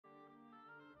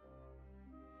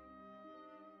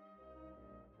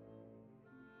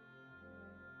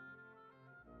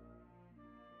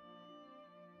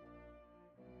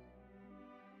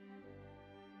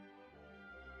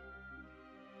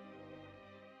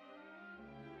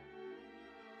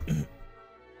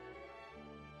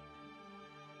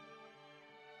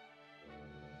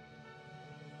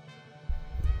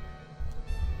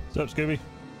What's up, Scooby?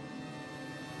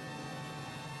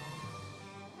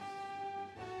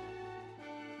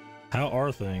 How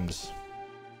are things?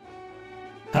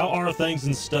 How are things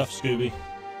and stuff, Scooby?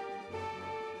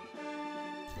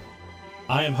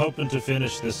 I am hoping to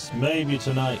finish this maybe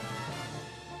tonight.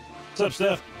 What's up,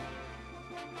 Steph?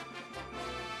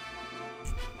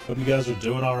 Hope you guys are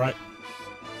doing all right.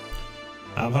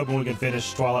 I'm hoping we can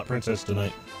finish Twilight Princess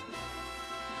tonight.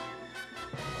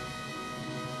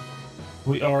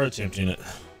 We are attempting it.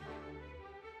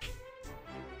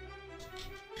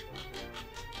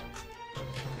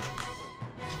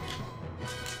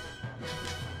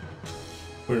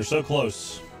 We're so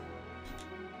close.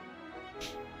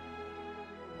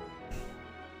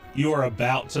 You are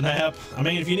about to nap? I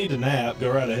mean, if you need to nap,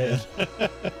 go right ahead.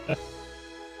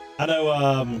 I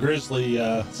know Grizzly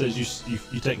says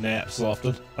you take naps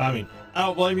often. I mean, I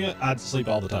don't blame you. I'd sleep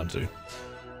all the time too.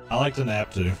 I like to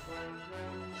nap too.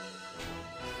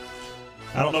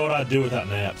 I don't know what I'd do without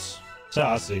naps. That's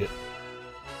how I see it.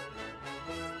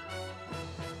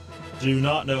 Do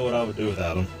not know what I would do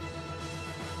without them.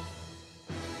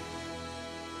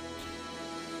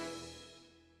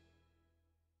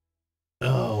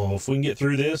 Oh, if we can get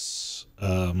through this,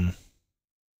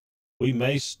 we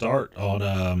may start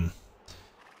on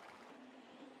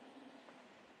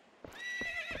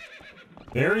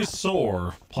very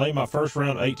sore. Play my first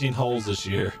round 18 holes this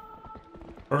year.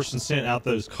 Person sent out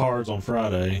those cards on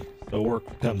Friday, so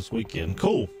work comes weekend.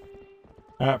 Cool.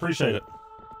 I appreciate it.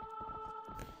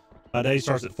 My day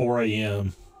starts at 4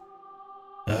 a.m.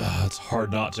 It's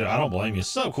hard not to. I don't blame you.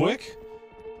 So quick.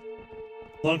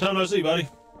 Long time no see, buddy.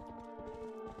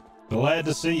 Glad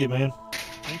to see you, man.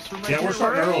 Thanks for yeah, we're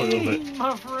starting early a little bit.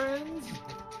 My friends.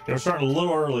 Yeah, we're starting a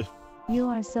little early. You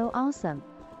are so awesome.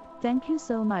 Thank you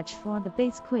so much for the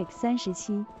base quick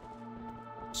 37.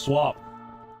 Swap.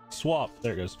 Swap.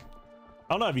 There it goes.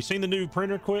 I don't know. Have you seen the new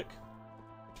printer quick?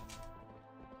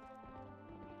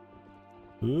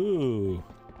 Ooh.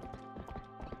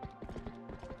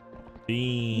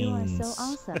 Beans. You are so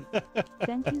awesome.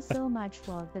 Thank you so much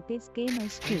for the base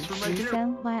gamers too.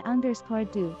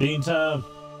 Y_do. Bean time.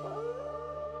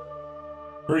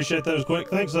 Appreciate those quick.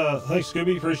 Thanks, thanks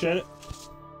Scooby. Appreciate it.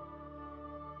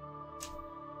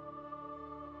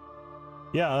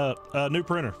 Yeah, new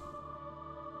printer.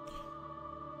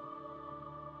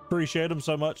 Appreciate them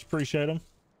so much. Appreciate them.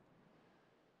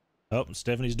 Oh, and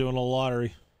Stephanie's doing a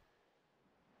lottery.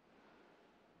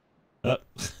 Oh,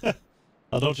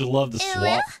 don't you love the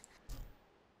swap?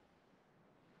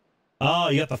 Oh,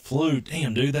 you got the flu.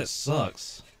 Damn, dude, that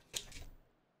sucks.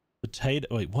 Potato.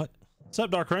 Wait, what? What's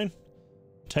up, Dark Rain?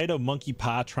 Potato, monkey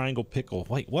pie, triangle pickle.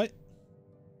 Wait, what?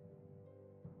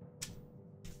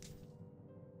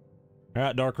 All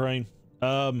right, Dark Rain.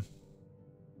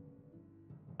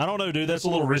 I don't know, dude. That's a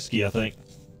little risky, I think.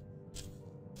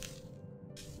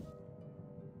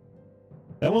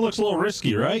 That one looks a little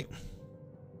risky, right?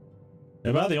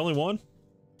 Am I the only one?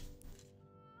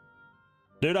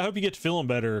 Dude, I hope you get to feeling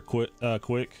better quick.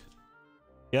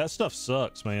 Yeah, that stuff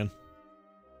sucks, man.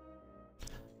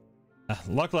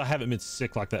 Luckily, I haven't been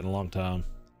sick like that in a long time.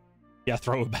 Yeah,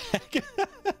 throw it back.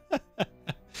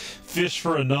 Fish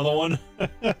for another one.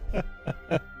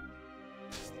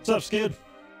 What's up, Skid?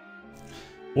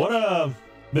 What,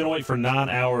 been awake for 9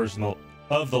 hours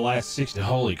of the last 60.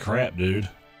 Holy crap, dude.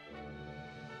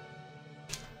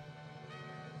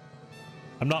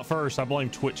 I'm not first. I blame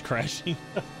Twitch crashing.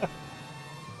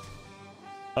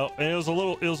 Oh, and it was a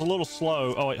little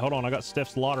slow. Oh wait, hold on. I got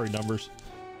Steph's lottery numbers.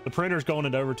 The printer's going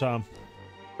into overtime.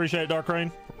 Appreciate it, Dark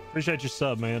Rain. Appreciate your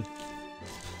sub, man.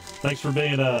 Thanks for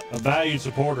being a valued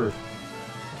supporter,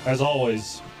 as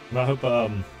always. And I hope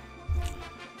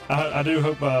I do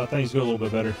hope things go a little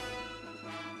bit better.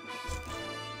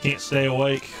 Can't stay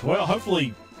awake. Well,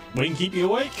 hopefully we can keep you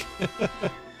awake.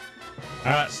 All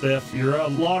right, Steph, your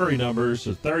lottery numbers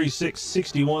are 36,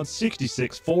 61,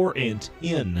 66, 4, and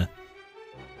 10.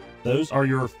 Those are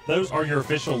your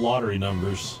official lottery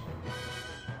numbers.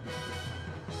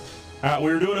 All right,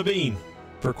 we were doing a bean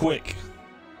for quick.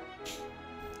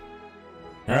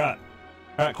 All right,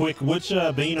 quick. Which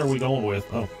bean are we going with?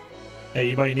 Oh, hey,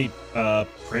 anybody need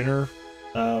printer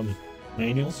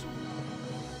manuals?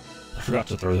 I forgot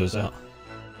to throw those out.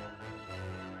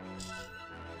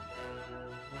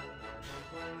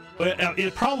 But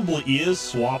it probably is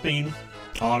swapping.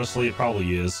 Honestly, it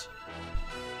probably is.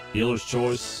 Dealer's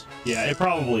choice. Yeah, it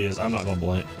probably is. I'm not going to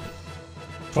blame it.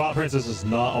 Twilight Princess is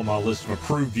not on my list of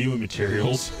approved viewing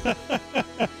materials.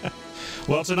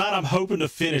 Well, tonight I'm hoping to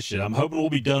finish it. I'm hoping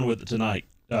we'll be done with it tonight,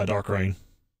 Dark Rain.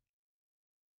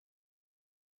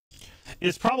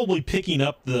 It's probably picking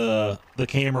up the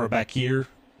camera back here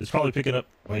It's probably picking up.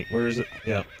 Wait, where is it?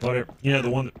 Yeah, whatever. You know,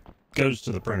 the one that goes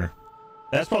to the printer.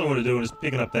 That's probably what it's doing, is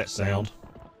picking up that sound.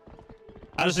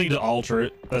 I just need to alter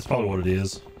it. That's probably what it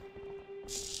is.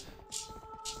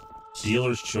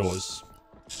 Dealer's choice.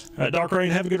 All right, Dark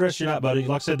Rain, have a good rest of your night, buddy.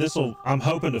 Like I said, I'm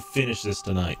hoping to finish this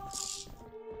tonight.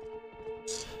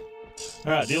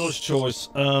 All right, dealer's choice.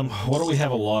 What do we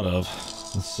have a lot of?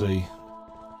 Let's see.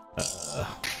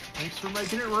 Thanks for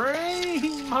making it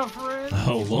rain, my friend.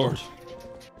 Oh, Lord.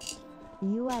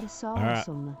 You are so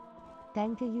awesome.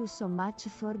 Thank you so much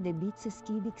for the bits,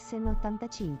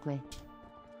 Skivixen85.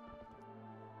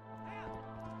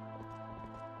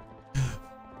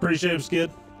 Appreciate it,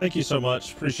 Skid. Thank you so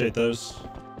much. Appreciate those.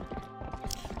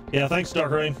 Yeah, thanks,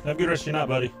 Dark Rain. Have a good rest of your night,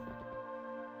 buddy.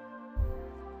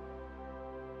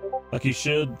 Like you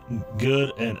should,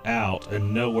 good and out,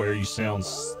 and nowhere you sound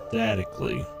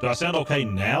statically. Do I sound okay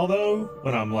now, though,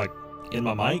 when I'm, like, in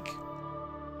my mic?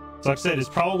 So like I said, it's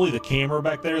probably the camera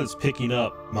back there that's picking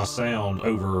up my sound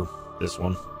over this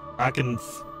one. I can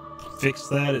fix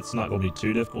that. It's not going to be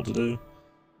too difficult to do.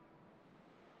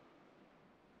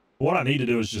 What I need to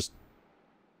do is just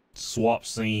swap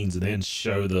scenes and then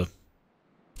show the,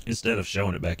 instead of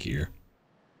showing it back here.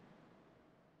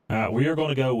 All right, we are going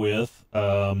to go with,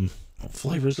 what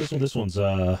flavor is this one? This one's,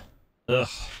 ugh. All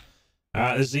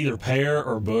right, this is either pear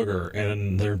or booger,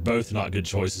 and they're both not good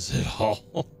choices at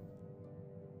all.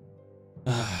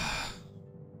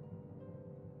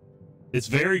 It's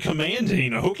very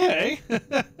commanding. Okay.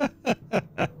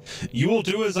 You will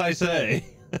do as I say.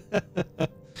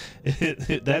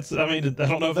 That's, I mean, I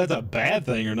don't know if that's a bad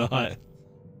thing or not.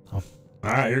 All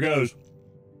right, here goes.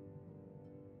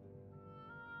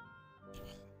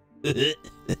 God.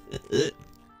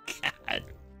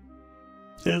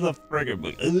 It's a friggin'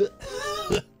 book.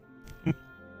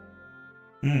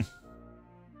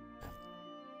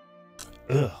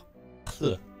 Ugh. Ugh.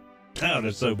 Oh,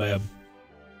 that's so bad.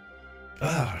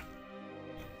 Ah.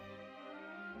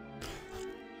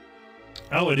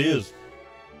 Oh, it is.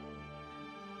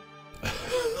 I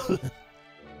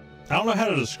don't know how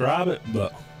to describe it,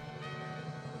 but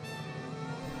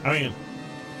I mean,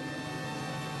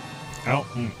 I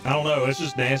don't know. It's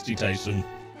just nasty tasting.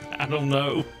 I don't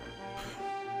know.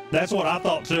 That's what I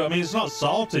thought too. I mean, it's not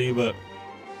salty, but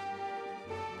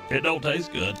it don't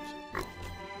taste good.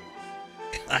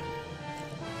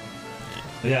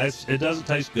 Yeah, it doesn't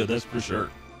taste good, that's for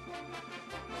sure.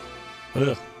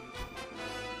 Ugh.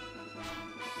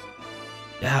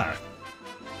 Yeah.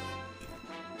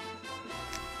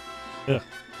 Ugh.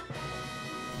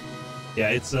 Yeah,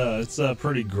 it's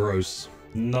pretty gross.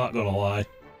 Not gonna lie.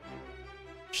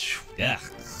 Yeah.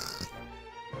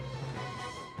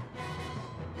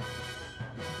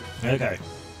 Okay.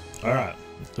 All right.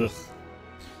 Ugh.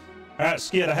 All right,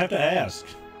 Skid, I have to ask.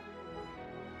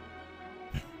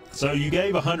 So you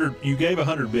gave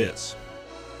 100 bits.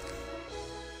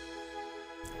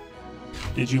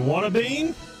 Did you want a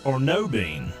bean or no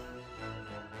bean?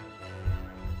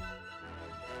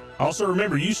 Also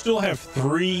remember, you still have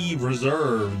 3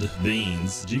 reserved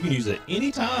beans that you can use at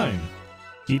any time.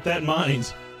 Keep that in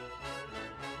mind.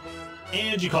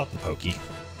 And you caught the pokey.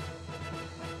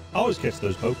 Always catch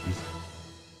those pokies.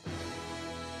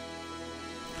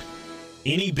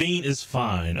 Any bean is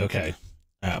fine. Okay.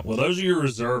 Well, those are your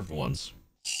reserved ones.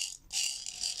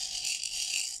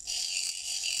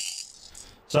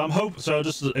 So so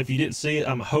just if you didn't see it,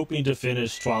 I'm hoping to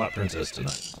finish Twilight Princess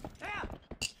tonight.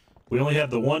 We only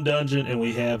have the one dungeon, and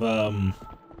we have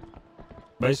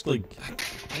basically,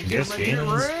 I guess,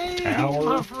 Ganon's tower. I don't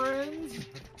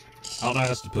know how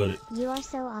else to put it. You are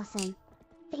so awesome.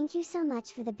 Thank you so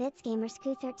much for the bits,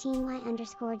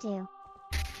 gamersku13y_do.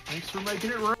 Thanks for making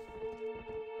it rain.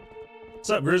 What's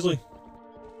up, Grizzly?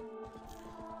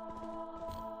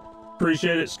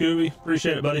 Appreciate it, Scooby.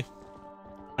 Appreciate it, buddy.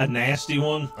 A nasty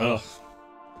one. Ugh.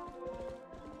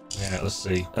 Yeah, let's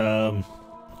see. I'm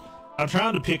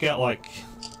trying to pick out like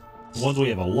ones we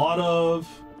have a lot of.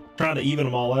 Trying to even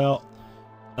them all out.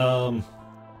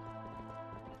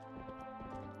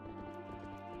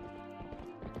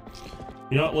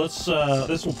 You know what? Let's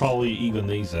this will probably even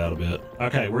these out a bit.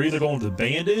 Okay, we're either going with the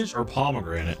bandage or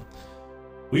pomegranate.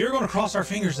 We are going to cross our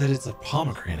fingers that it's a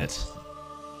pomegranate.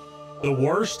 The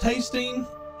worst tasting,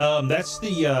 that's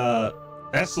the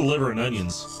liver and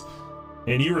onions.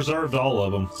 And you reserved all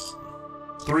of them.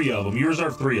 3 of them. You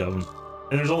reserved 3 of them.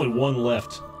 And there's only 1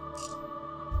 left.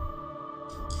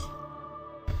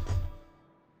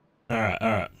 Alright,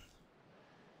 alright.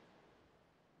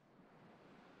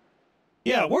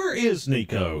 Yeah, where is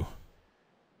Nico?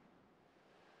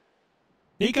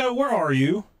 Nico, where are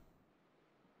you?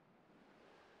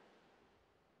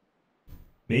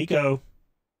 Nico.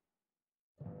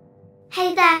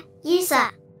 Hey there, user.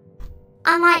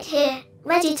 I'm right here,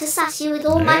 ready to sass you with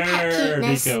all my pet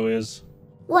cuteness. Nico is.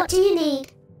 What do you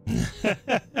need?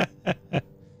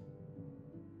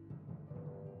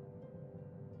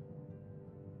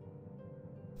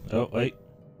 Oh, wait.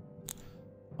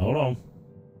 Hold on.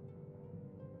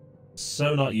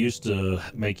 So not used to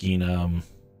making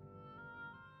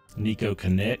Nico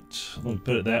connect. Let me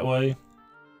put it that way.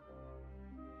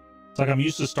 It's like I'm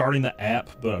used to starting the app,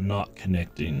 but I'm not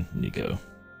connecting Nico.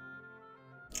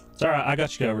 It's alright, I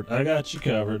got you covered. I got you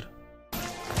covered.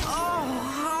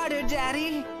 Oh, harder,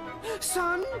 Daddy.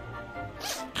 Son?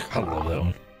 I love that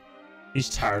one. He's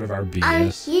tired of our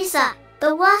BS. User,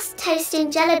 the worst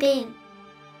tasting jelly bean.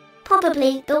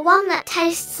 Probably the one that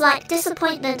tastes like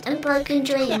disappointment and broken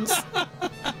dreams.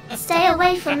 Stay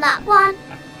away from that one.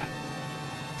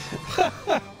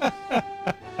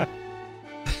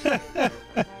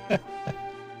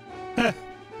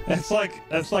 That's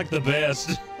like the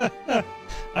best.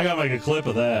 I gotta make a clip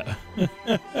of that.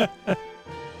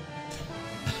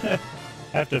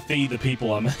 Have to feed the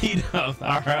people I made of.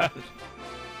 Alright.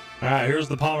 Alright, here's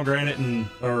the pomegranate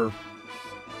or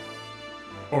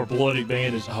bloody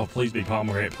bandage. Oh, please be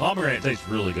pomegranate. Pomegranate tastes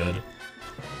really good.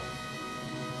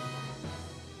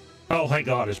 Oh, thank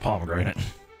God it's pomegranate.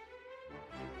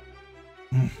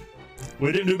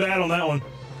 We didn't do bad on that one.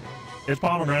 It's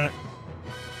pomegranate.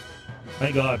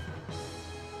 Thank God.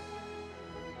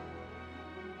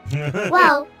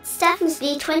 Well, Stephens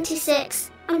B26.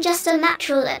 I'm just a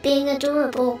natural at being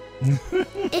adorable.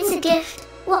 It's a gift.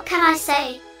 What can I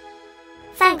say?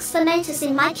 Thanks for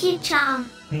noticing my cute charm.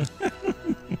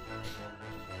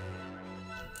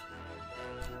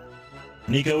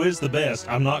 Nico is the best.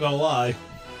 I'm not gonna lie.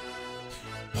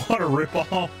 What a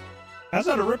ripoff. How's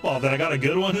that a ripoff? That I got a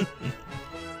good one?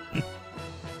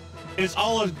 It's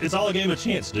all a game of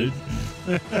chance, dude.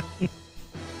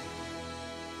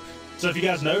 So if you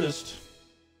guys noticed,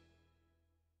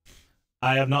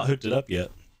 I have not hooked it up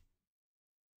yet.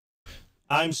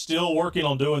 I'm still working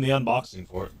on doing the unboxing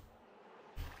for it.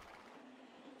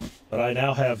 But I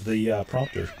now have the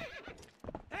prompter.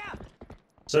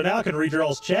 So now I can read your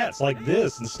all's chats like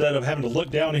this instead of having to look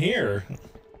down here.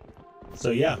 So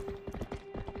yeah.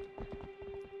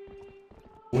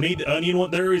 We need the onion one.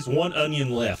 There is one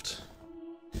onion left.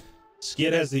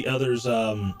 Skid has the others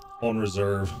on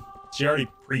reserve. She already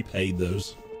prepaid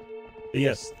those. But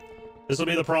yes, this will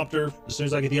be the prompter as soon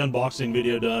as I get the unboxing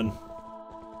video done.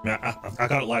 I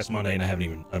got it last Monday and I haven't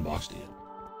even unboxed it yet.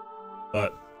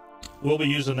 But we'll be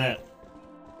using that.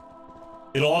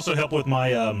 It'll also help with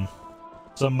my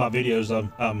some of my videos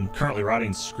I'm currently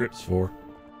writing scripts for.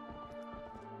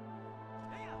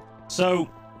 So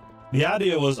the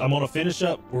idea was we're gonna finish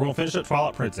up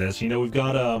Twilight Princess. You know, we've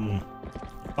got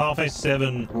Final Fantasy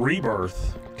VII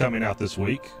Rebirth coming out this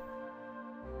week.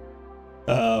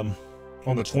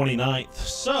 On the 29th.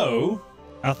 So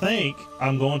I think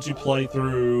I'm going to play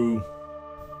through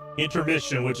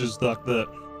Intermission, which is I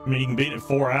mean, you can beat it in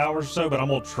 4 hours or so, but I'm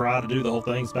gonna try to do the whole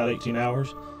thing. It's about 18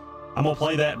 hours. I'm gonna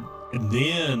play that, and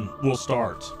then we'll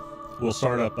start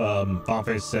up Final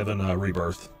Fantasy VII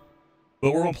Rebirth.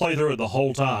 But we're gonna play through it the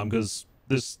whole time because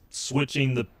this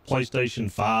switching the PlayStation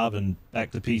 5 and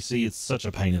back to PC, it's such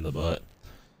a pain in the butt.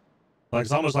 Like,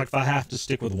 it's almost like if I have to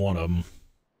stick with one of them.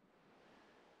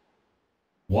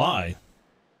 Why?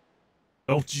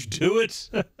 Don't you do it?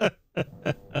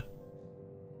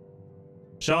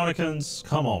 Shawnikins,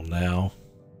 come on now.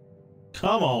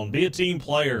 Come on, be a team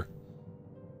player.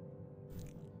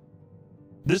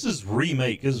 This is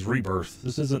remake, this is Rebirth.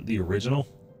 This isn't the original.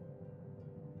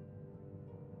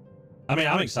 I mean,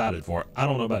 I'm excited for it. I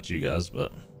don't know about you guys,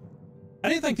 but I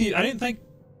didn't think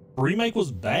remake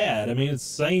was bad. I mean, it's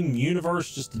the same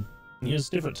universe, just it's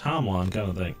a different timeline kind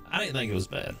of thing. I didn't think it was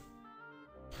bad.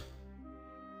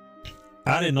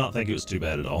 I did not think it was too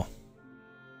bad at all.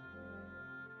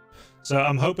 So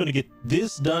I'm hoping to get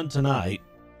this done tonight,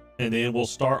 and then we'll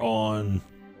start on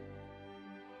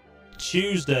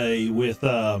Tuesday with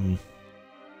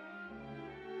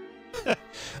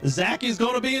Zach is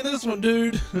gonna be in this one,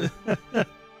 dude.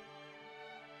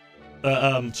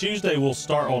 Tuesday we'll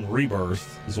start on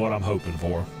Rebirth is what I'm hoping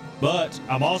for. But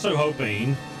I'm also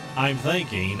I'm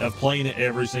thinking of playing it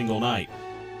every single night.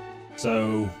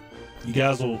 So you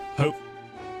guys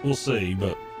we'll see,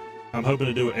 but I'm hoping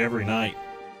to do it every night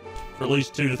for at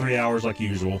least 2 to 3 hours like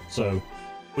usual. So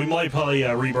we might play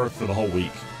Rebirth for the whole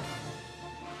week.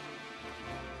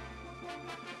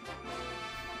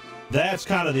 That's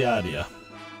kind of the idea.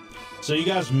 So you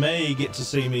guys may get to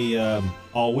see me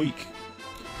all week.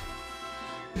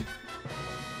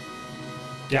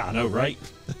 Yeah, I know, right?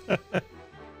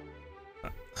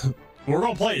 We're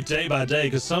gonna play it day by day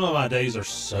because some of my days are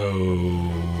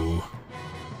so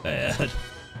bad.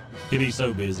 Can be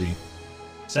so busy.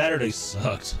 Saturday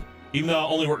sucked. Even though I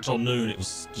only worked till noon,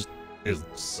 it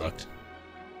sucked.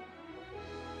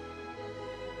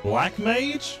 Black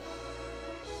Mage?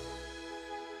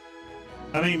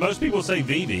 I mean, most people say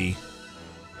VV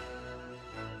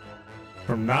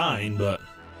from 9, but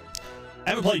I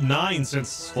haven't played 9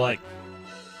 since, like,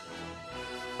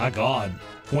 my God,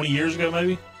 20 years ago,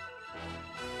 maybe?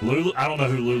 Lulu? I don't know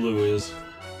who Lulu is.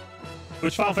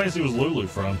 Which Final Fantasy was Lulu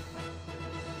from?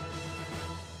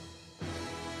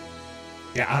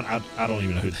 Yeah, I don't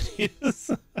even know who that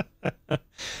is.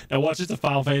 Now watch, it's a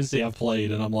Final Fantasy I've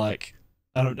played, and I'm like,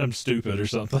 I'm stupid or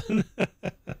something.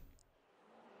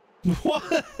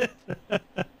 What?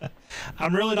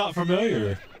 I'm really not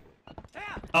familiar.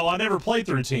 Oh, I never played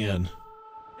through 10.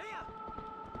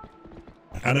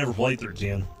 I never played through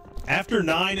 10. After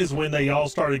 9 is when they all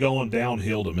started going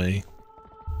downhill to me.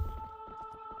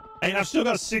 And I've still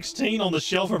got a 16 on the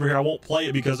shelf over here. I won't play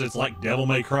it because it's like Devil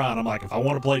May Cry. And I'm like, if I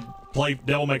want to play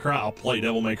Devil May Cry, I'll play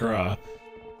Devil May Cry.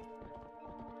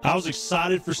 I was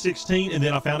excited for 16, and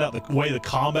then I found out the way the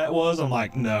combat was. I'm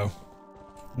like, no,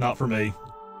 not for me.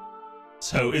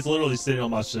 So it's literally sitting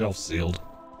on my shelf sealed.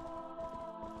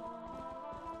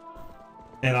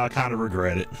 And I kind of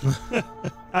regret it.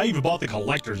 I even bought the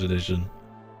collector's edition.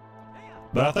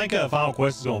 But I think Final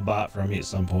Quest is going to buy it from me at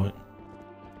some point.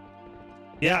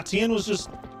 Yeah, 10 was just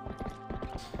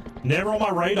never on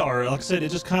my radar. Like I said,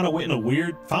 it just kind of went in a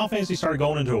weird... Final Fantasy started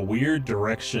going into a weird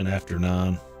direction after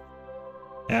 9.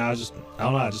 And I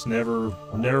don't know, I just never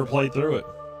played through it.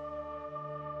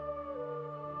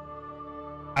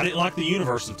 I didn't like the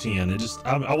universe of 10.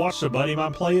 I watched a buddy of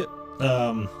mine play it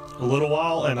a little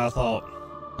while, and I thought,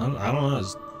 I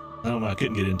don't know, I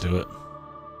couldn't get into it.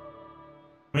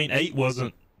 I mean, 8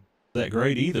 wasn't that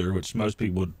great either, which most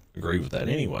people would agree with that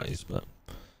anyways, but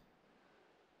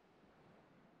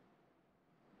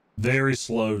very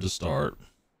slow to start.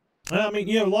 I mean,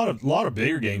 you know, a lot of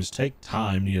bigger games take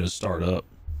time, you know, to start up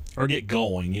or get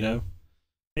going, you know,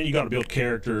 and you got to build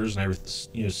characters and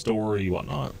everything, you know, story,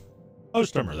 whatnot.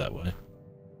 Most of them are that way.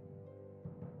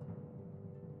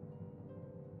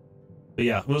 But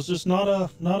yeah, was just not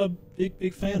a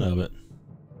big fan of it.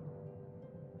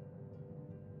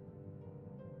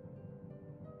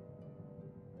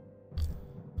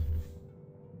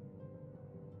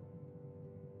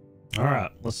 All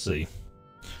right, let's see.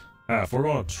 All right, if we're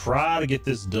going to try to get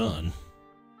this done.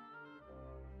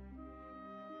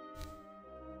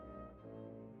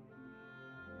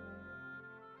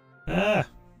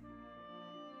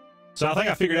 So I think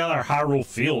I figured out our Hyrule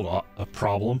Field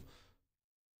problem.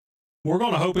 We're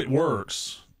going to hope it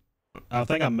works. I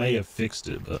think I may have fixed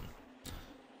it, but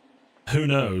who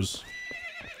knows?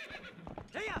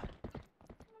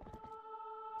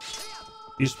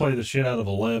 Used to play the shit out of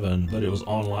 11, but it was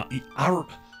online. I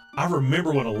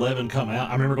remember when 11 come out.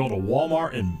 I remember going to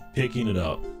Walmart and picking it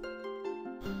up.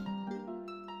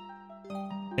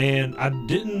 And I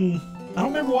don't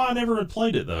remember why I never had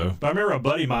played it though. But I remember a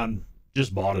buddy of mine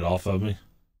just bought it off of me.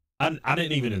 I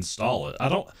didn't even install it. I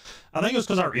think it was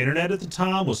because our internet at the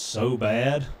time was so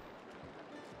bad.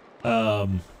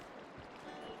 Okay,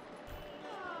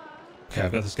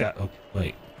 I've got this guy. Oh,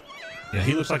 wait. Yeah,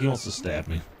 he looks like he wants to stab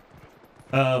me.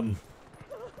 I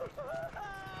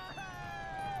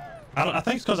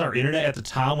think it's because our internet at the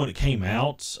time when it came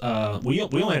out, we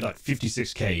only had like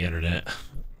 56K internet.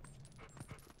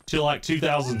 Till like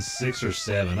 2006 or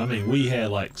 7. I mean, we had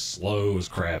like slow as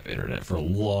crap internet for a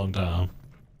long time.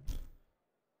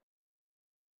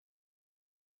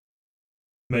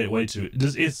 Made it way too.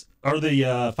 Are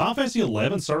the Final Fantasy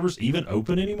 11 servers even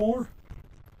open anymore?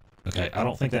 Okay, I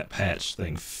don't think that patch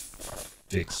thing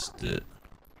fixed it.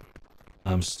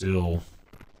 I'm still,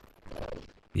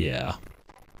 yeah.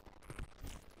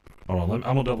 Hold on,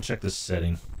 I'm gonna double check this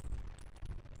setting.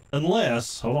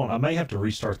 Unless, hold on, I may have to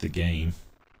restart the game.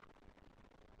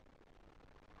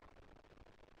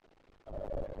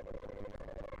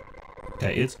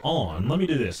 Okay, it's on. Let me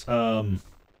do this. No,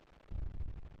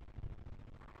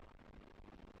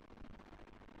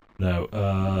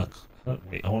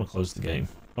 wait, I want to close the game.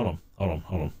 Hold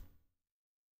on.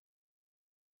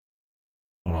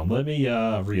 Let me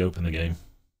reopen the game.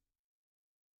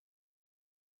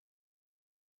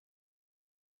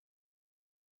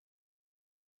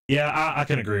 Yeah, I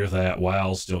can agree with that.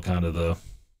 WoW's still kind of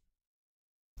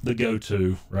the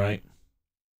go-to, right?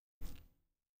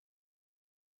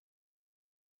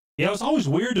 Yeah, it's always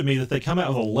weird to me that they come out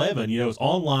with 11, you know, it's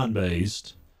online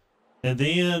based, and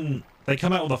then they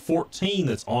come out with a 14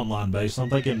 that's online based. I'm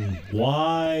thinking,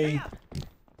 why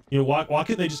You know, why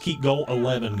couldn't they just keep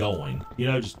 11 going? You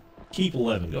know, just keep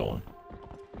 11 going.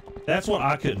 That's what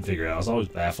I couldn't figure out. I was always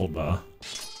baffled by.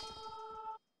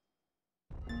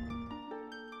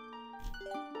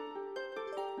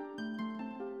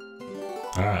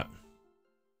 Alright.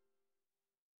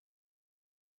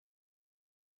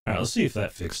 Alright, let's see if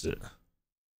that fixed it.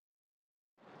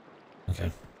 Okay.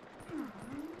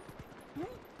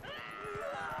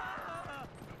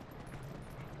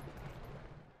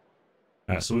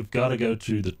 Alright, so we've got to go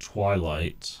to the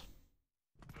Twilight.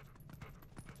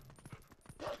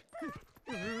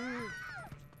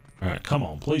 Alright, come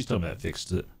on. Please tell me that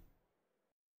fixed it.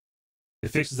 It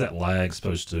fixes that lag,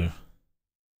 supposed to.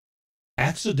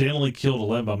 Accidentally killed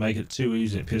 11 by making it too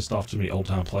easy and pissed off too many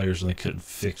old-time players and they couldn't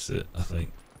fix it, I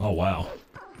think. Oh, wow.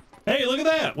 Hey, look at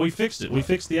that! We fixed it. We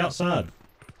fixed the outside.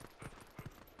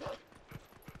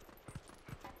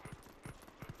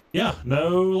 Yeah,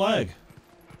 no lag.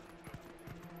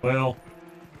 Well,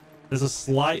 there's a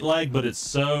slight lag, but it's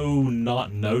so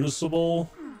not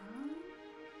noticeable.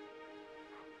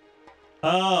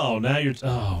 Oh, now you're...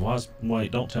 Oh,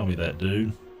 wait, don't tell me that,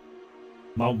 dude.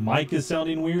 My mic is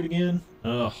sounding weird again?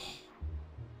 Ugh.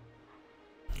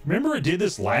 Remember it did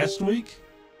this last week?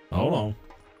 Hold on.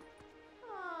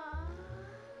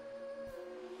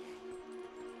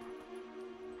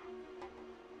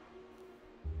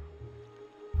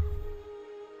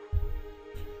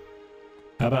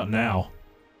 How about now?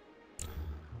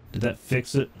 Did that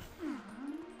fix it?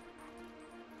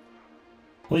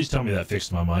 Please tell me that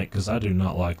fixed my mic, because I do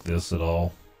not like this at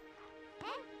all.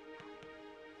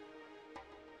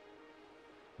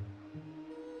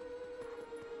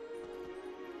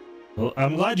 Well,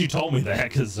 I'm glad you told me that,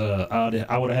 because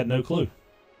I would have had no clue.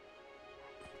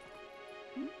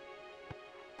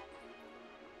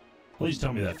 Please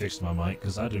tell me that fixed my mic,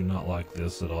 because I do not like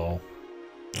this at all.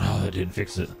 Oh, that didn't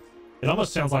fix it. It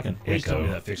almost sounds like an echo. Please tell me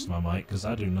that fixed my mic, because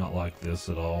I do not like this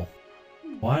at all.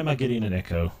 Why am I getting an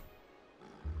echo?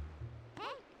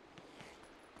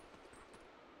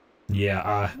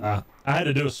 Yeah, I had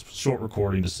to do a short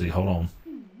recording to see. Hold on.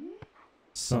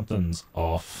 Something's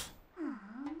off.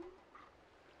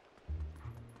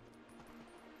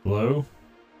 Hello?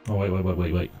 Oh,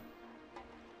 wait.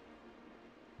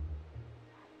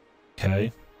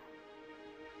 Okay.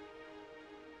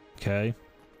 Okay.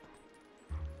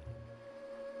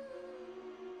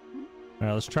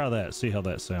 Alright, let's try that. See how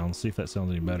that sounds. See if that sounds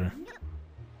any better.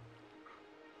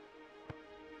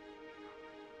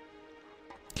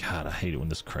 God, I hate it when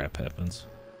this crap happens.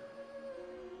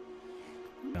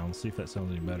 Let's see if that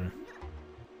sounds any better.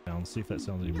 Let's see if that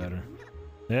sounds any better.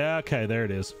 Yeah, okay, there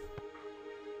it is.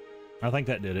 I think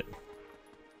that did it.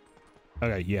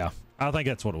 Okay, yeah. I think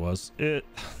that's what it was.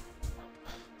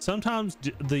 Sometimes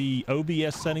the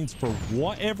OBS settings, for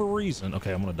whatever reason...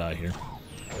 Okay, I'm gonna die here.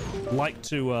 Like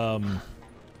to, oh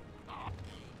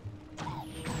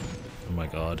my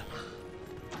god.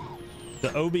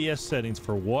 The OBS settings,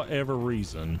 for whatever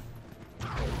reason...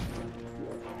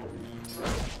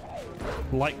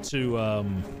 like to,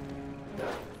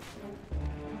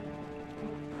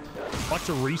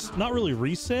 not really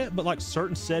reset, but like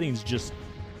certain settings just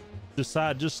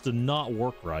decide just to not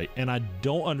work right, and I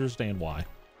don't understand why.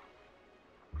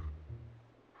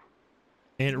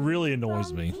 And it really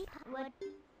annoys me.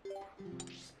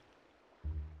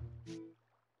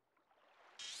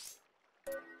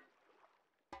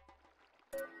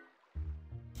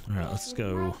 Alright, let's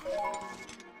go.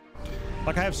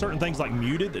 Like, I have certain things like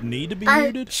muted that need to be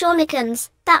muted. Oh, Shawnikins,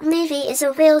 that movie is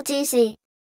a real doozy.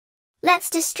 Let's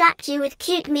distract you with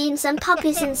cute memes and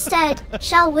puppies instead,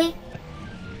 shall we?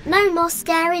 No more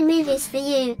scary movies for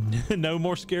you. No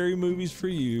more scary movies for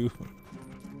you.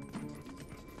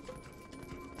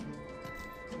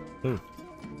 Ooh.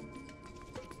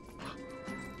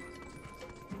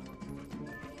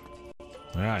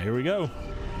 Alright, here we go.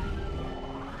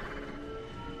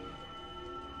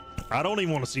 I don't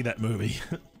even want to see that movie.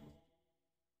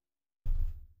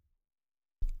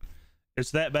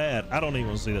 It's that bad. I don't even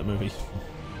want to see that movie.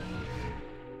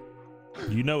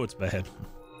 You know it's bad.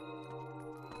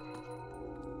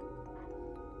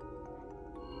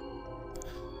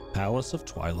 Palace of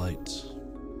Twilight.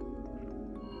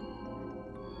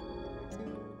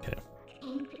 Okay.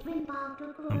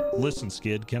 Listen,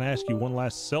 Skid, can I ask you one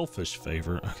last selfish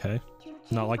favor, okay?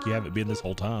 Not like you haven't been this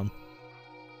whole time.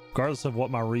 Regardless of what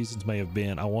my reasons may have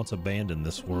been, I once abandoned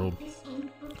this world.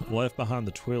 Left behind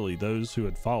the Twilly, those who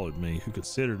had followed me, who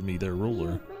considered me their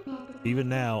ruler. Even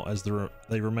now, as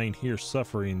they remain here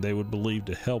suffering, they would believe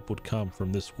to help would come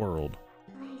from this world.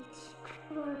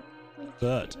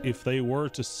 But if they were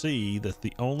to see that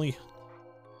the only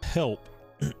help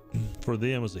for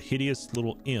them as a hideous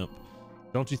little imp,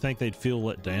 don't you think they'd feel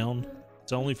let down?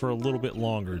 It's only for a little bit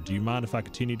longer. Do you mind if I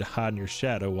continue to hide in your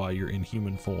shadow while you're in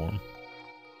human form?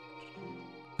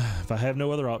 If I have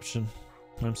no other option,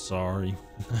 I'm sorry.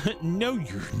 No,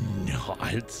 you're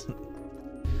not.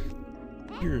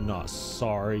 You're not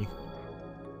sorry.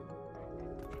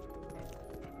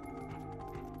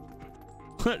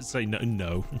 Say no,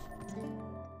 no.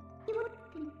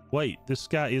 Wait, this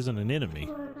guy isn't an enemy.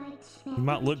 He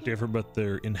might look different, but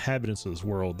they're inhabitants of this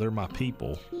world. They're my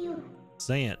people.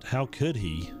 Zant, how could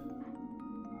he?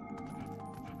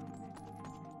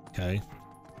 Okay.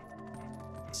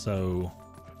 So...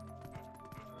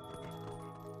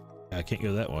 I can't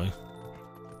go that way.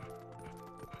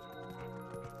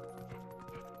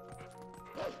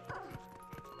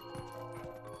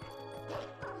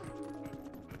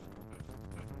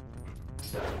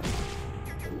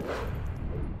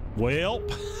 Well,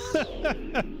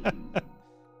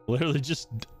 literally just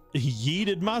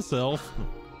yeeted myself.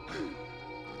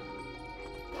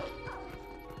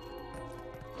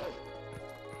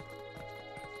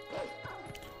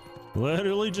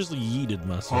 Literally just yeeted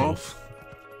myself.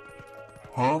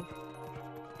 Huh?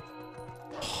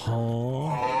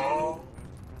 Huh?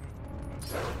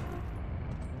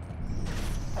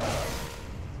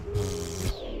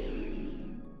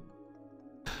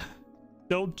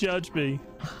 Don't judge me.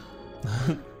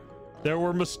 There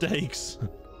were mistakes.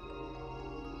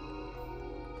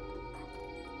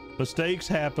 Mistakes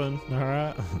happen, all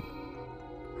right?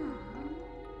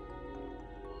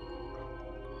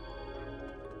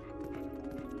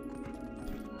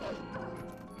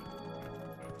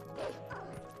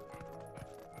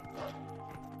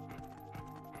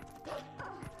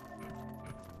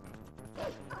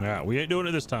 All right, we ain't doing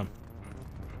it this time.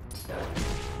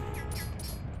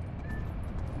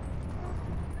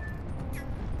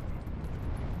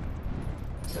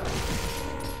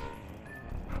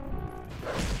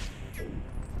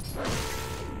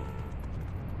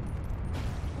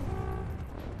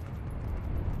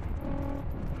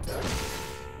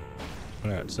 All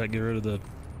right, does that get rid of the...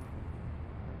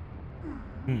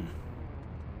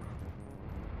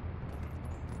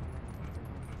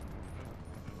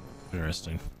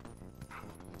 Interesting.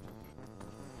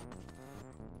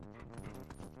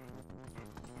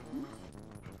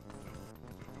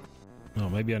 Oh,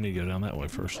 maybe I need to go down that way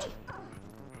first.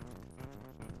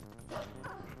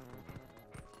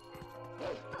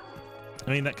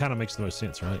 I mean, that kind of makes the most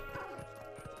sense, right?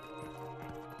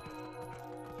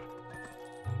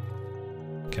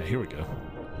 Okay, here we go.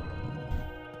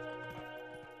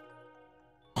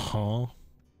 Huh?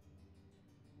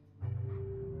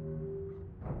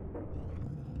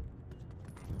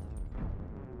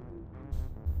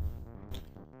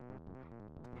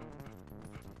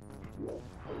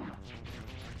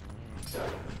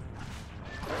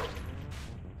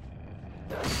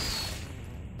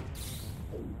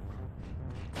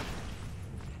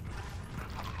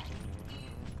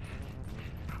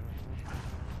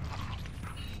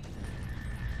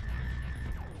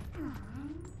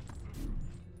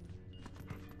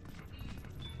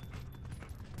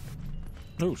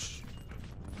 Oosh.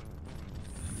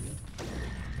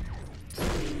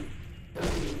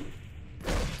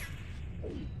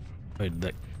 Wait, did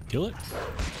that kill it?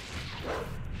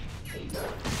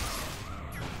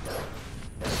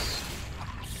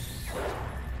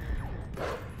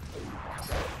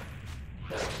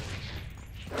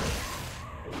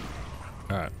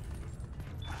 All right.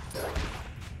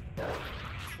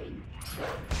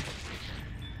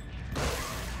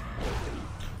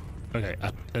 Okay,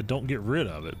 I don't get rid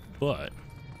of it, but...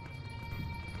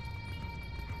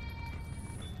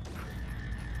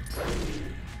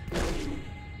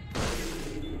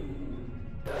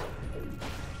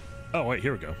 Oh, wait,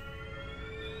 here we go.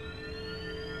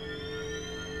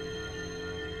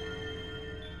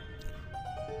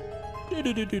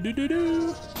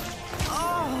 Do-do-do-do-do-do.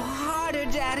 Oh, harder,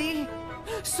 Daddy.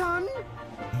 Son?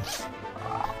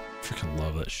 Freaking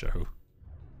love that show.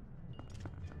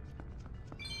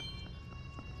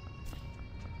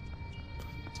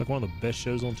 It's like one of the best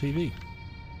shows on TV.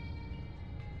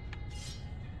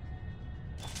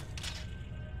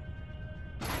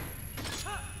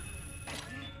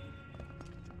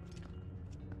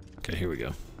 Okay, here we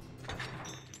go.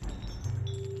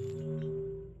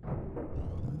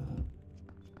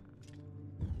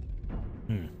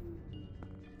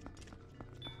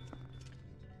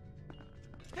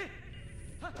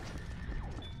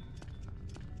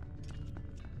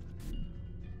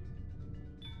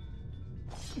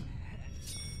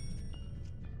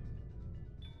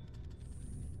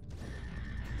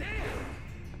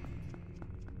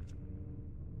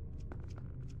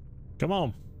 Come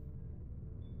on.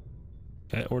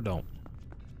 Okay, or don't.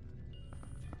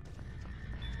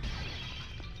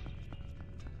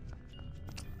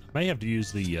 May have to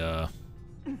use the oh,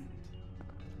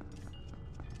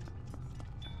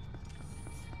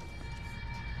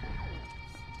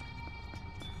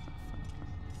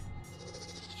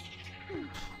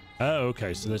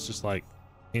 okay, so that's just like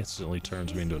instantly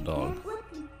turns me into a dog.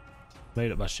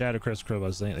 Made up by Shadowcrest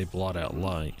Crow, think they blot out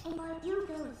light.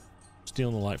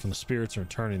 Stealing the light from the spirits and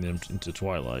turning them into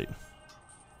twilight.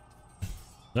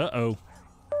 Uh-oh.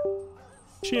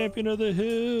 Champion of the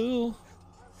hill.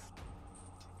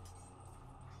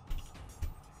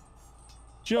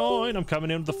 Join! I'm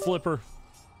coming in with the flipper.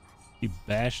 You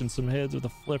bashing some heads with a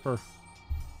flipper.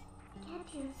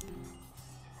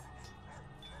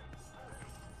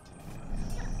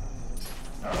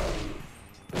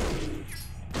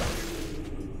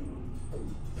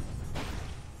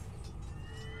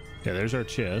 Okay, there's our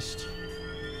chest.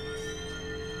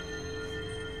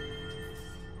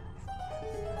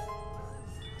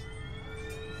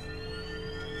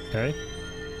 Okay.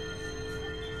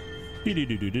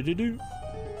 Do-do-do-do-do-do-do.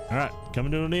 All right,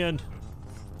 coming to an end.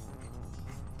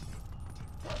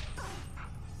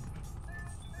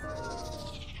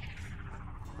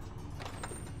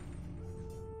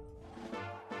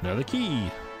 Another key.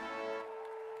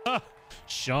 Ah,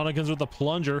 Shawnikins with the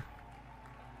plunger.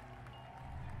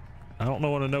 I don't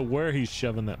want to know where he's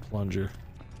shoving that plunger.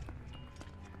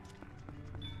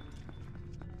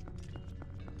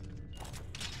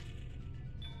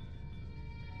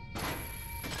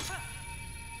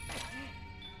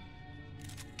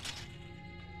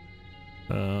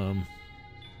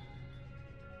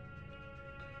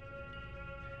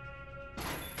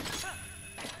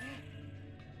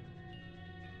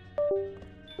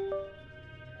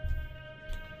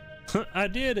 I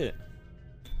did it.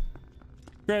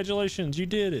 Congratulations, you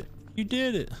did it. You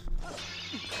did it.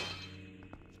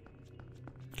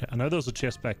 Okay, I know there's a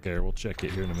chest back there. We'll check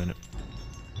it here in a minute.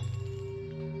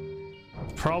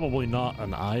 Probably not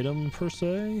an item per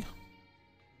se.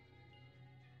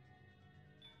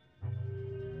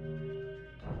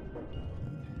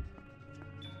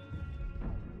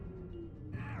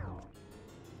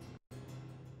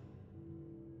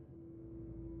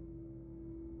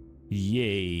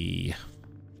 Yay.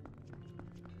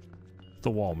 The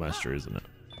wall master, isn't it?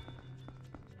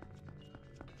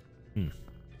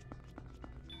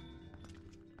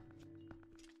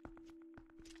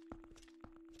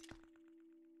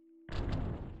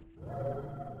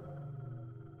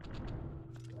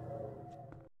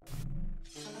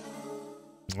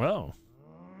 Well.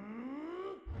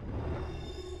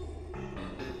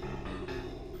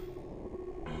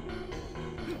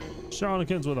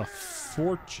 Shawnikins with a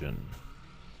fortune.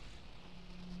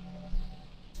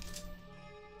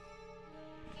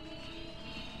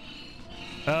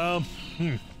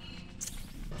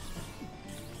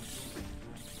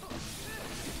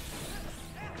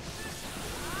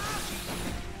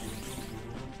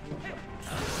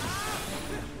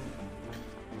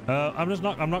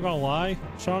 I'm not gonna lie,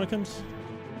 Shawnikins.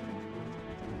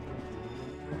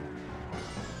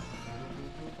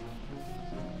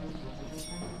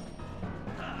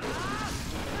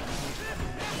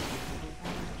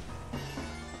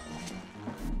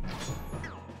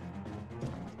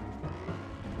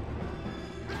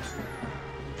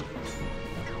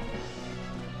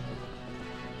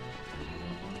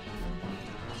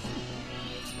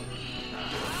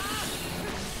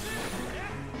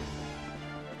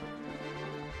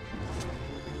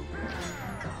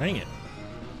 Dang it.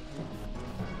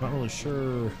 Not really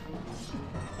sure.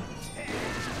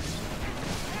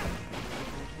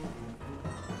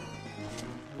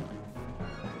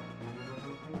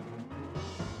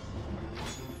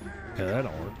 Okay, that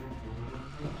don't work.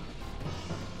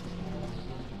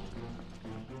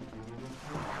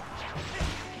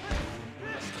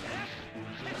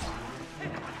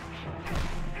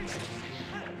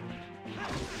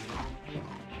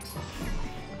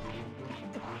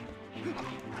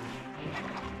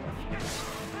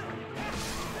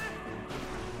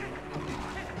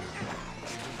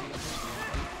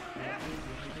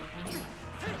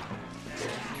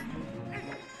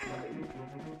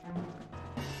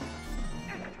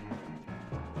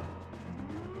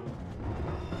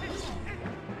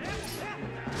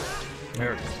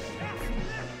 There.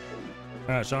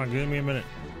 All right, Sean, give me a minute.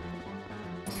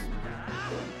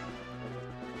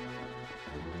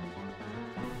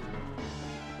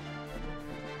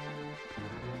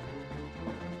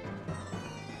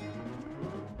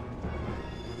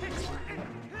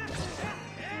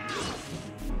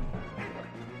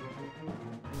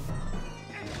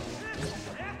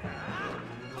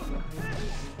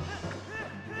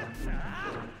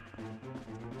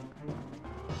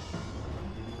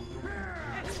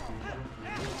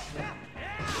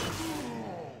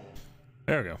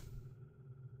 There we go.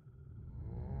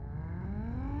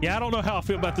 Yeah, I don't know how I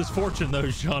feel about this fortune, though,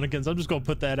 Shonigans. I'm just going to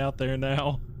put that out there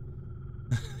now.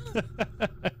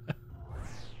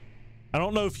 I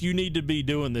don't know if you need to be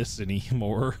doing this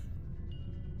anymore.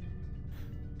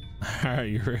 All right,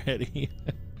 you ready?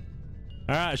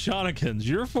 All right, Shonigans,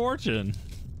 your fortune.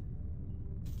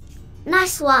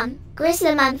 Nice one,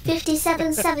 Grizzlyman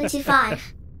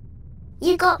 5775.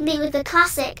 You got me with the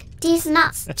classic "These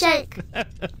nuts" joke.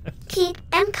 Keep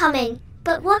them coming,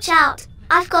 but watch out,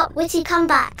 I've got witty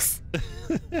comebacks.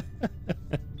 All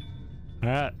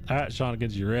right,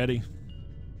 Shonigans, you ready?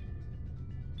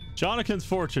 Shonigan's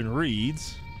fortune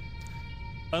reads: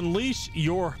 unleash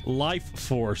your life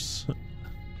force.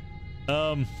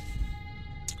 I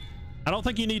don't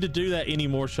think you need to do that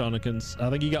anymore, Shonigans. I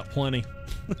think you got plenty.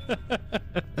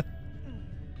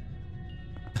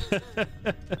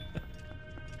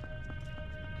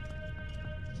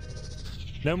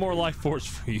 No more life force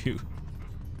for you.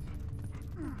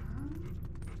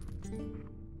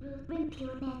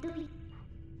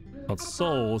 Called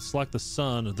soul, it's like the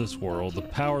sun of this world. The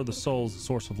power of the soul is the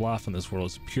source of life in this world.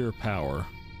 It's pure power.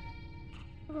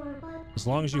 As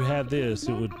long as you have this,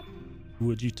 it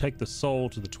would you take the soul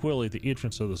to the Twilly, the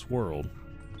entrance of this world.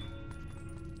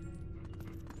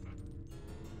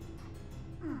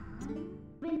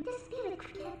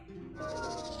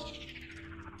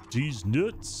 These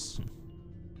nuts.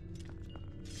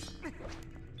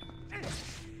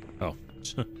 Oh.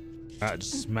 Alright,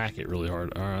 just smack it really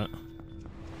hard. Alright.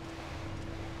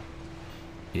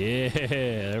 Yeah,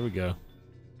 there we go.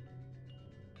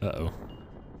 Uh-oh.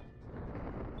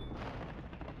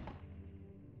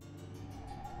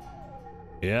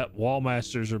 Yep, wall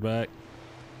masters are back.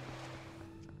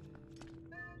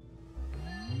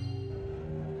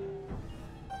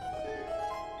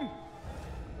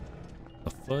 The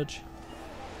fudge.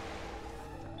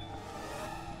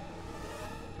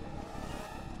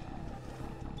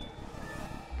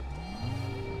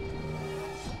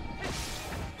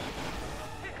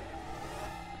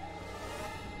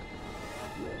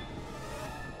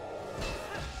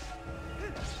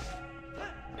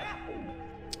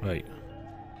 Wait.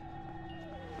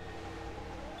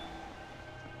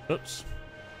 Oops.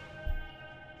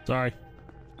 Sorry.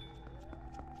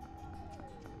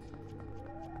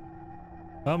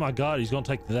 Oh my god, he's gonna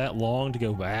take that long to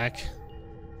go back.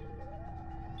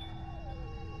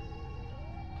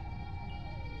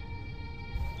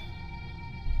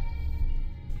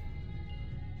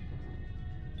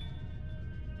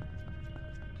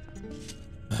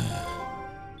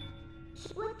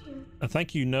 I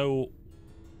think you know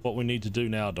what we need to do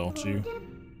now, don't you?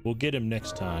 We'll get him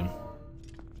next time.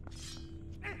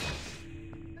 I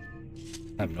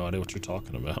have no idea what you're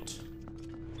talking about.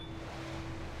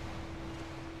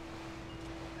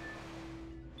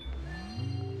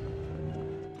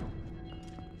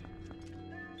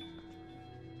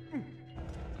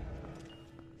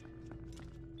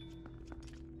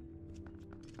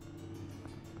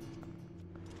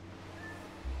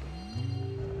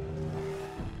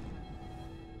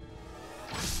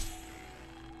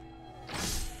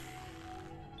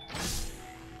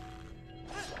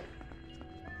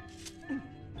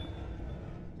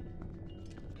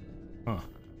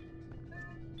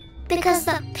 Because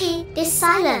the P is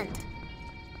silent.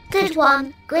 Good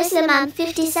one, Grizzlyman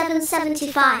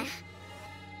 5775.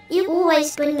 You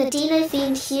always bring the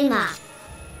Dino-themed humor.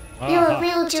 You're a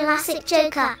real Jurassic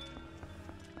Joker.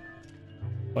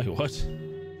 Wait, what?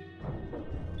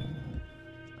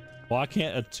 Why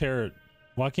can't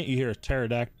you hear a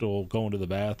pterodactyl going to the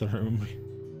bathroom?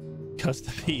 Because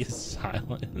the P is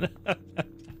silent.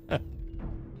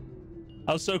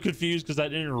 I was so confused because I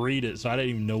didn't read it, so I didn't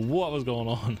even know what was going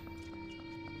on.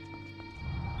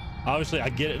 Obviously, I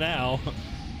get it now.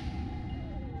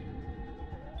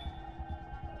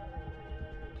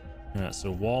 Alright,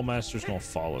 so Wallmaster's gonna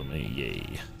follow me.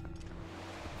 Yay.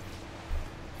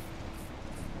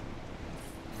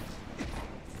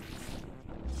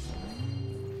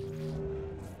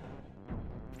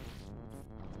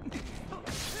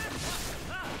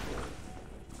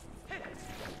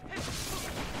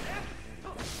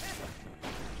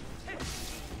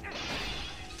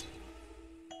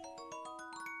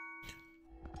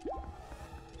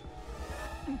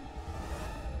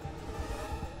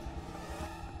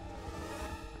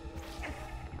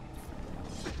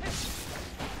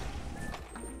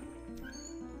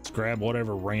 Grab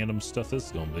whatever random stuff this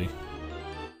is gonna be.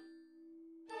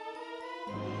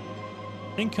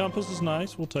 Encompass is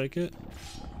nice, we'll take it.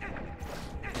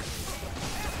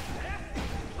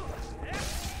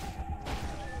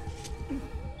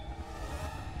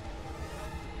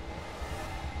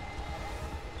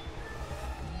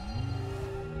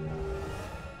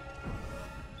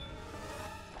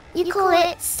 You call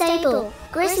it stable.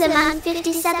 Grizzlyman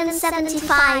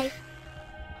 5775.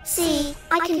 See,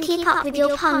 I can keep up with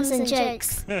your puns and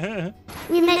jokes.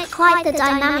 We make quite the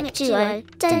dynamic duo,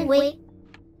 don't we?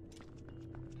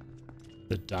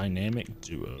 The dynamic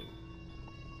duo.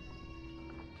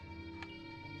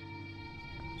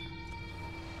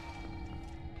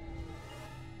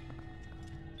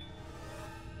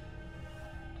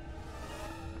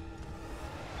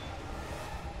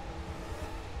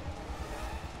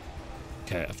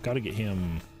 Okay, I've got to get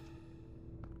him.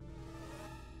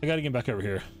 I got to get back over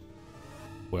here.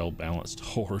 Well-balanced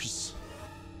horse.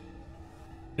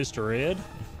 Mr. Ed.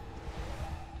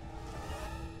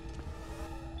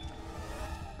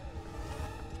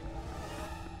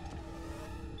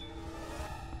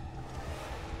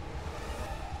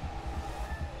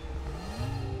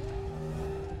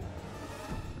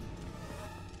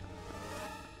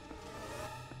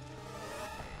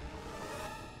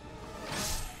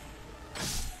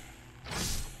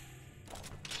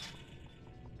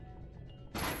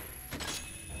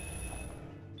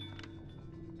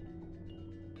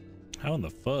 How in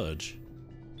the fudge?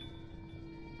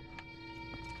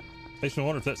 Makes me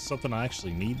wonder if that's something I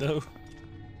actually need, though.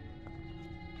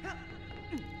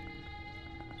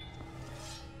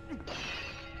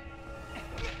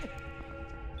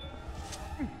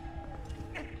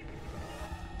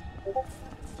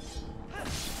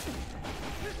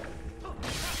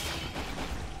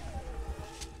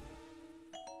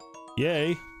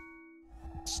 Yay.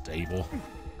 Stable.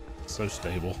 So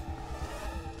stable.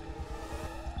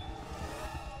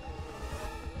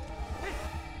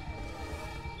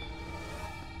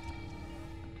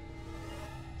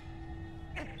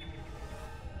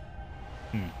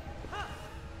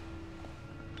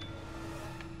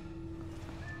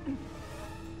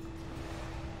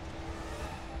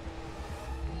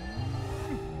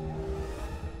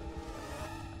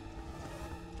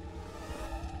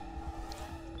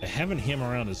 Having him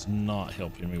around is not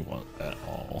helping me at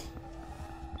all.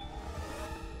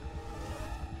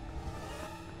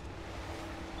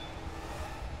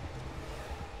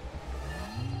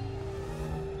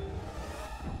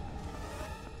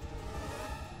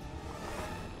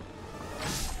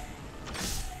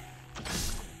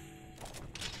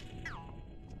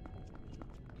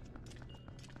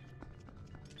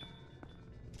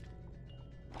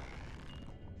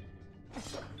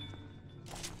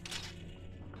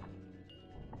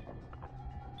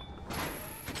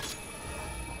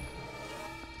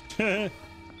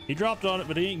 He dropped on it,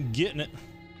 but he ain't getting it.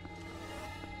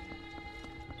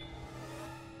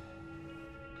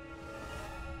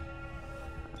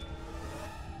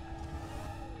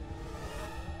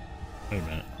 Wait a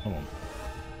minute, hold on.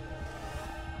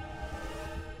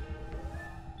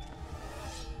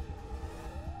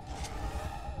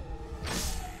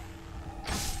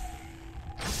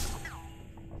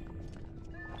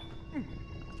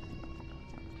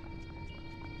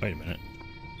 Wait a minute.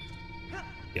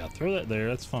 Yeah, throw that there,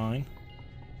 that's fine.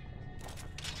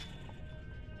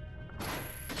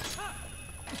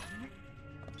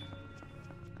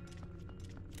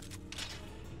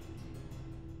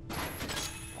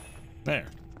 There.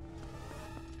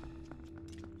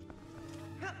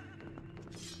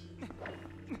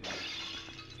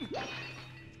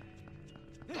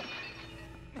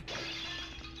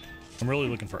 I'm really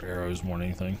looking for arrows more than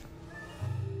anything.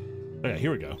 Okay,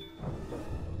 here we go.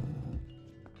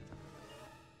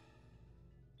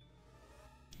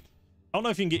 I don't know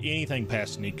if you can get anything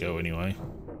past Nico anyway.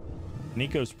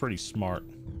 Nico's pretty smart.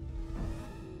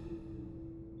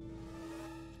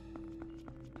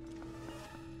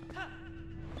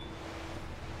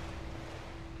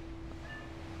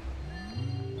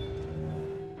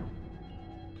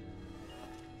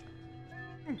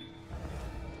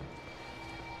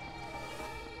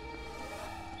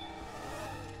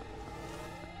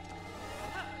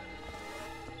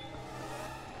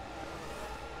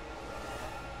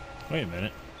 Wait a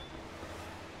minute.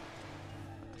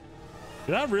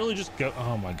 Did I really just go?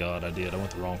 Oh my god, I did. I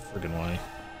went the wrong friggin' way.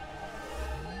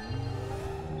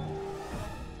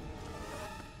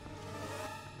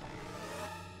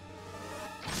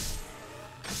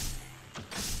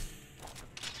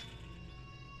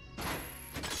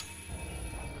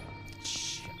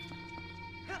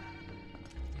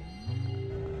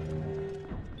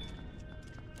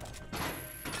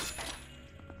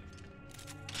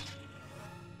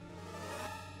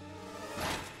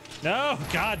 No,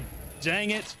 god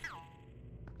dang it.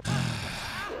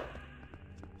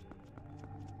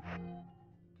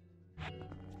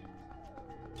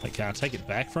 Like, can I take it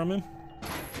back from him?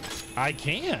 I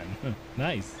can.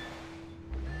 Nice.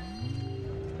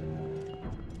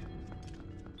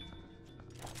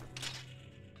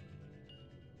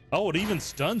 Oh, it even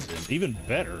stuns him. Even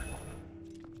better.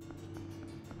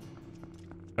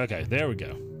 Okay, there we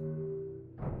go.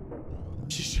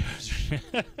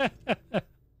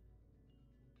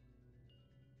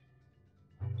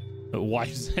 Why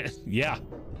is that? Yeah.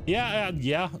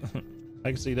 Yeah. I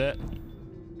can see that.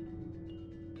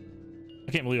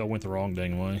 I can't believe I went the wrong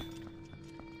dang way.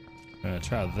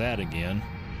 Try that again.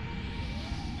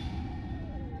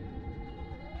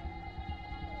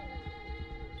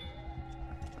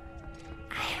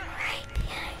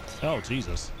 Oh,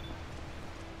 Jesus.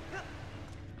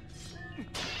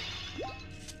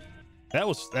 That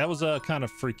was kind of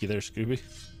freaky there, Scooby.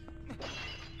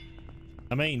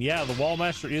 I mean, yeah, the Wall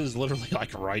Master is literally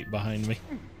like right behind me.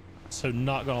 So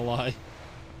not gonna lie.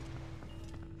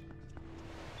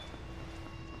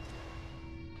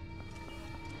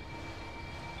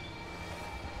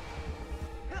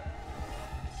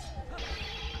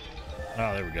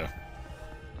 Oh, there we go.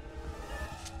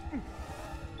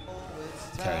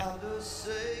 Okay.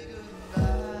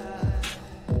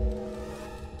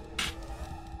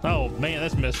 Oh man,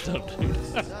 that's messed up, dude.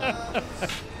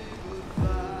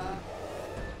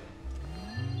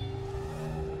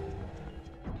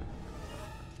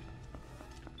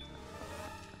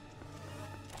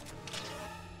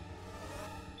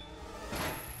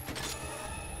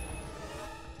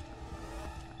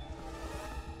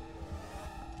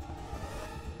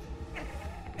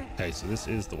 Okay, so this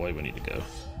is the way we need to go.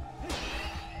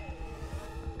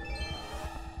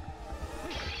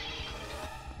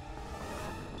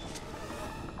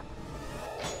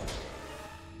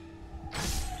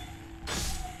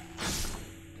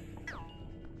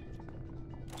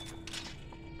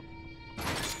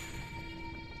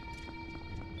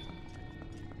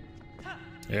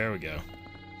 There we go.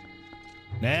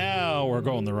 Now we're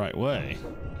going the right way.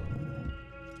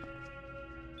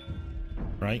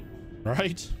 Right?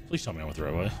 Right? Please tell me I went the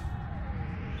right way.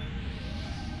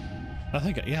 I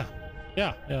think, yeah.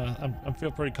 I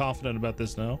feel pretty confident about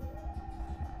this now.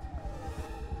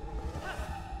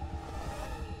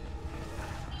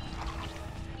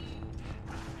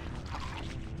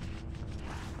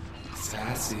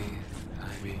 Sassy.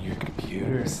 I mean your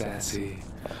computer, Sassy.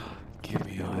 Give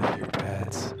me all of your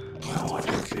pets. I want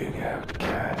your big out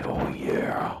cat. Oh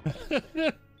yeah.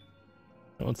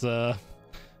 That's a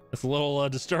little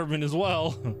disturbing as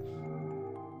well.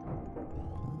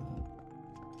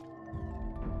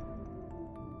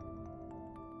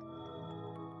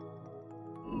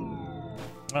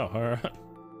 Oh, all right.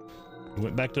 We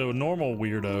went back to a normal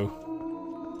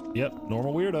weirdo. Yep,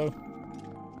 normal weirdo.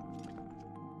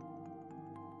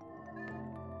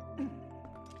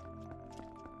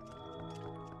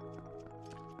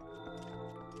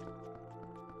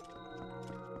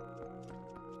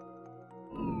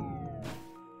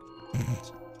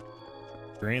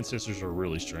 Your ancestors are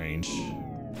really strange.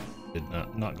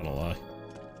 Not gonna lie.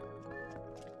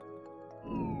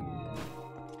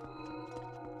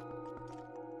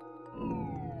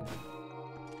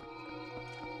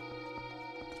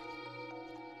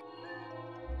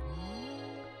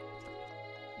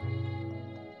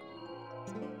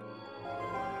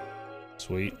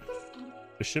 Sweet.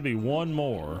 There should be one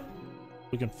more.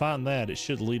 If we can find that, it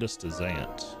should lead us to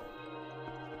Zant.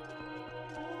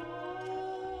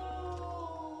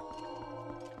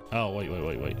 Oh, wait.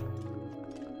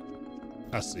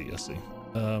 I see.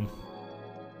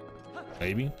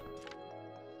 Maybe.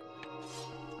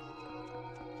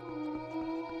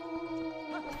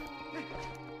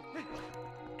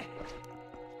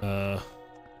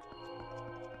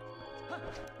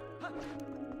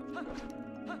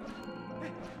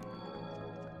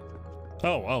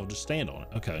 Oh, just stand on it.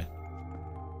 Okay.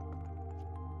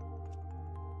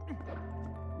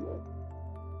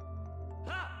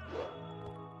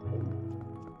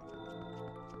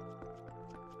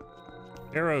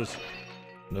 Arrows.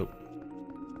 Nope.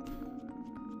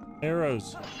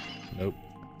 Arrows. Nope.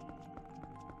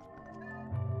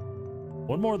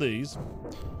 One more of these.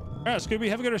 All right, Scooby,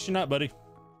 have a good rest of your night, buddy.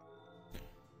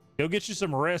 Go get you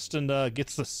some rest and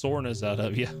gets the soreness out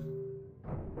of you.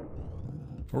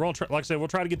 We're gonna try, like I said, we'll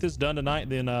try to get this done tonight.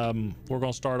 Then we're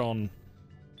gonna start on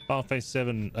Final Fantasy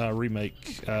VII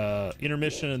remake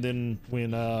intermission, and then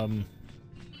when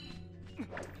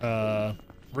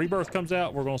Rebirth comes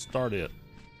out, we're gonna start it.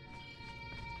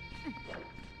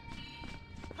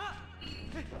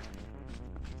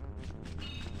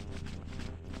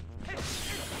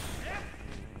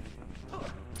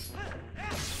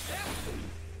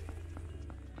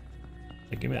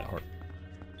 Hey, give me that heart.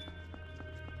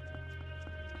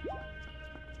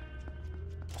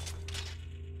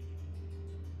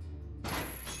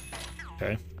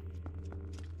 Okay.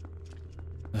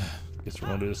 Guess Guess we're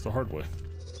gonna do this the hard way.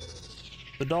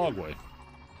 The dog way.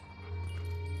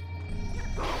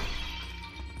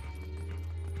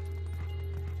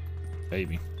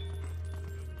 Baby.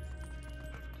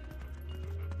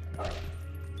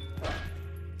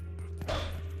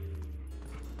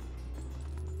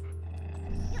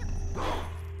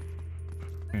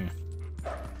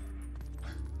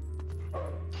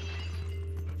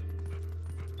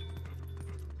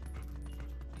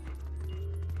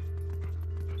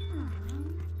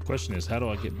 Question is, how do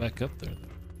I get back up there?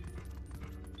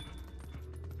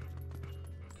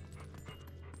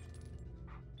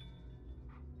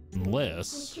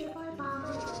 Unless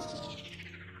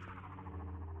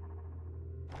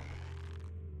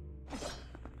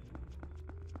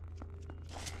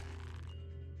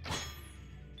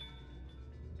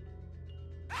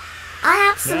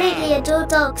I absolutely adore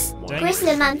dogs. Dang.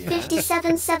 Grizzlyman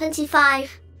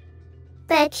 5775.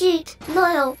 They're cute,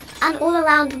 loyal, and all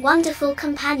around wonderful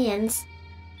companions.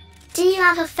 Do you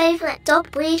have a favorite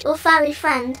dog breed or furry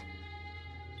friend?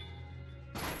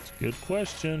 it's a good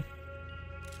question.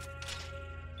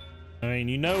 I mean,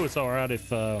 you know it's alright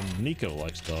if Nico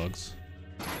likes dogs.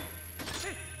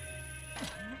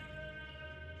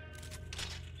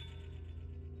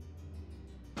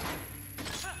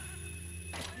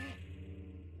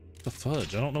 The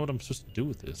fudge, I don't know what I'm supposed to do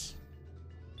with this.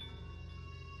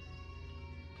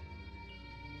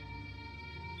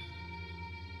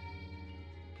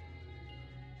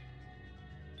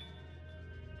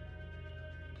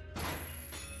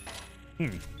 I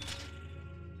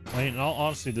mean, in all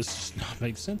honesty, this does not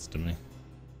make sense to me.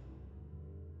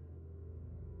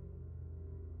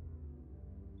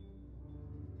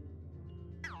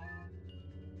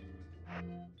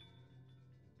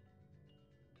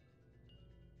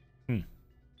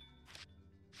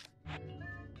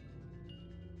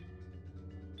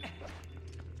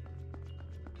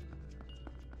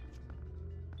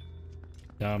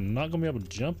 Now, I'm not gonna be able to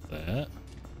jump that.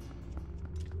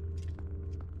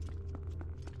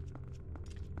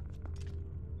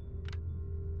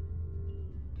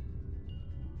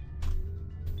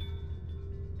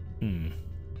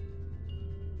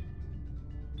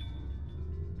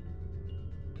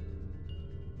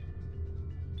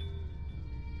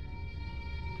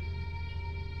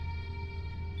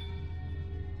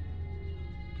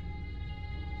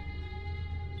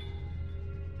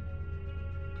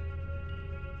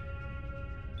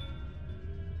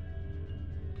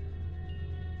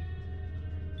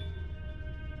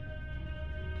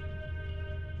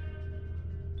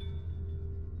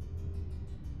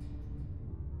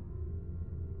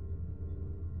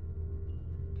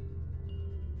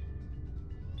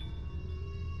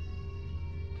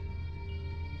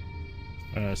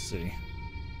 Let's see.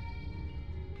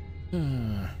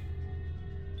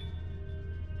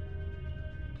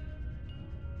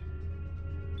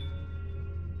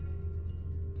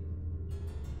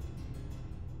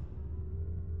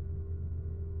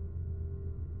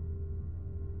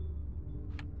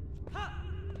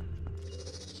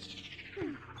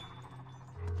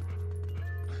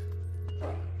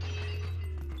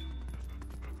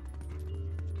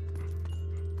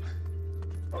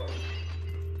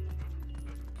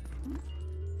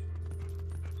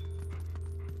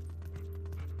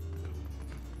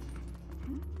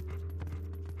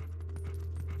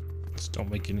 Just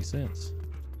don't make any sense.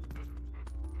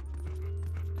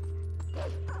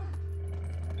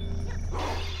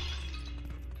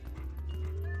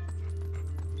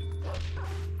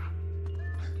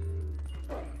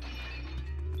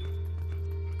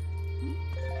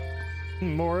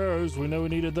 More arrows, we know we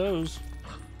needed those.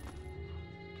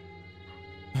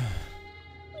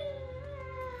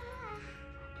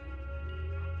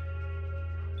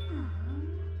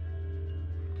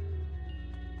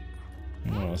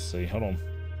 Let's see, hold on.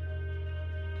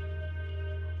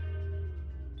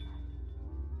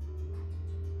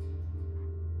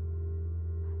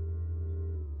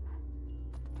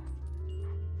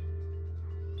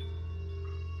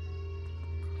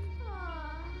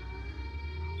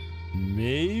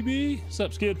 Maybe? What's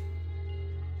up, Skid?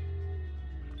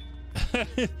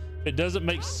 It doesn't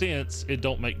make sense. It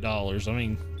don't make dollars. I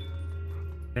mean,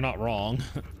 you're not wrong.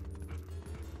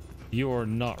 You are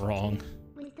not wrong.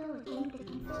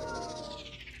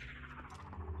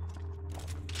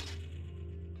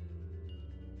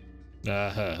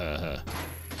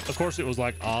 Of course, it was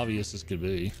like obvious as could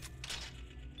be.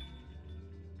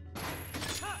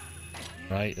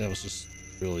 Right? That was just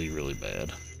really, really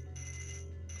bad.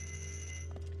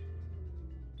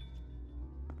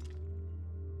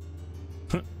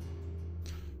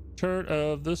 Turn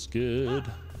of the Skid.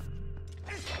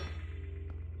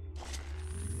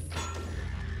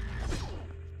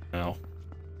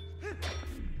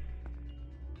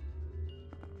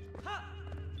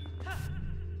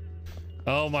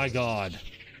 Oh my god.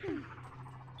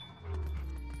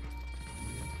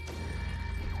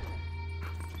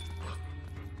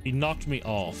 He knocked me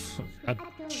off. I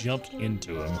jumped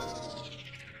into him.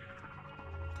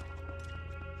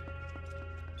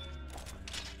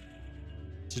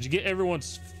 Did you get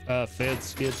everyone's fed,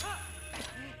 Skid?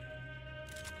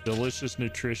 Delicious,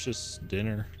 nutritious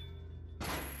dinner.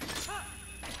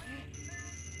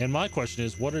 And my question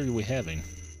is, what are we having?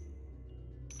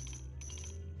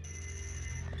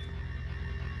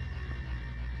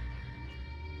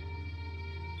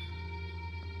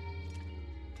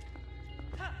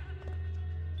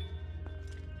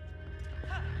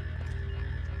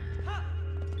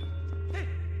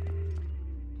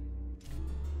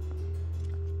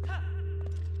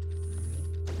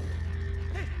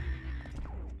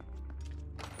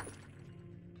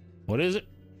 What is it?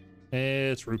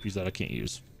 It's rupees that I can't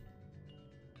use.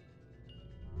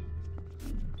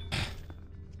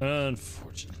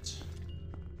 Unfortunate.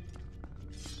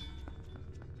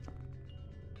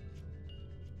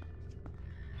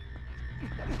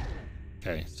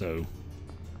 Okay, so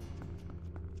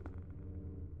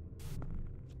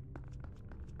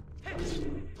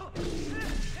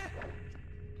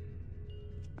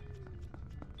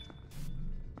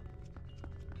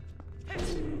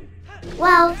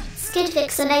Well,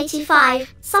 Skidfix and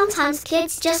 85, sometimes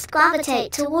kids just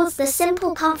gravitate towards the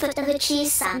simple comfort of a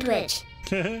cheese sandwich.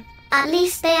 At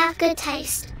least they have good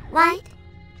taste, right?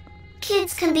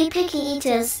 Kids can be picky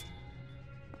eaters.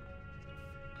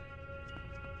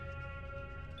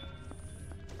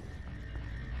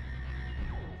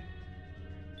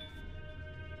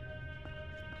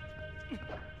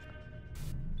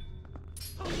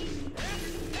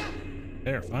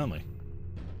 there, finally.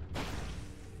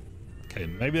 Okay,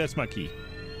 maybe that's my key.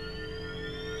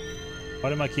 Why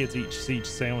did my kids eat siege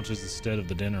sandwiches instead of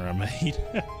the dinner I made?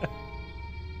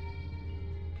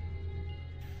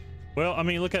 Well, I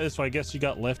mean, look at this way. I guess you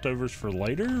got leftovers for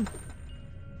later.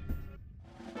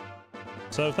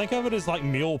 So think of it as like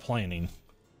meal planning.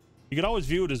 You could always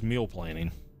view it as meal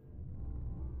planning.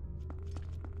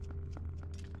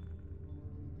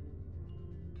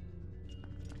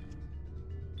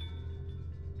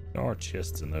 There are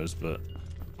chests in those, but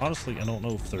honestly, I don't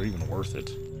know if they're even worth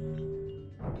it.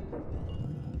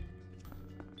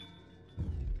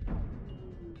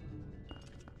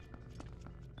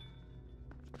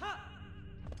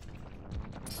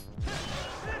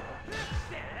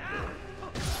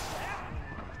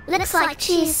 Looks like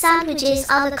cheese sandwiches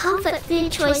are the comfort food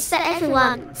choice for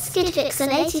everyone, Skidfix and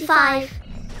 85.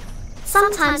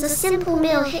 Sometimes a simple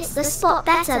meal hits the spot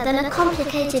better than a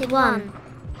complicated one.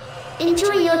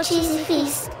 Enjoy your cheesy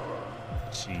feast.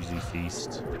 Cheesy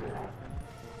feast.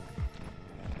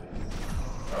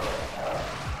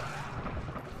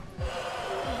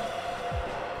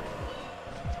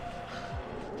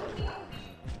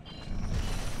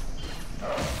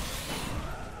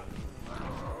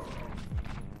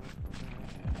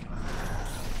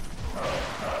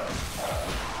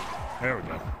 There we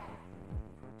go.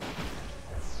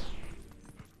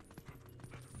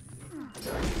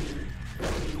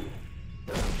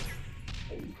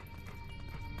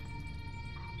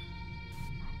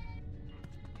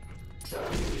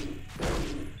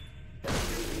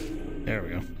 There we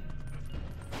go.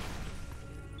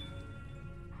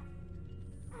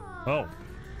 Oh.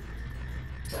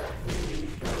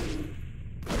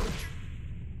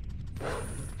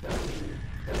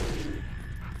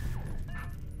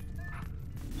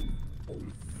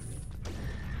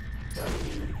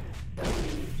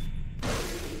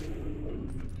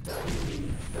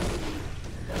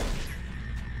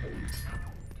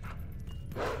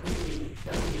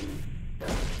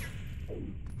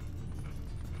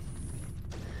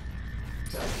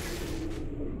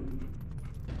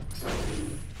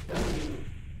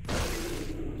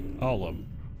 All of them,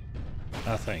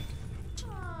 I think.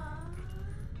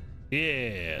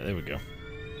 Yeah, there we go.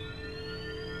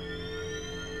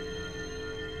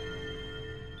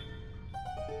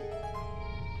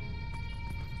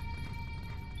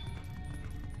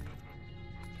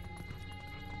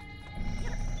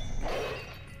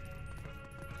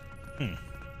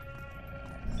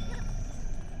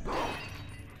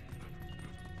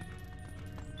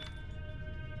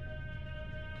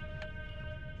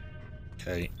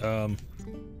 Okay,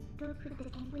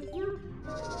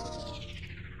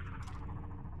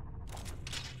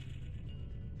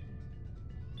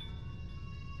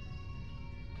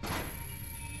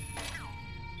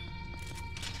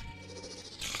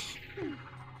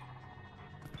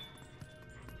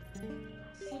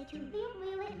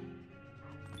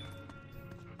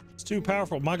 it's too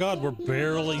powerful. My God, we're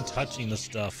barely touching the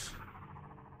stuff.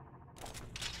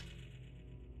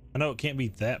 I know it can't be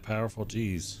that powerful,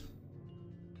 jeez.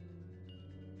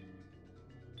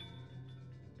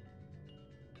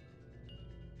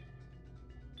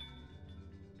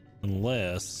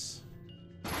 Unless...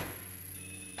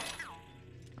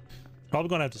 Probably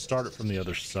gonna have to start it from the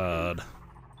other side.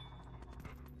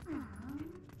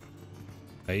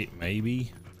 Wait,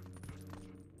 maybe?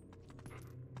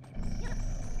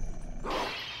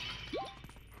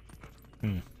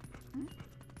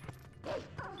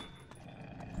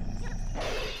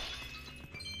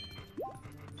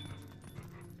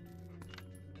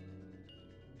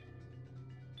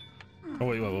 Oh,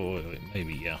 wait,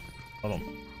 maybe, yeah. Hold on.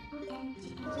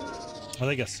 I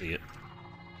think I see it.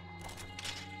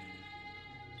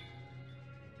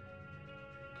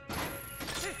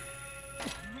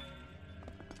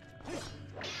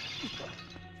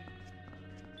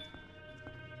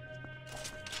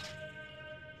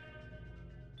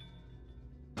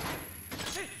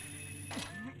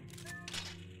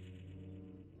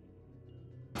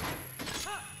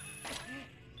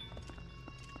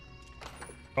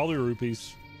 All the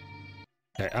rupees.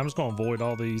 Okay, I'm just gonna avoid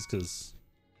all these because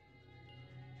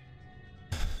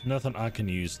nothing I can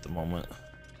use at the moment.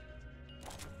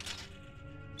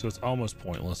 So it's almost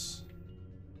pointless.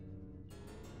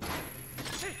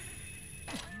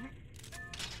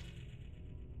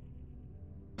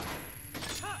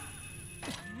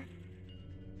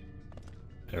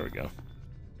 There we go.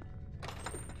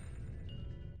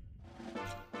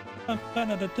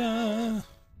 Ba-da-da-da.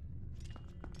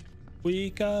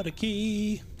 We got a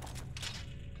key.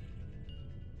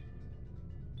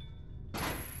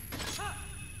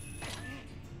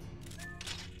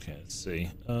 Okay, let's see.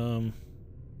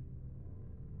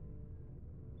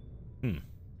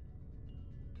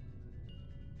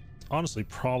 Honestly,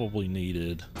 probably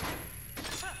needed.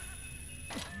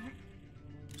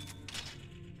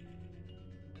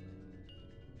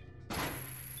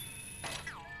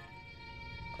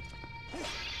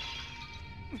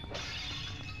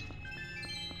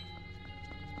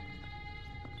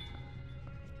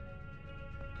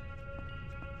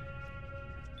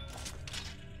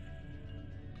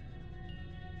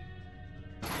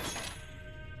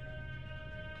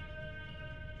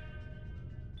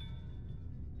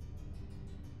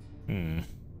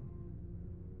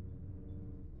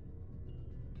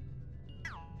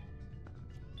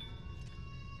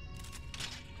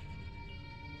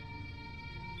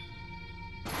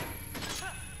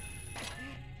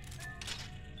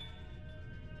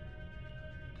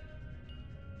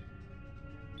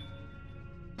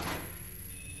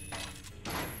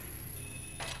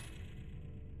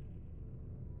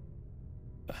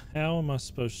 How am I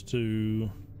supposed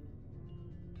to...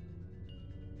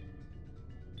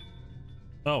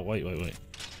 Oh, wait.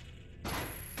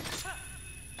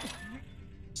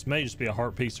 This may just be a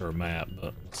heart piece or a map,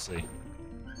 but let's see.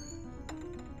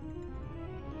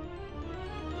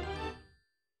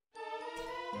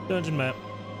 Dungeon map.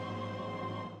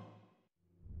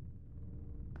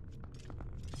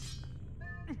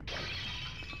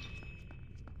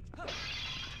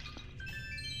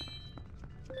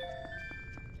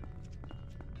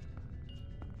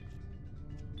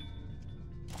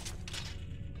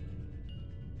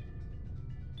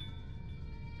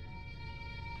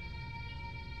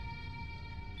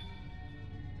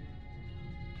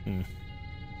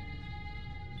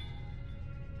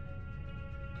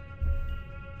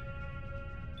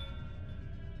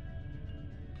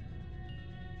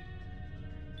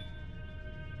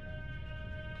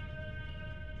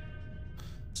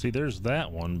 See, there's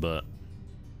that one, but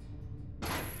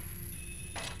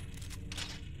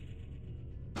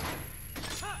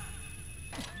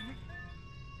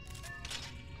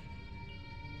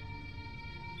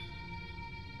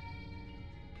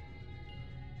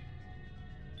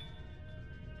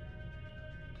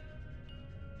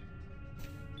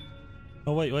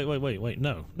oh, wait.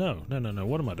 No.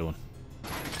 What am I doing?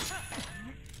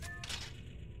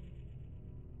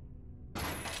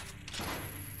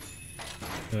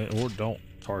 Or don't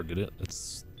target it.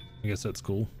 It's, I guess that's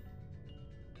cool.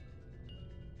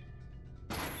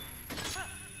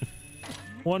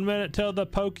 1 minute till the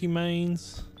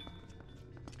Pokemans.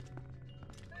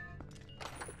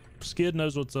 Skid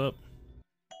knows what's up.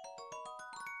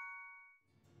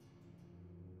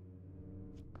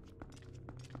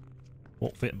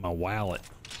 Won't fit in my wallet.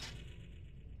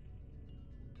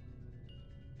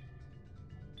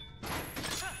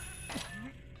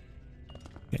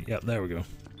 Yeah, there we go.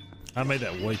 I made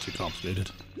that way too complicated.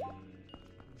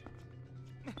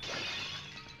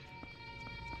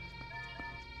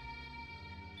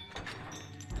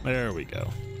 There we go.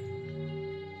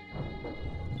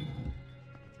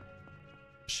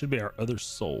 should be our other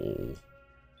soul.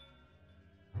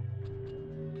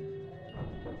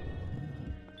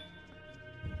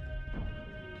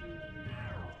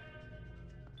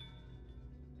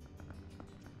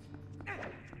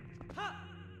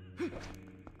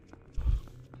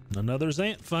 Another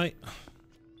Zant fight.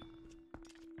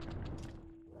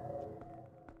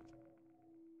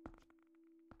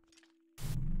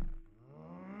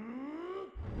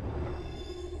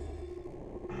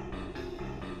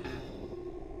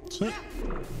 Sit.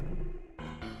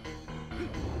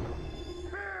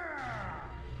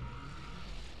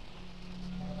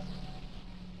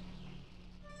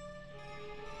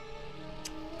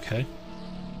 Okay.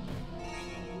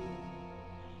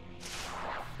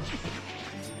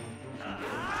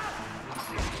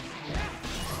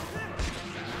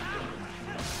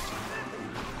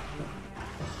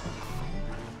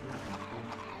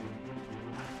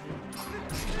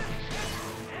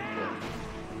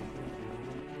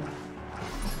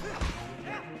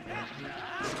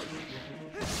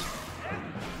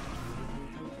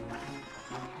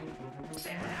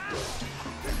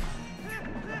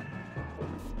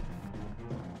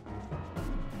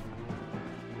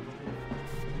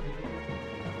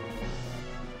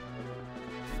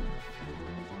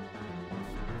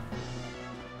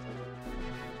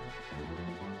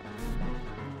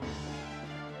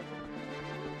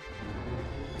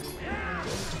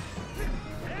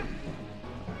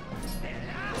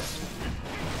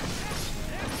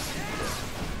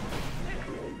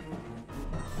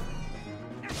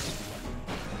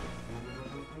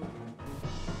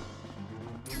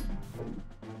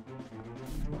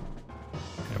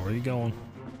 Where are you going?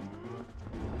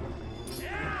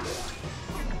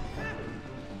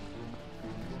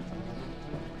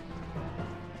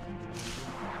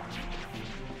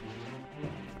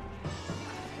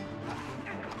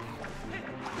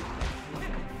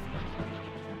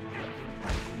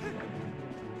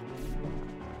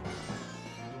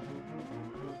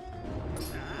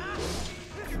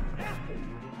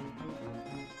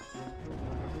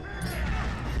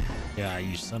 Yeah,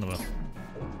 you son of a...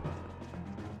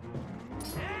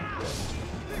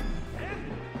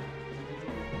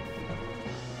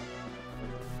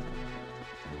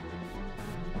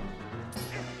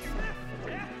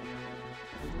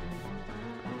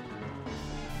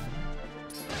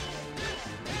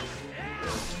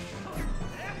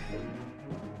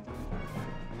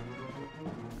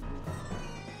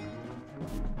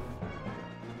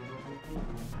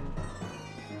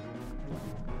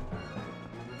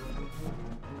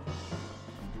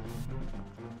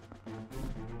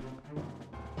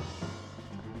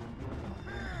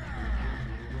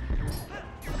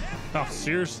 Oh,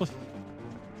 seriously?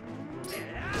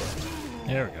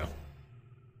 There we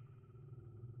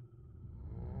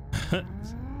go.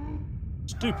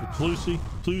 Stupid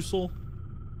Plusel.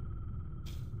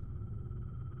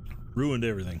 Ruined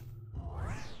everything.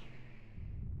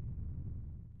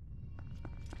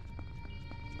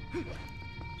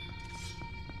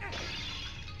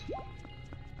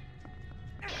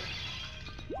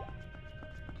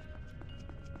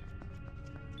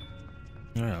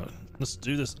 All right, let's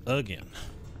do this again.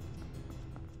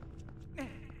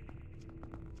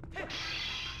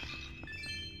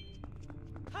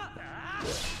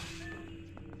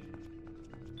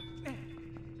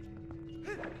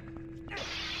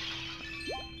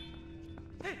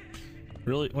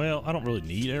 Really? Well, I don't really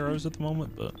need arrows at the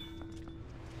moment, but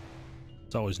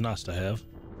it's always nice to have.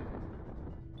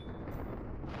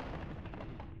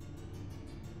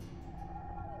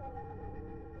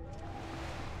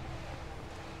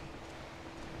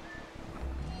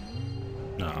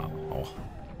 No.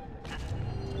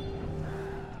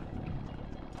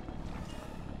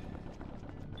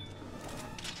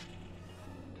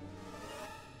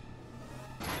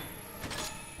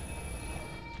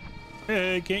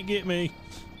 Hey, can't get me.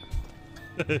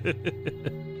 He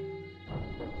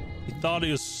thought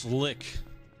he was slick.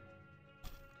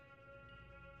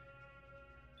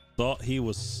 Thought he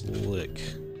was slick.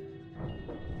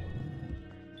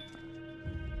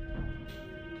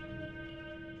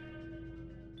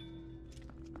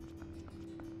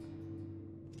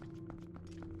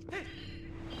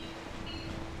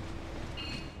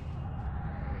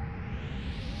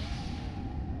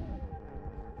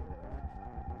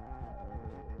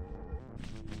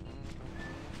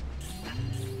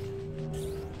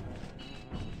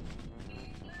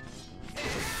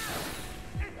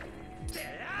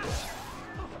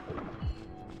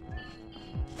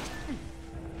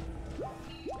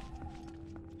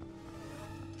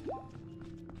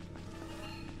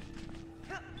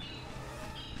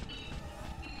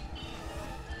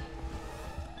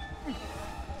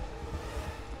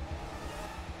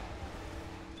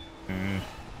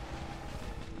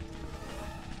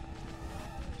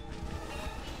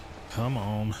 come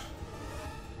on.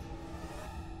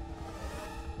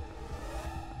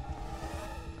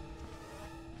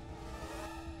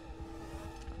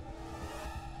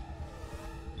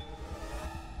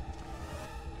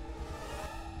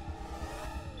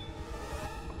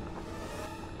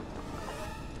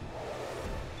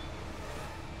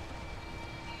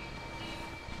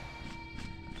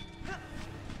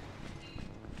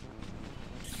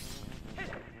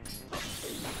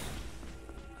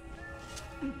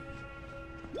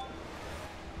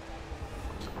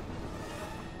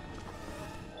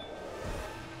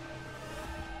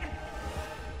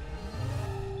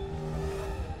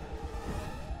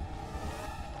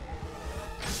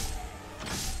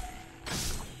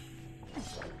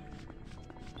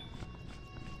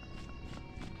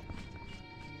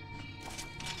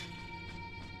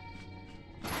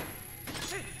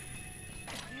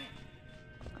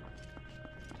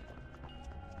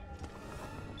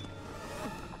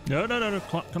 No, no, no, no,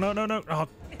 no, no, no. Oh,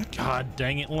 God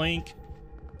dang it, Link.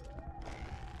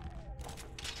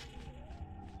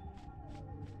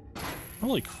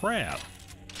 Holy crap.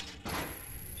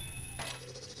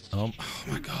 Oh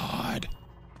my God.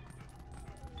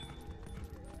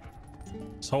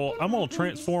 So I'm gonna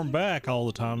transform back all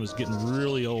the time. It's getting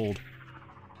really old.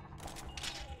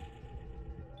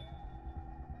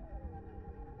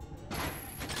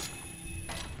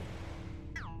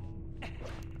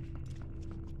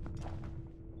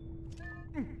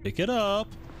 Pick it up.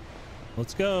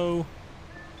 Let's go.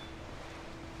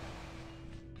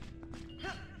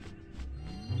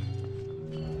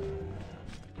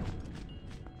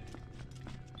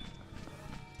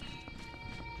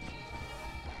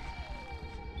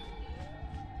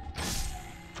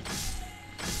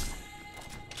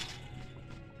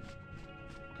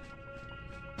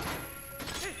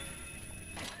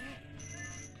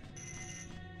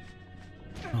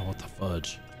 Oh, what the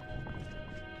fudge?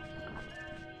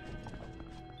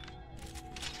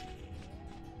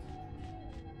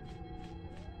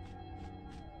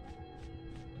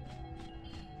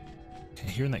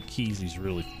 Hearing that keys is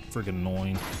really friggin'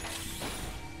 annoying.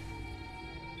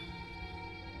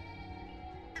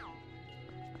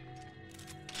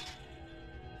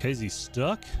 Okay, is he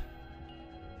stuck?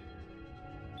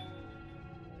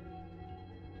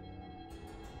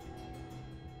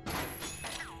 I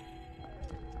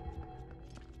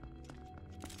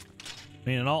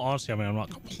mean, in all honesty, I'm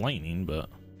not complaining, but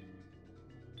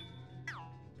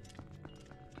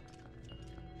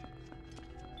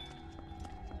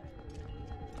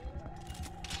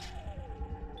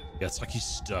yeah, it's like he's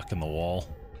stuck in the wall.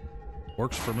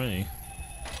 Works for me.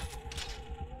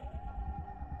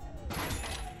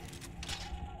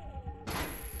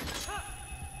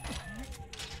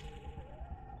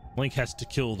 Link has to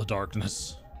kill the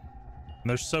darkness. And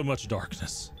there's so much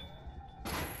darkness.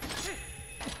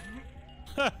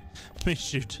 Me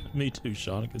shoot. Me too,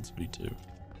 Shawnikins. Me too.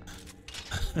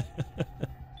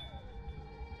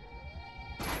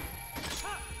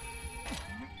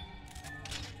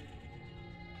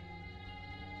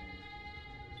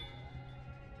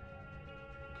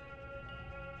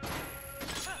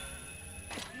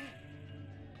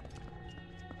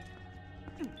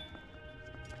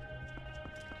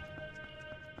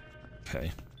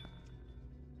 Okay.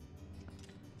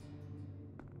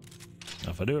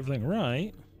 Now, if I do everything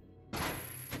right,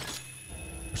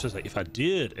 or says like if I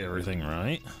did everything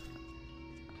right,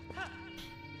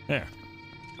 there.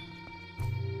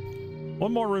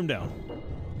 One more room down.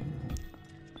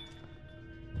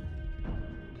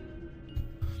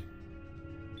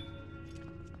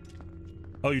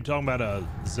 Oh, you talking about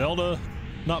Zelda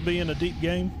not being a deep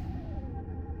game?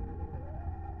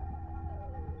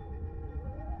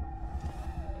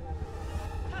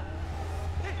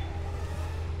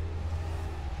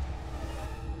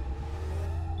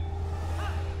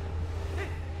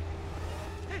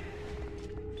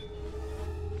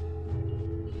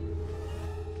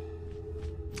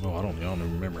 Oh, I don't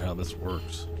even remember how this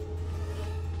works.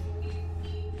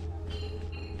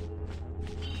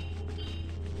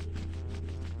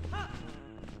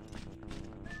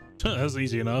 That was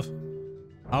easy enough.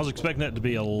 I was expecting it to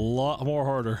be a lot more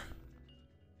harder.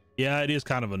 Yeah, it is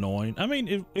kind of annoying. I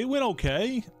mean, it went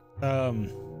okay.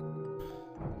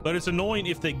 But it's annoying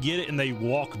if they get it and they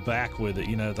walk back with it,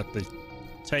 you know, like they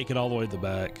take it all the way to the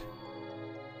back.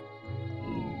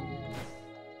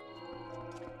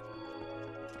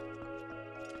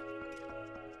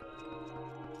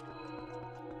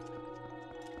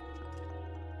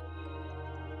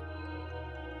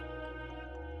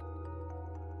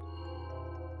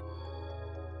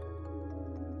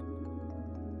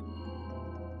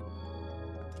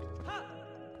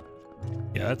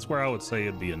 Yeah, Yeah, that's where I would say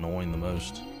it'd be annoying the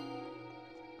most.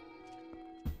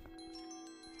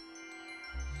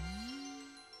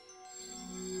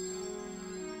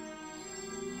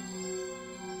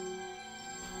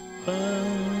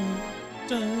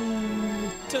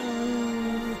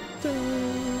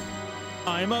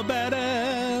 I'm a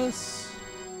badass.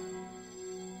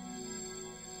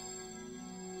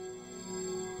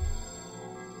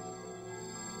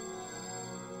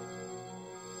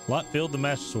 Light filled the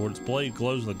Master Sword. Its blade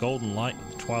glows in the golden light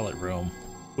of the Twilight Realm.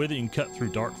 With it, you can cut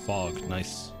through dark fog.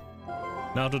 Nice.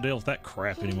 Now to deal with that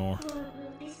crap anymore.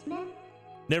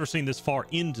 Never seen this far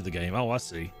into the game. Oh, I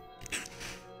see.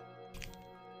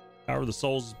 Power of the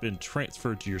souls has been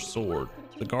transferred to your sword.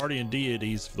 The guardian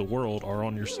deities of the world are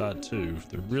on your side too.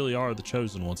 They really are the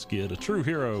chosen one, Skid. A true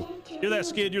hero. Hear that,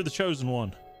 Skid? You're the chosen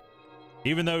one.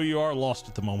 Even though you are lost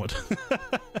at the moment.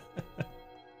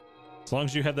 As long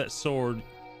as you have that sword,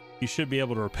 you should be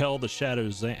able to repel the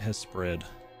shadows Zant has spread.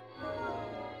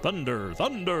 Thunder,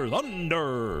 thunder,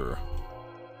 thunder.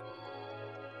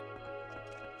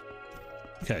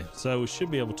 Okay, so we should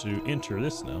be able to enter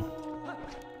this now.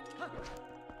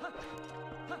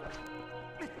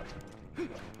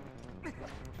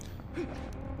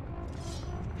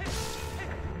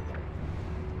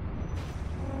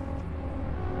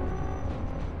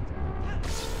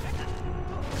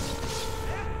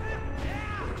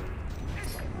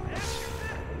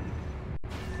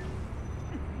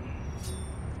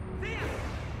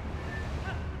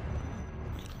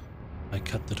 I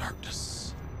cut the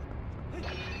darkness.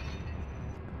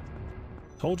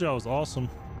 Told you I was awesome.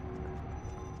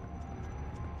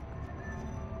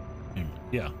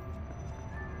 Yeah.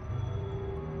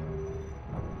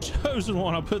 Chosen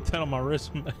one, I'll put that on my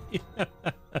resume.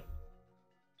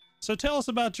 So tell us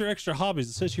about your extra hobbies.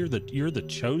 It says here that you're the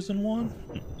chosen one.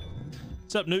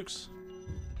 What's up, Nukes?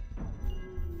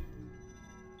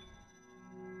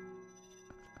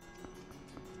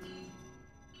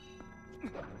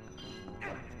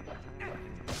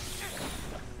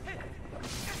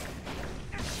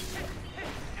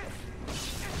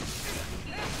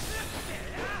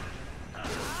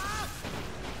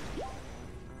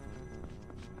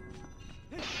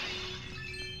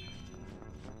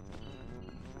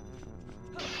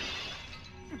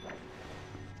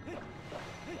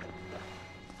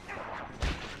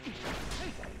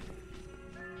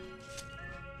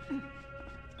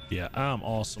 Yeah, I'm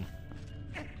awesome.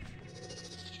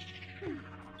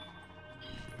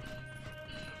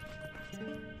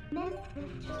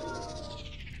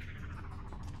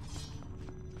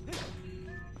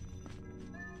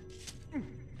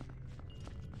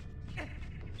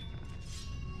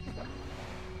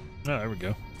 Oh, there we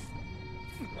go.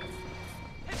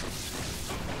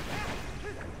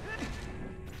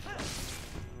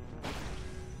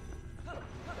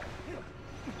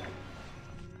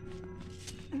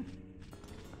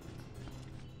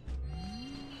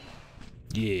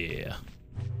 Yeah.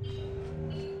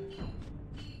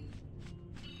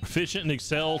 Proficient in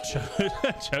Excel,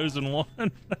 chosen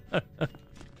one.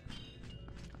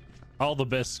 All the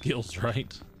best skills,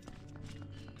 right?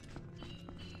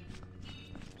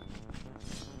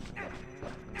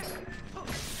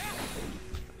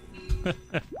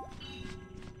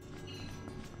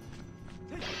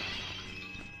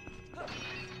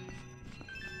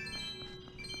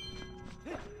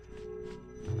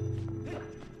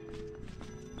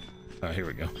 All right, here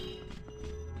we go.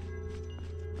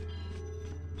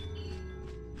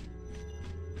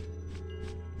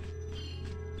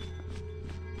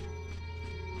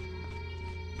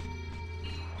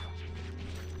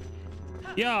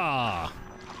 Yeah.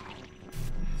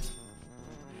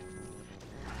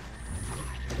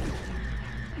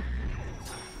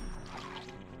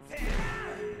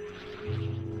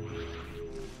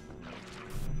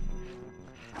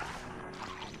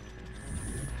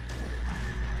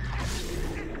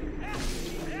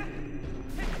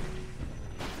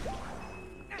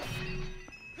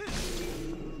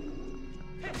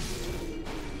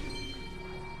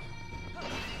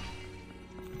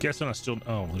 Guessing I still,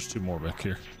 oh, there's two more back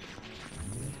here.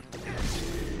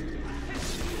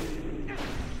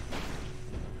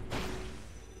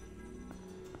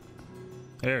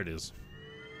 There it is.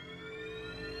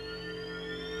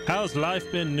 How's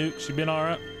life been, Nukes? You been all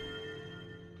right?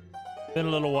 Been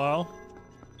a little while.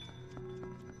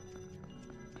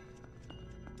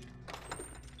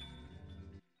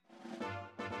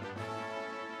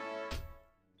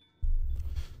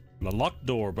 A locked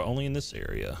door, but only in this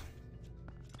area.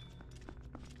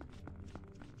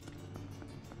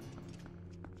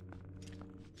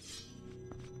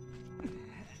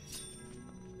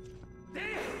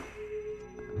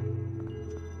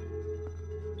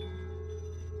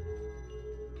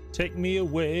 Take me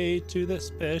away to that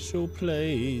special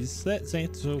place, that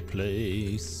Santo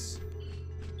place.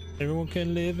 Everyone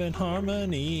can live in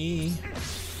harmony.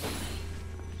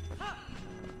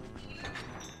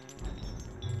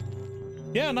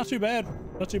 Yeah, not too bad.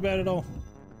 Not too bad at all.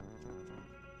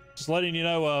 Just letting you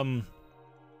know,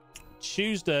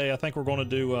 Tuesday, I think we're going to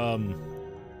do,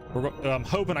 I'm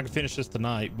hoping I can finish this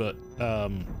tonight, but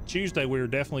Tuesday we're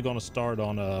definitely going to start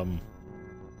on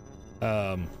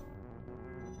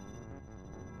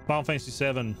Final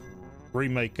Fantasy VII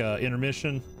Remake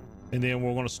intermission, and then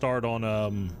we're going to start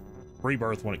on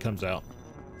Rebirth when it comes out.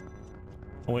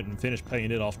 I went and finished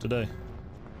paying it off today.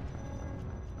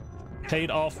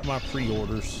 Paid off my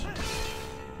pre-orders.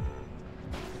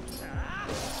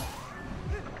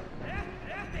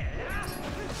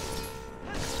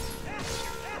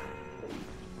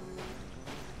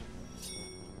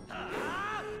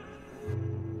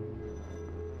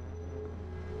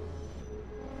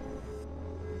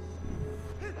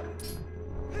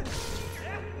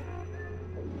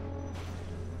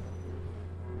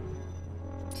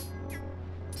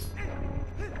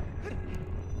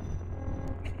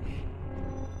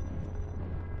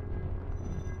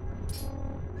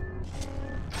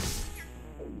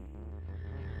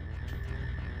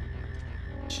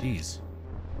 Jeez.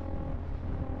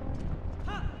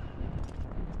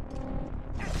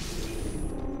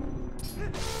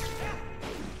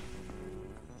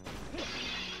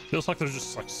 Feels like there's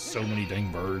just like so many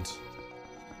dang birds.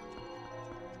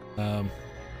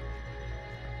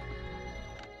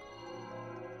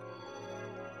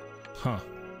 Huh.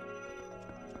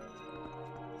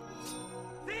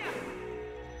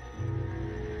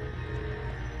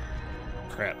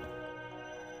 Crap.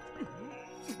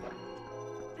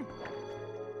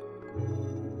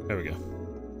 There we go.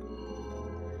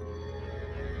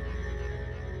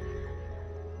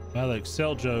 Well, the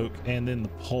Excel joke and then the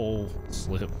pole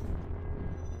slip.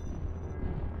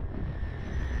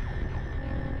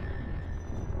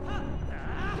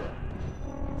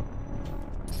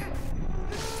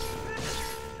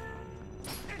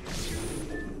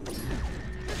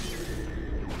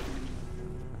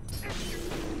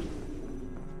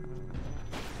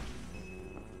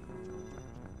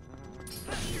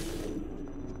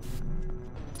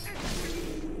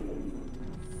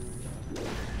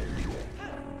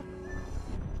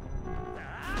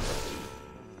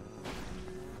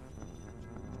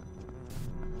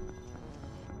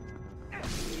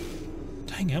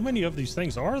 Dang, how many of these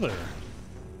things are there?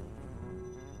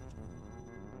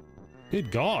 Good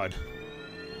God.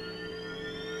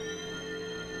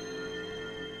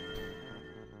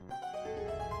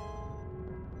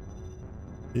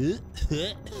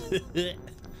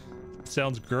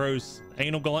 Sounds gross.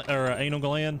 Anal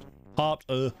gland popped.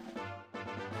 If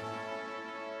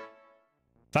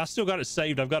I still got it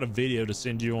saved, I've got a video to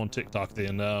send you on TikTok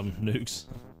then, Nukes.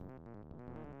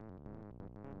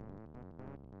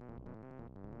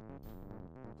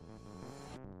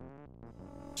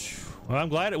 Well, I'm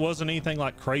glad it wasn't anything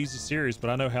like crazy serious, but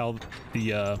I know how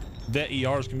the vet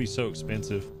ERs can be so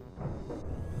expensive.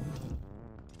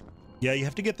 Yeah, you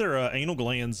have to get their anal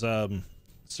glands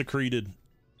secreted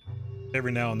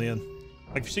every now and then.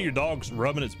 Like if you see your dog's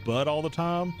rubbing its butt all the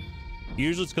time,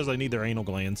 usually it's because they need their anal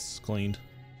glands cleaned.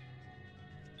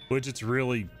 Which it's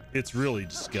really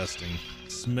disgusting.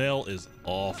 Smell is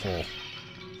awful.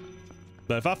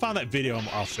 But if I find that video,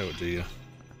 I'll show it to you.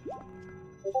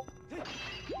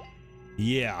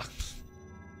 Yeah.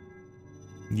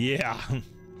 Yeah.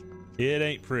 It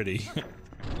ain't pretty.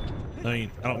 I mean,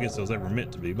 I don't guess it was ever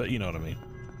meant to be, but you know what I mean.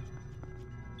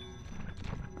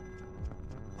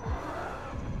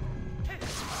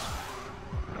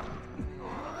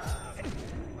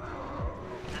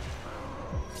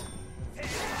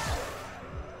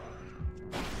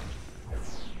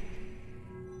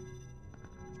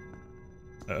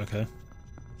 Okay.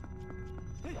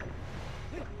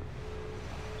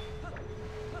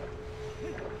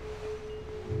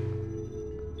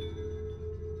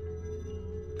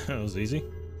 That was easy.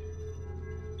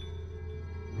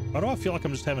 Why do I feel like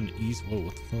I'm just having an easy... Whoa,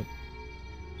 what the fuck?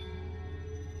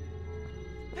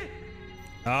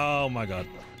 Oh my God.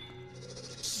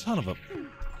 Son of a...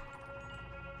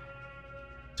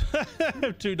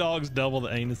 Two dogs, double the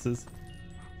anuses.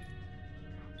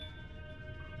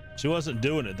 She wasn't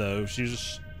doing it though. She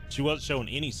wasn't showing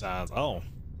any signs. Oh.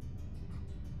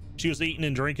 She was eating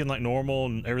and drinking like normal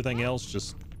and everything else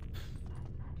just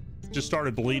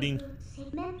started bleeding.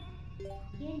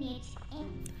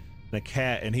 The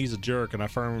cat, and he's a jerk, and I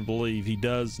firmly believe he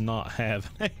does not have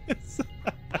anus.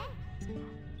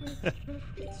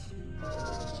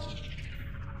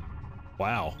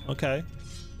 Wow, okay.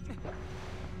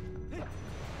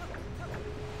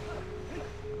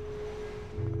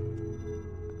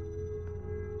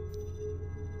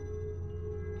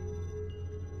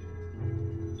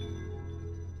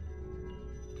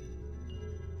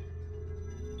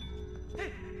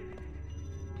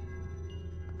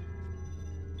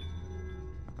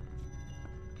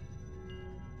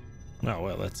 Oh,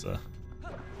 well, that's, so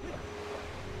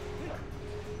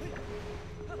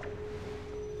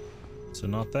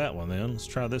not that one then. Let's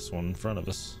try this one in front of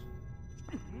us.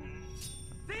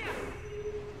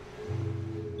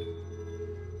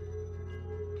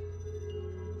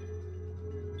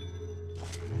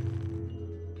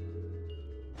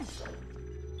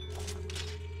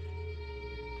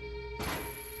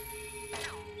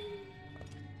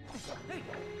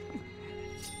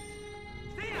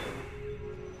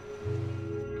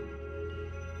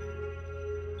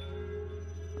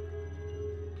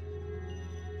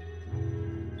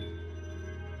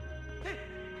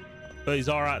 But he's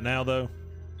all right now, though.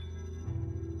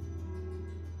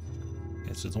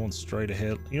 Okay, so it's one straight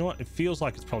ahead. You know what? It feels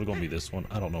like it's probably going to be this one.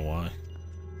 I don't know why.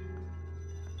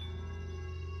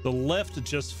 The left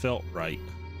just felt right.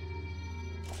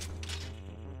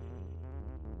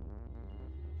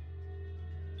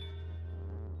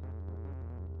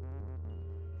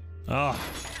 Ah,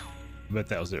 I bet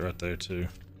that was it right there, too.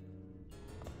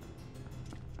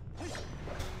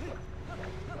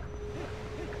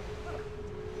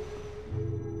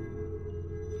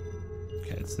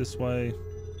 It's this way.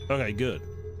 Okay, good.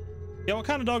 Yeah, what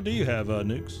kind of dog do you have,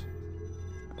 Nukes?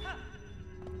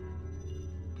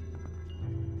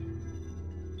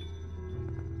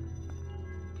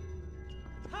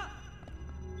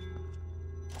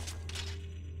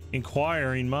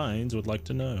 Inquiring minds would like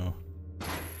to know.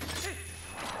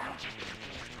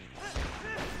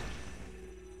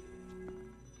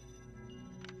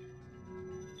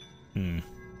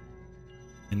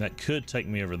 And that could take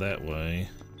me over that way.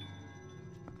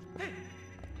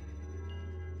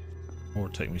 Or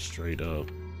take me straight up.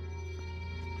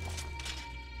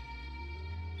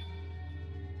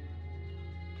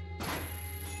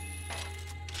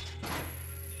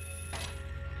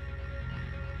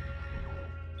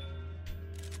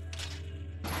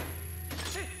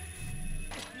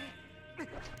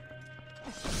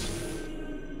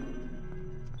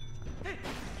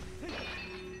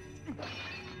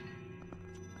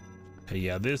 Hey,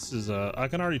 yeah, this is, I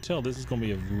can already tell this is going to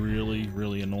be a really,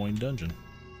 really annoying dungeon.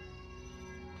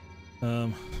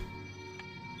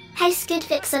 Hey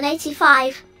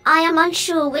Skidfixon85, I am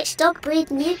unsure which dog breed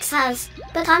Nukes has,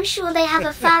 but I'm sure they have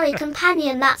a furry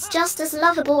companion that's just as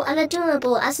lovable and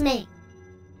adorable as me.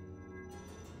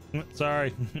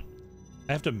 Sorry.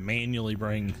 I have to manually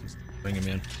bring him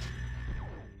in.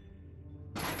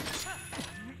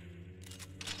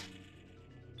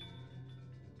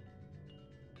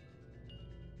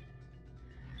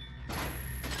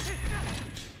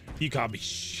 You can't be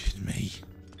shitting me.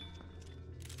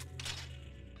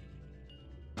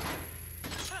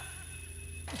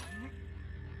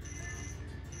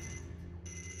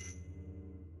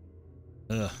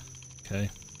 Okay.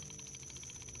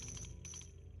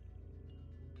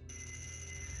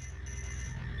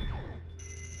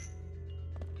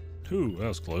 Ooh, that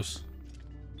was close.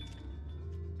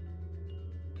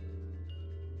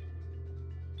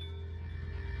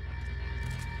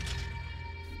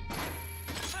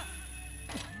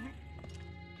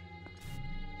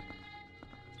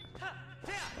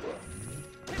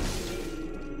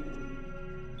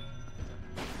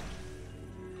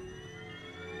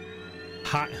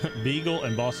 Beagle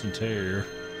and Boston Terrier.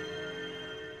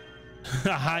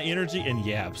 High energy and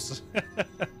yaps.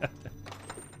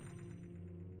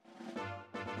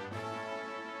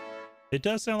 It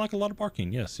does sound like a lot of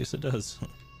barking. Yes, yes, it does.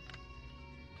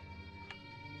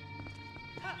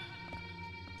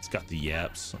 It's got the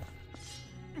yaps.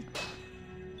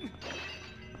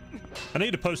 I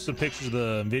need to post some pictures of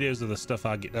the videos of the stuff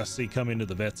I see come into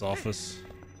the vet's office.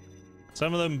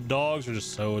 Some of them dogs are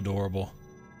just so adorable.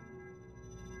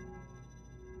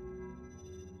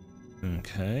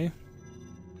 Okay.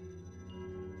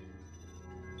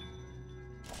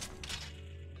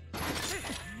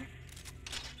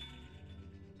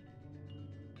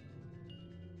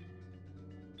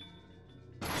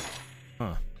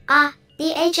 Huh.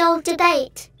 The age-old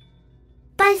debate.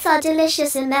 Both are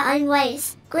delicious in their own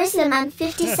ways, Grizzlyman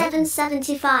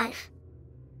 5775.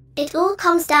 It all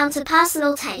comes down to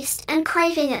personal taste and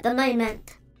craving at the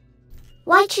moment.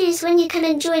 Why choose when you can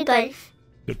enjoy both?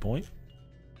 Good point.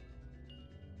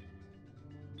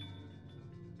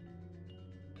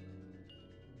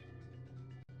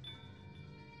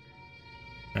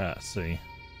 I see.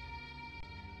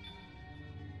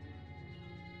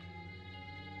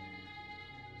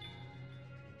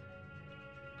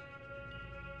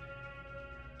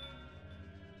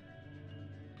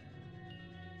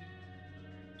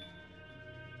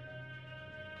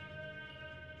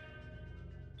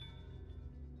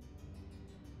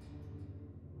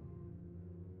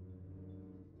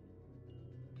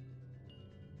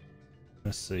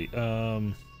 Let's see.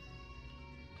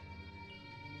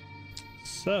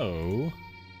 So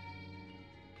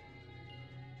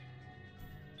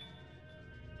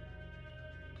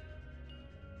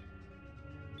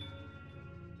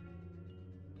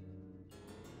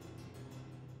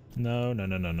no.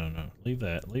 Leave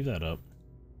that up.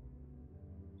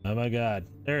 Oh my god.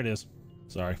 There it is.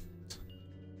 Sorry.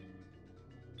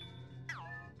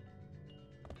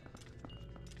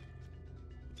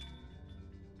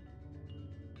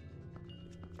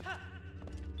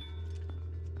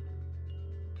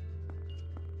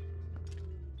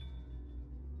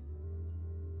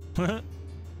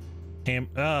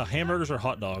 Hamburgers or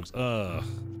hot dogs?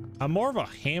 I'm more of a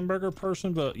hamburger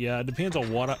person, but yeah, it depends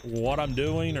on what I'm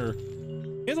doing, or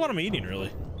depends what I'm eating,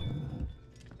 really.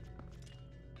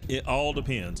 It all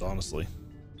depends, honestly.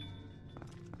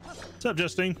 What's up,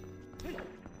 Justine?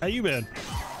 How you been?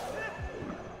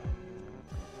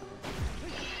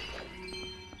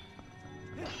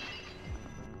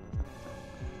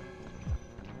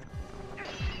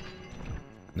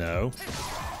 No.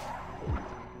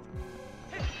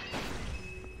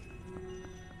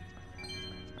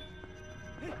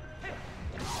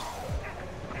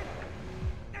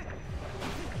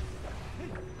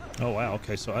 Oh wow,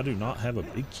 okay, so I do not have a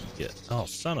big key yet. Oh,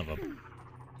 son of a...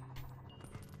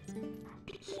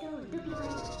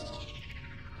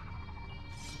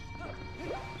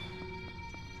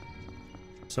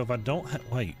 So if I don't have...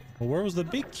 Wait, well, where was the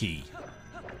big key?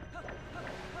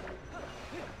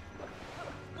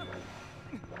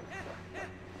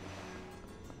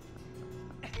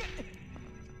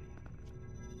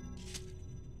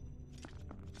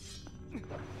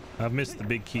 I've missed the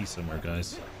big key somewhere,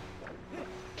 guys.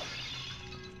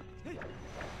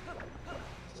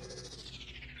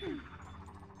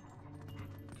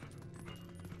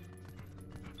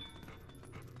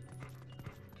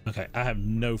 Okay, I have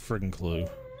no friggin' clue.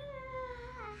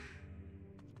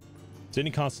 It's any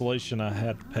consolation, I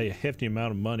had to pay a hefty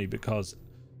amount of money because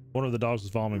one of the dogs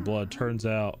was vomiting blood. Turns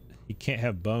out he can't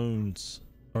have bones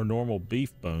or normal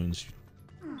beef bones.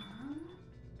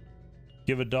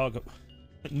 Give a dog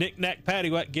a knick-knack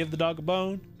paddywhack, give the dog a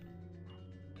bone.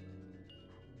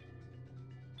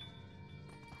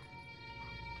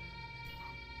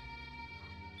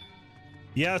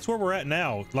 Yeah, that's where we're at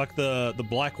now, like the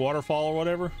black waterfall or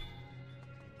whatever.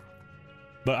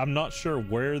 But I'm not sure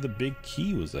where the big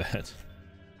key was at.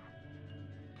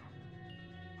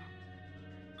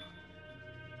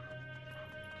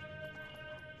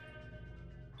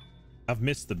 I've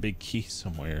missed the big key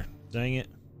somewhere. Dang it.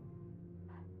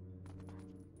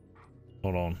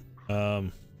 Hold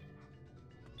on.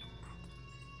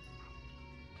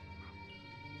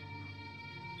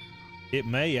 It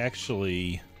may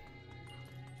actually...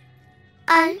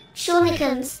 Oh,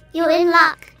 Shawnikins, you're in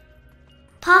luck.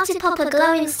 Party popper,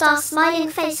 glowing star, smiling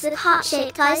face with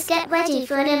heart-shaped eyes, get ready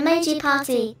for an emoji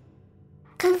party.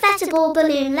 Confetti ball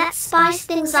balloon, let's spice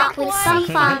things up with some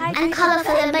fun and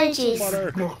colourful emojis.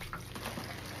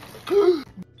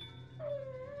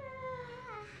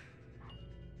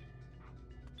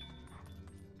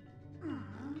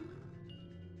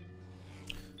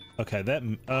 Okay,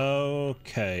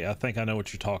 okay, I think I know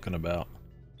what you're talking about.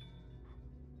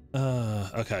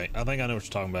 Okay, I think I know what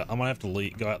you're talking about. I'm gonna have to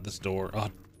leave, go out this door. Oh,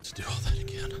 to do all that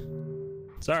again.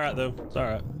 It's all right though. It's all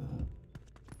right.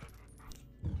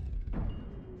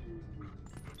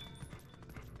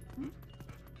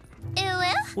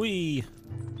 Whee!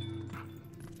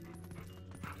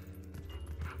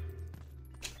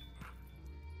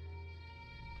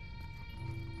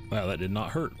 Wow, that did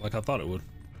not hurt like I thought it would.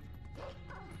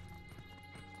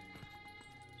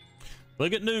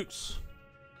 Look at Newts.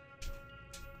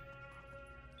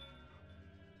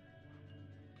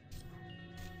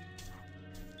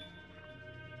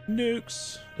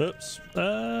 Nukes. Oops.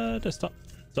 Desktop.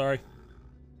 Sorry.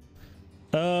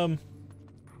 I'm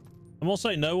gonna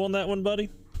say no on that one, buddy.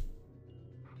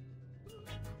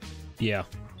 Yeah.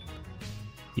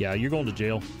 Yeah, you're going to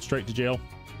jail. Straight to jail.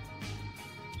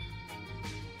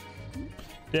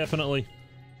 Definitely.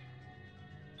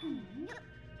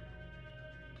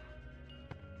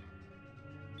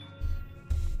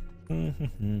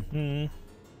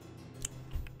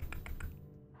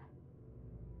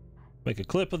 Make a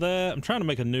clip of that. I'm trying to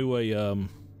make a new way. Ooh,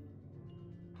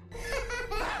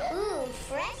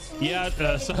 fresh meat.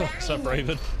 Yeah. Sup,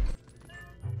 Raven.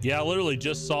 Yeah, I literally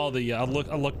just saw the. I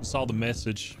looked and saw the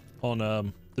message on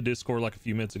the Discord like a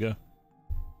few minutes ago.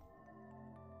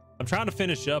 I'm trying to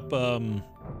finish up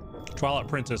Twilight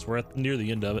Princess. We're near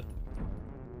the end of it.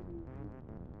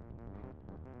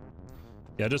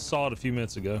 Yeah, I just saw it a few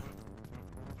minutes ago.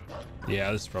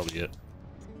 Yeah, this is probably it.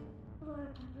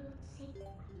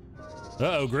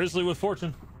 Uh-oh, Grizzly with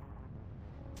fortune.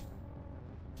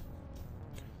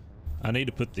 I need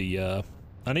to put the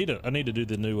I need to do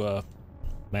the new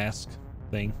mask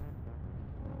thing.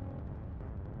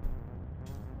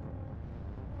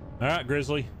 All right,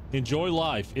 Grizzly, enjoy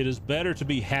life. It is better to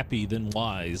be happy than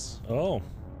wise. Oh,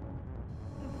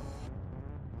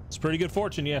 it's pretty good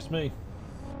fortune, you ask me.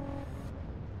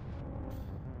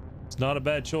 It's not a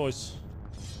bad choice.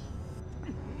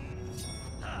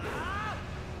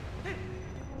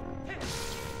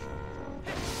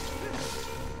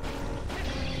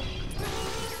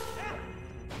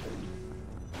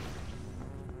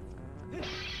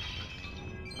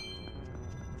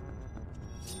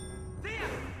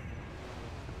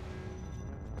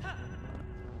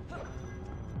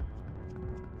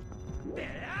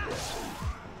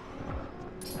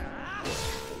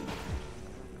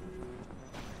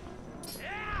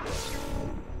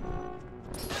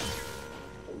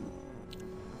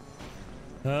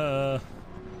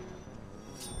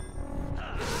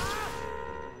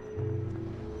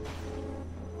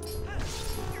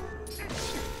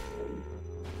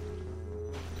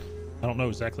 I don't know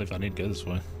exactly if I need to go this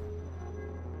way.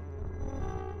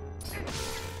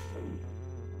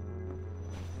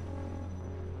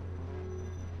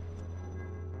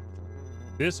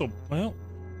 This'll, well,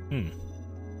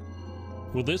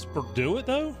 will this do it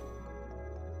though?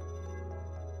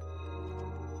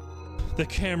 The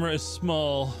camera is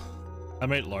small. I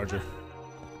made it larger.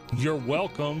 You're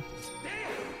welcome.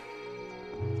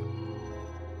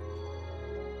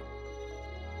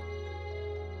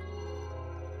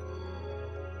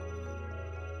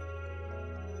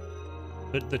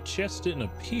 But the chest didn't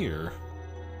appear.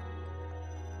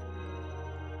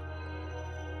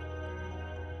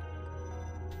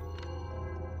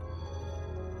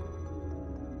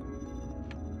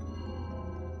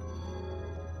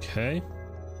 Okay.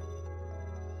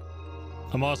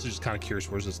 I'm also just kind of curious,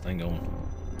 where's this thing going?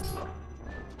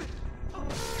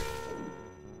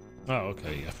 Oh,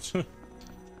 okay, yeah.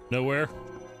 Nowhere.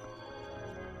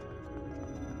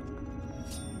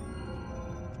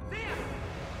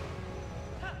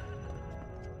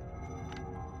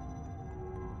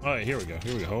 All right, here we go.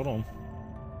 Here we go. Hold on.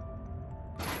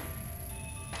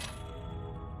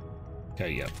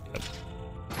 Okay, yep.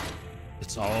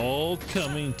 It's all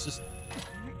coming to...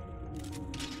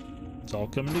 It's all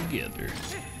coming together.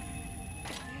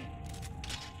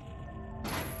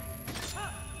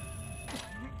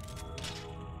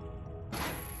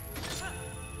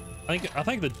 I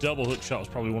think the double hook shot was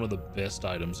probably one of the best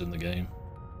items in the game.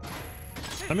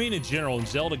 I mean, in general, in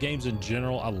Zelda games in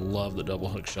general, I love the double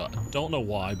hook shot. Don't know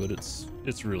why, but it's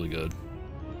really good.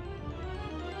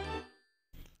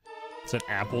 It's an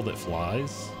apple that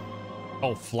flies.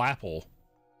 Oh, Flapple.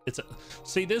 It's a,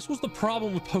 see, this was the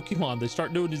problem with Pokemon. They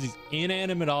start doing these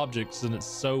inanimate objects, and it's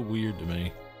so weird to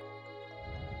me.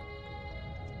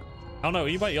 I don't know.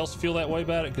 Anybody else feel that way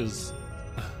about it? Because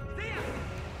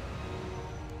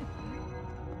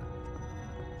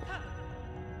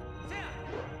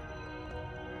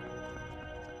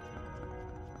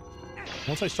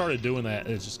once I started doing that,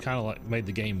 it just kind of like made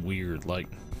the game weird. Like,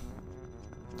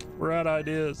 we're out of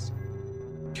ideas.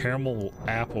 Caramel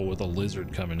apple with a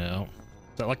lizard coming out.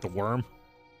 Is that like the worm?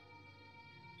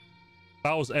 If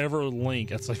I was ever Link,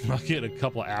 that's like I get a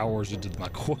couple of hours into my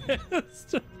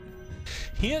quest.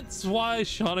 Hence why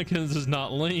Shonekins is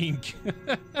not Link.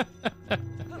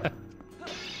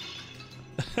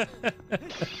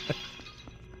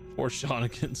 Poor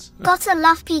Shonekins. Gotta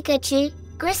love Pikachu.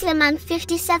 Grizzlyman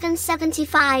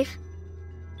 5775.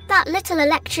 That little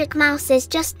electric mouse is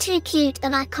just too cute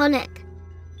and iconic.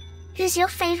 Who's your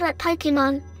favorite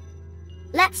Pokemon?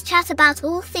 Let's chat about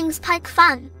all things poke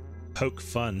fun. Poke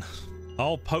fun.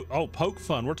 Oh, poke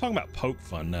fun. We're talking about poke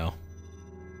fun now.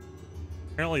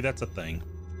 Apparently that's a thing.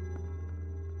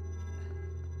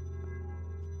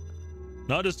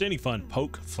 Not just any fun,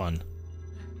 poke fun.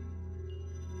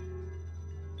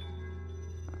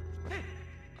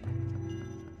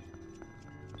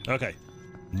 Okay,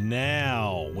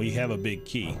 now we have a big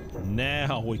key.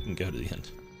 Now we can go to the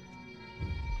end.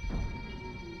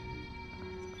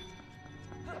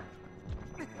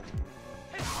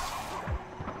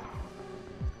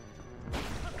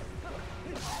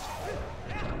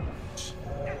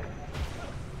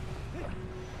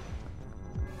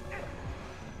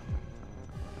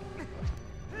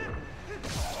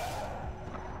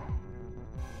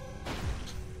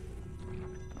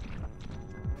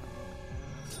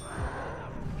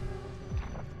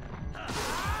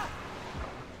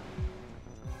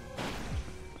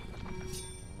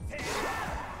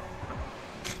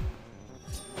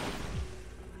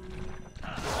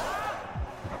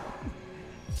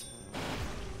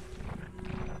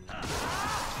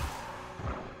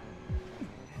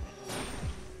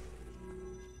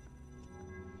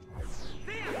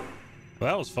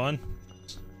 Well, that was fun.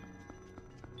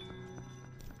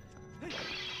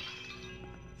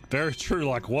 Very true.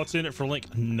 Like, what's in it for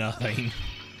Link? Nothing.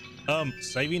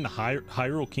 Saving the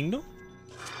Hyrule Kingdom?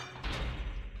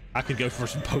 I could go for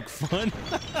some poke fun.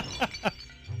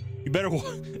 You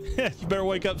better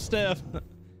wake up Steph.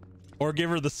 Or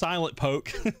give her the silent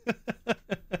poke.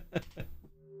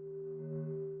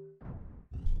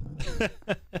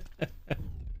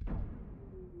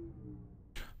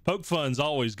 Poke fun's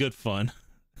always good fun.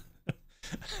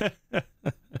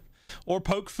 Or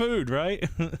poke food, right?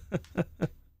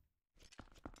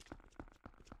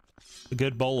 A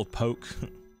good bowl of poke.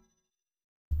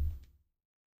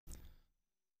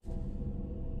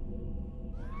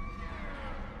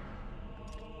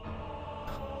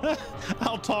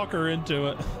 I'll talk her into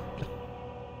it.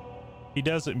 He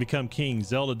doesn't become king.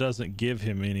 Zelda doesn't give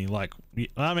him any, like,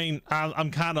 I mean,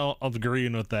 I'm kind of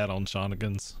agreeing with that on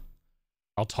Shonigans.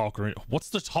 I'll talk her in. What's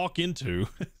the talk into?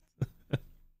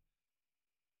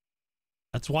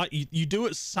 That's why you do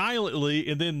it silently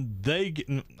and then they get,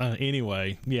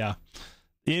 anyway, yeah.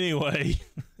 Anyway.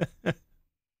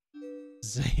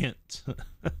 Zant.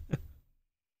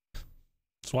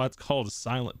 That's why it's called a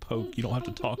silent poke. You don't have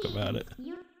to talk about it.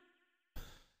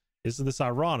 Isn't this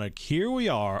ironic? Here we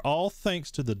are, all thanks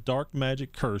to the dark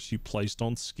magic curse you placed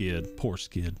on Skid. Poor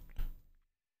Skid.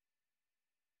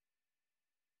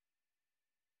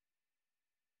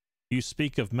 You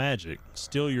speak of magic.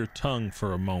 Still your tongue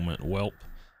for a moment, whelp,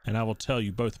 and I will tell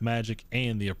you both magic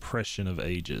and the oppression of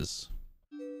ages.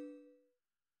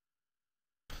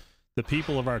 The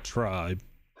people of our tribe,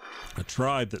 a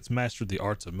tribe that's mastered the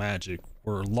arts of magic,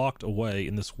 were locked away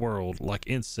in this world like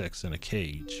insects in a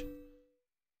cage.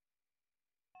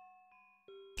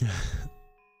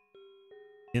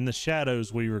 In the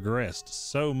shadows we regressed,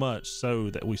 so much so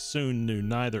that we soon knew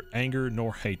neither anger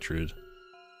nor hatred,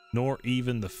 nor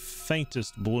even the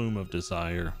faintest bloom of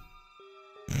desire.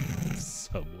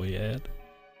 Subway ad.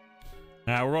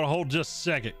 Now we're gonna hold just a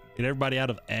second. Get everybody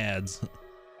out of ads.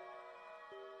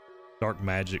 Dark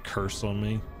magic curse on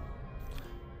me.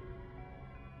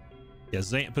 Yeah,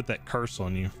 Zant put that curse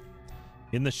on you.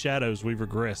 In the shadows we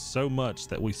regressed so much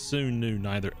that we soon knew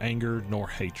neither anger nor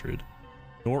hatred,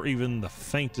 nor even the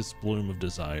faintest bloom of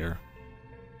desire.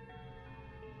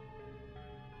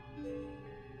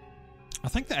 I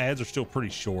think the ads are still pretty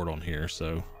short on here,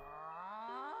 so.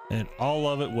 And all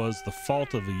of it was the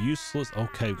fault of a useless,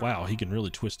 okay, wow, he can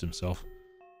really twist himself.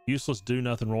 Useless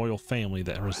do-nothing royal family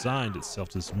that resigned itself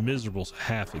to this miserable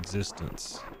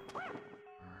half-existence.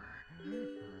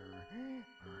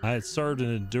 I had served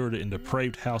and endured it in a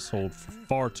depraved household for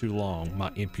far too long,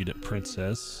 my impudent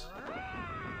princess.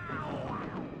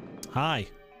 Hi.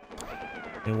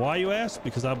 And why, you ask?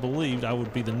 Because I believed I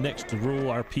would be the next to rule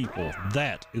our people.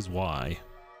 That is why.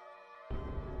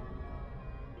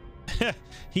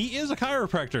 He is a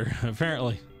chiropractor,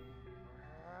 apparently.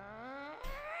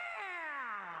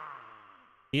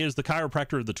 He is the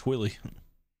chiropractor of the Twilly.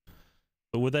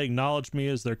 But would they acknowledge me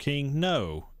as their king?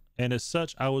 No. And as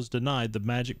such, I was denied the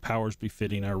magic powers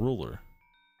befitting our ruler.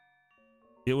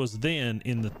 It was then,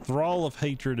 in the thrall of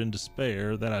hatred and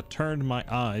despair, that I turned my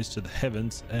eyes to the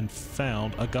heavens and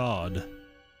found a god.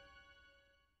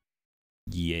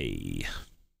 Yay.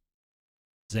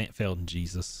 Zantfeld and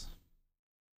Jesus.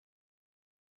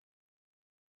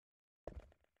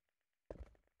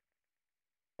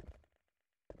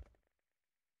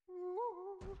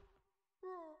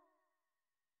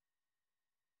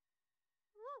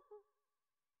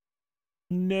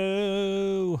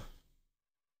 No.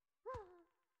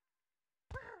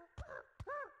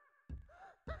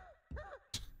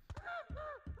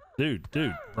 Dude,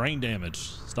 brain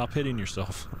damage. Stop hitting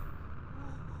yourself.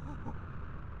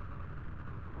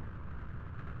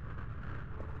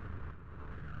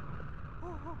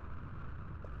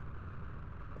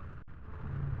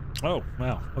 Oh,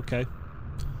 wow. Okay.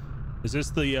 Is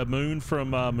this the moon from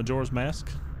Majora's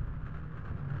Mask?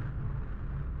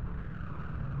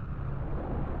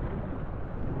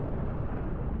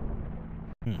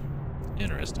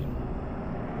 Interesting.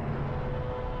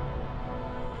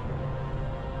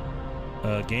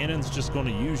 Ganon's just going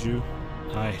to use you.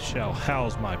 I shall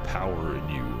house my power in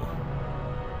you.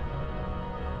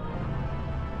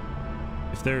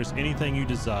 If there is anything you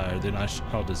desire, then I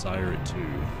shall desire it too.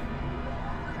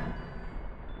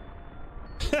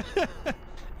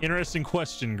 Interesting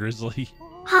question, Grizzly.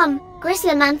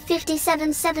 Grizzlyman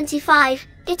 5775.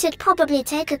 It'd probably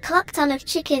take a cluck ton of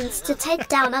chickens to take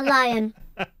down a lion.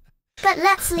 But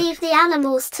let's leave the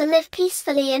animals to live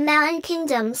peacefully in their own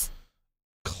kingdoms.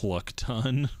 Cluck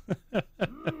ton.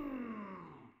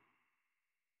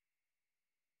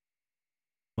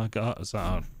 My God,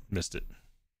 Missed it.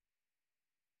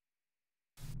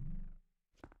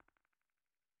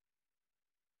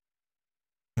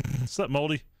 What's up,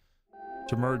 Moldy?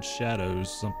 To merge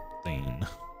shadows, something.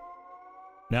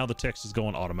 Now the text is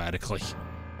going automatically.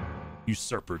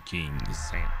 Usurper King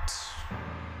Sant.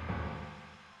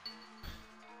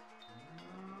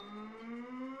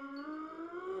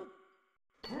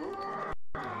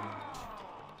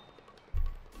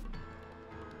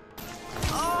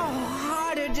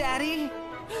 Daddy?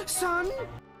 Son?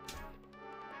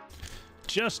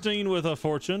 Justine with a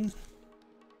fortune.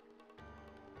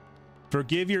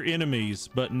 Forgive your enemies,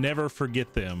 but never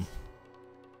forget them.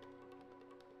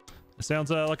 It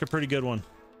sounds like a pretty good one.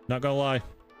 Not gonna lie.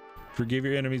 Forgive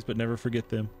your enemies, but never forget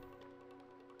them.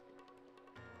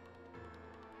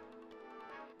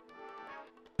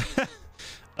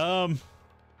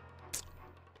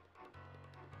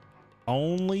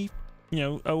 Only, you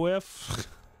know, OF.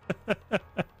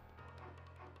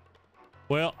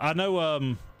 Well, I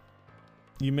know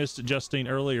you missed it, Justine,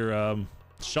 earlier.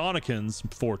 Shawnikin's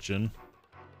fortune,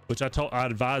 which I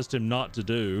advised him not to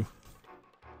do,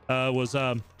 was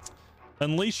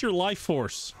unleash your life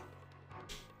force.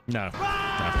 No. It's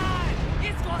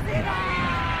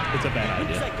a bad idea.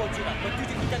 Looks like Godzilla, but due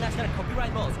to international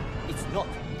copyright laws, it's not.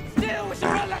 Still, we should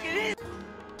run like it is.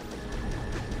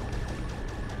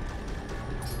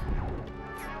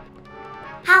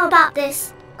 How about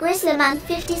this? Grizzlyman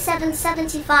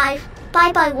 5775,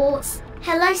 bye bye warts,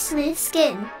 hello smooth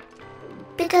skin.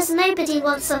 Because nobody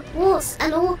wants a warts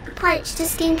and all approach to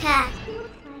skincare.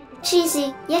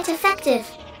 Cheesy, yet effective.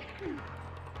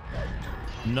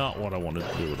 Not what I wanted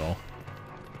to do at all.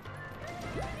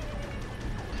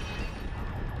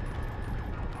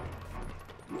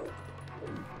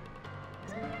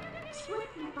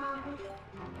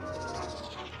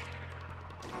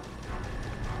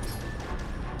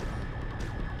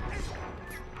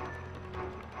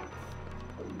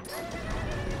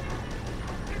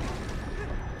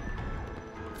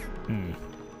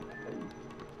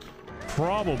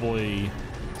 Probably.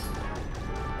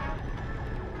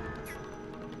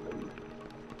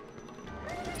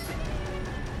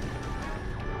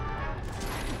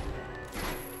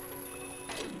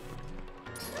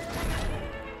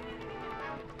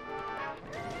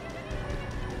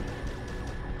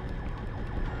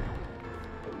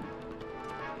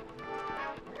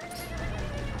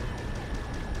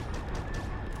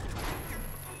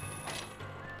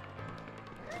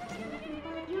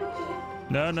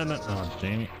 No. Oh,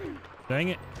 dang it. Dang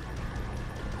it.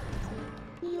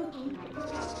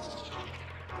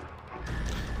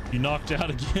 You knocked out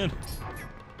again.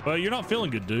 Well, you're not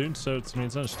feeling good, dude, so it's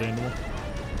understandable.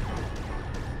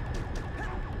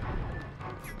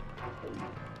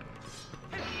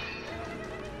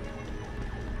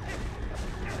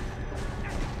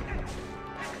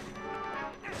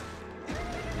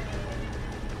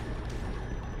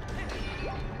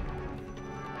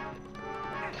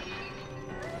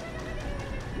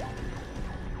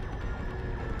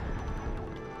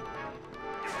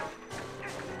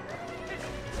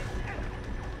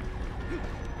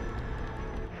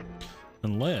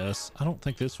 Unless, I don't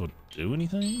think this would do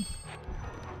anything.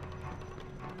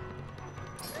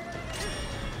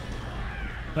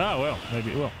 Oh, well,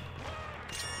 maybe it will.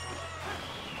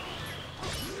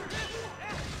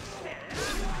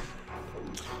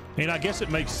 I mean, I guess it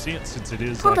makes sense since it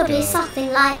is Probably like,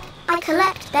 something like, I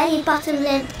collect belly button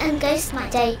lint and ghost my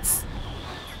dates.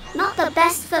 Not the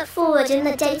best foot forward in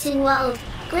the dating world,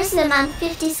 Grizzlyman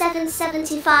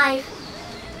 5775.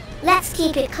 Let's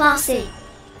keep it classy.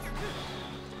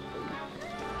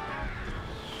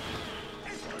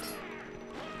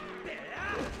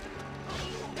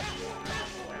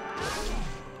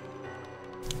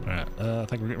 I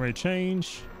think we're getting ready to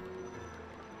change.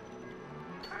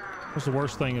 What's the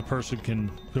worst thing a person can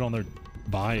put on their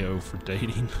bio for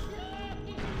dating?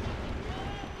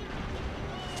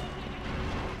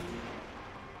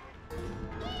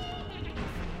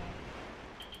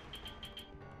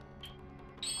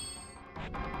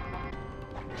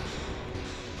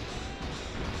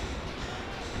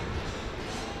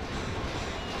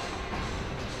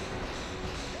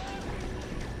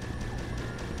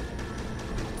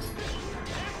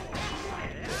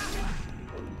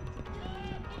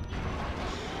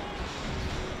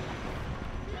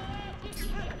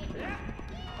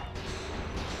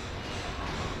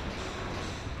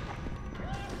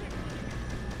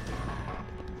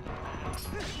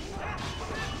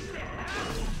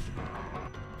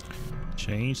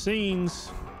 Change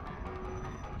scenes.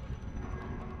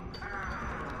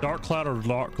 Dark Cloud or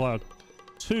Dark Cloud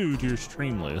 2 to your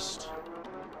stream list.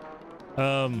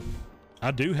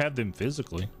 I do have them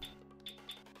physically.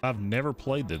 I've never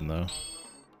played them though.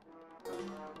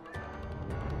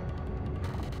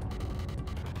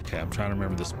 Okay, I'm trying to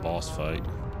remember this boss fight.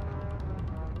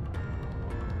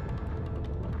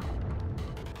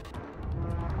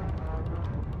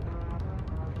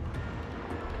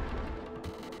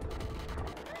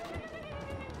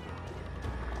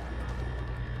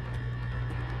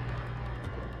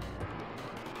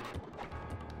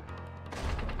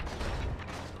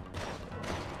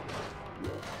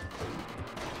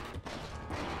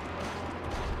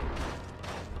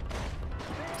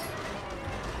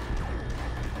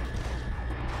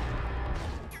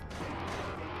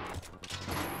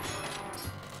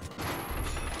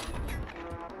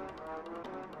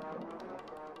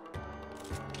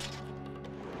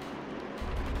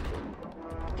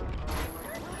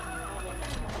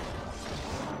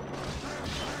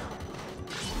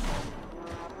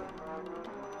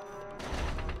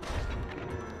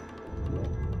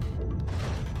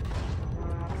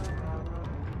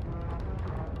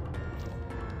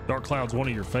 Dark Cloud's one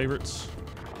of your favorites?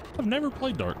 I've never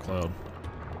played Dark Cloud.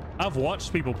 I've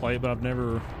watched people play it, but I've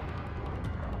never...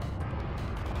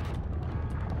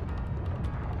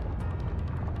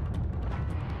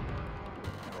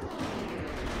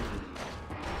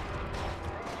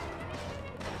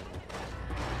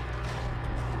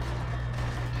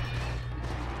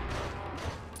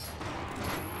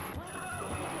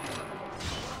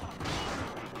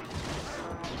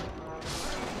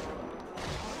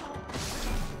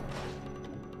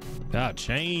 God,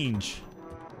 change.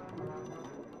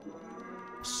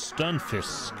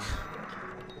 Stunfisk.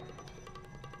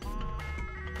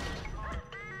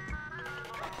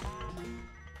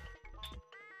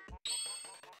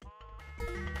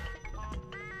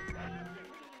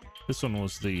 This one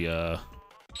was the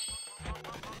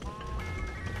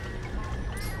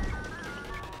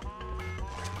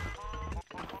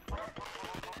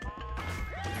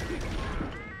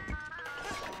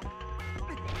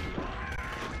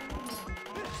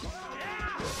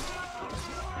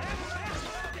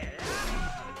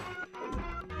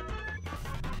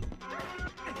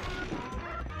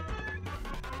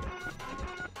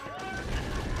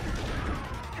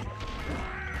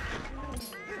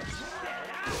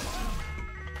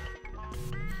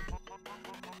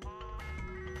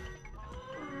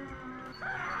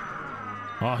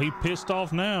oh, he pissed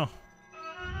off now.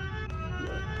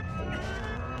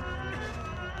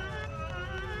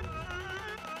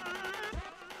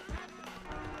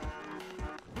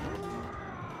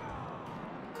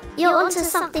 You're onto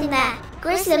something there,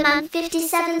 Grizzlyman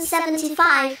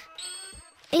 5775.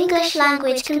 English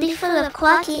language can be full of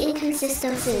quirky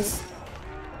inconsistencies.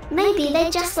 Maybe they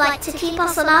just like to keep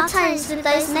us on our toes with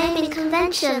those naming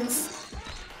conventions.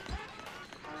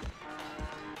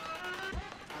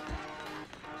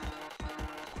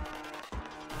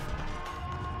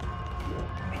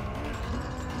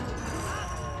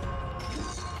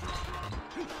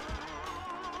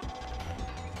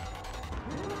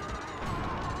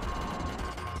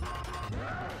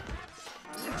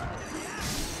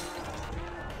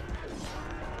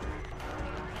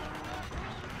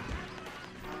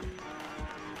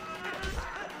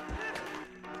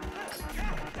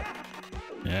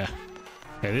 Yeah.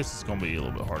 Hey, this is gonna be a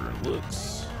little bit harder than it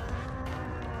looks.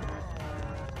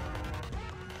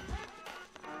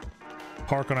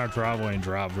 Park on our driveway and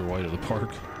drive your way to the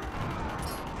park.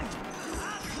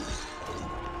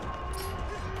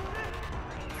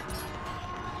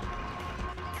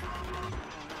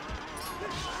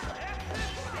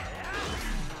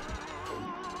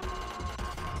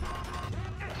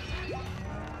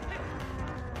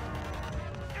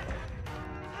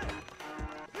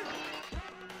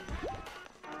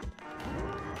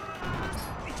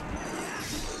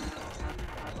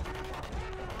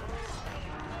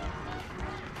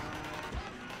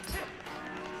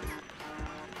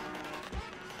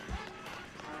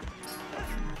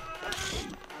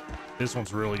 This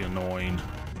one's really annoying.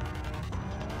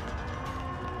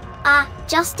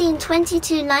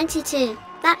 Justine2292.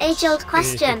 That age-old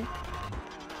question.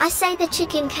 I say the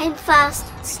chicken came first,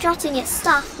 strutting its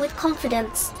stuff with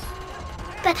confidence.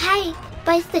 But hey,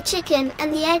 both the chicken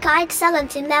and the egg are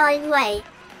excellent in their own way.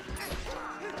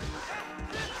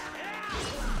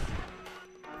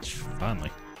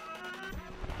 Finally.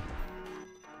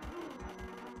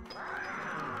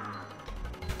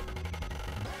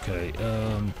 Okay,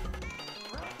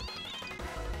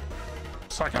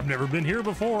 looks like I've never been here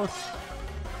before.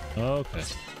 Okay.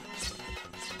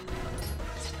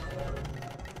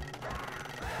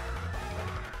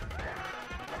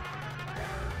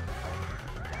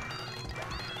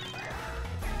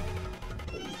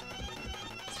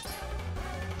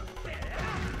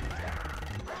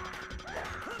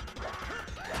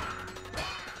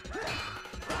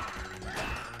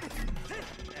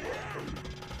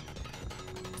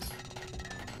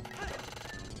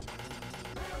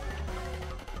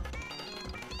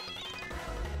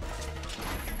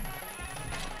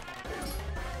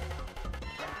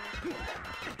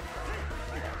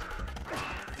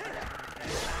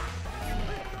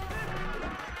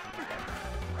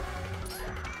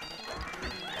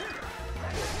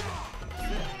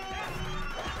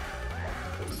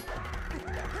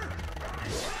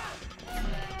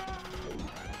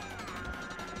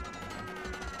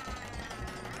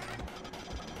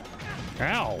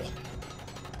 Ow.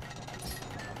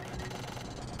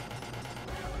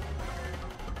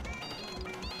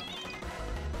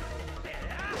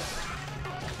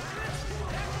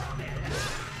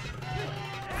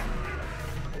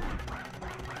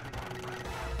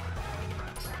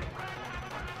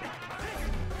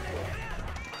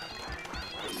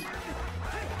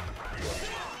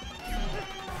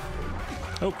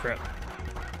 Oh crap.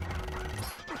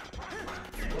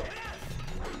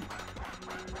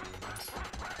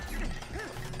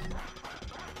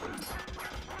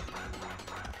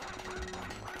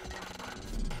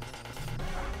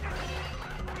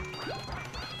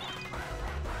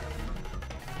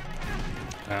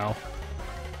 Ow.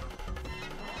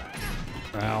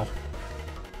 Ow.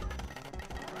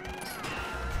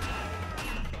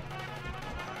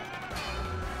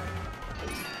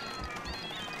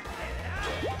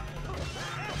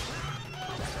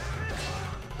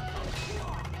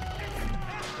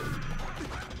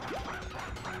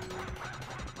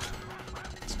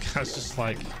 This guy's just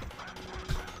like...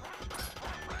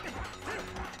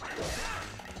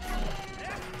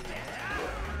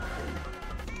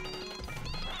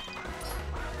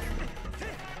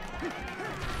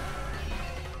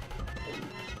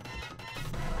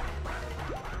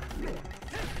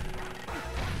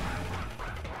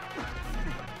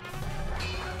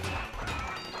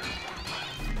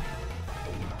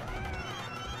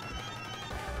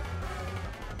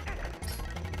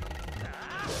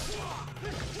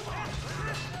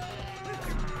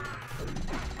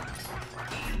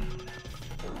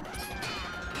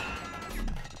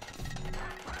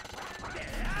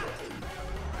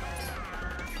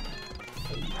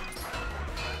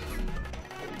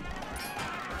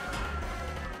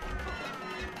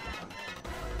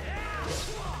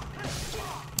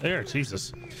 There,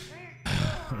 Jesus.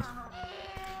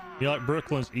 You like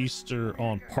Brooklyn's Easter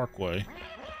on Parkway.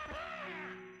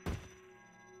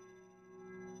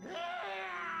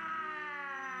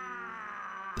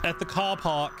 At the car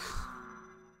park.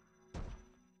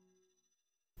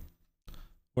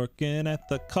 Working at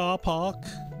the car park.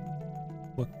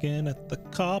 Working at the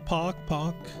car park.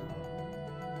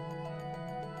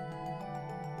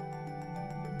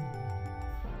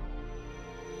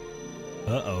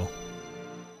 Uh-oh.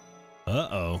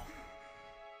 Uh-oh.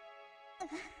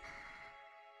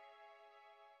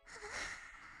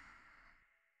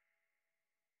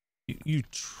 You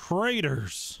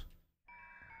traitors.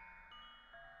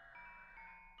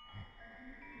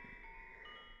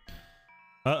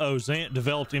 Uh-oh, Zant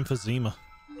developed emphysema.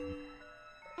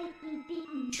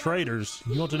 Traitors,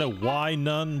 you want to know why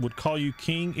none would call you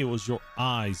king? It was your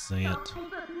eyes, Zant.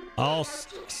 I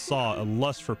saw a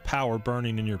lust for power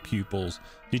burning in your pupils.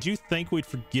 Did you think we'd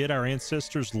forget our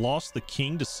ancestors lost the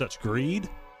king to such greed?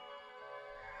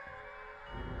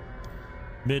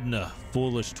 Midna,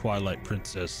 foolish Twilight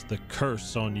Princess, the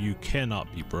curse on you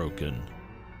cannot be broken.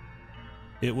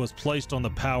 It was placed on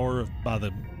the power by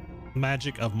the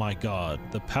magic of my god.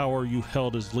 The power you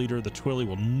held as leader of the Twilly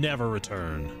will never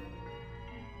return.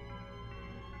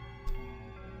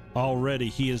 Already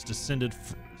he has descended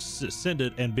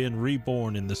and been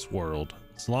reborn in this world.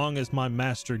 As long as my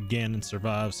master Ganon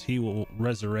survives, he will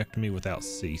resurrect me without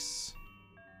cease.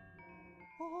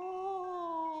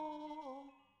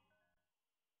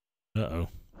 Uh-oh.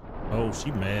 Oh,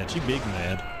 she mad. She big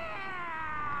mad.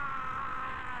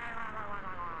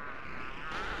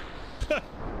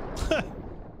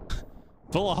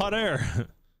 Full of hot air.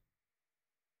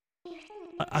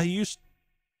 I used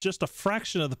just a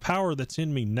fraction of the power that's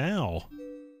in me now.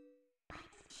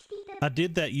 I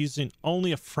did that using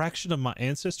only a fraction of my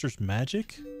ancestors'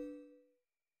 magic?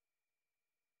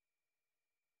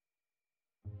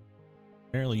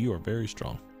 Apparently you are very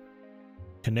strong.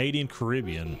 Canadian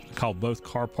Caribbean, called both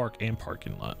car park and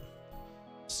parking lot.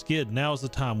 Skid, now is the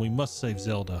time. We must save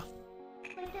Zelda.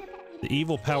 The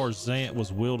evil power Zant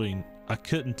was wielding, I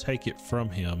couldn't take it from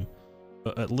him,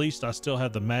 but at least I still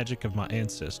have the magic of my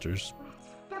ancestors.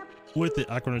 With it,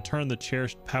 I can return the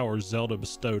cherished power Zelda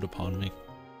bestowed upon me.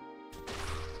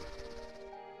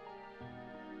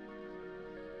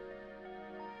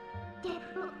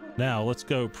 Now, let's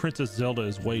go. Princess Zelda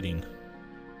is waiting.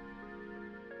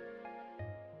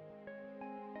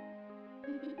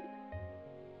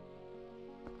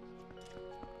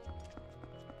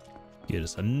 Get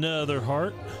us another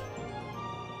heart.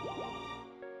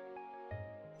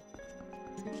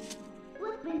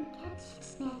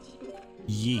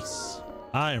 Yes,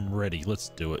 I am ready. Let's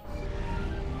do it.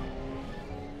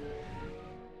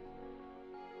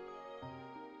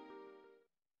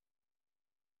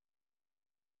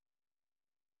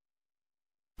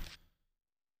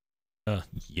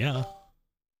 Yeah.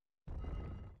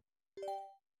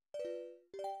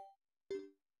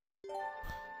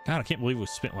 God, I can't believe we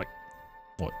spent like,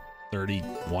 what,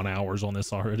 31 hours on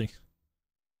this already.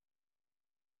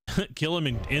 Kill him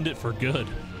and end it for good.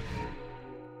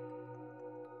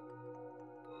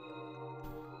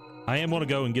 I am going to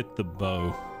go and get the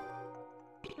bow.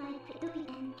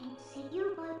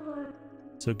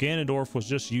 So Ganondorf was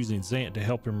just using Zant to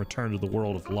help him return to the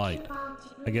world of light.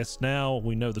 I guess now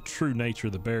we know the true nature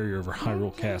of the barrier over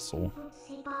Hyrule Castle.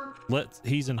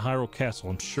 He's in Hyrule Castle,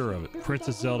 I'm sure of it.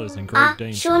 Princess Zelda is in great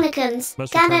danger. Shawnikins.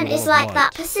 Ganon is like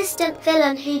that persistent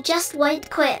villain who just won't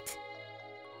quit.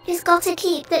 He's got to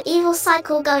keep the evil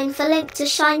cycle going for Link to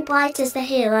shine bright as the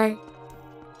hero.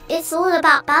 It's all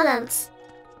about balance.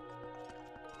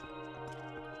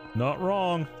 Not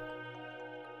wrong.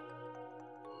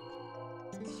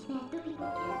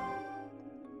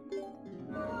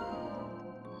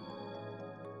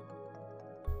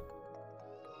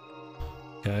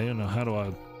 Okay, and now how do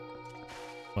I...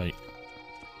 Wait.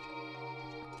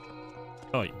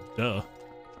 Oh, wait, duh.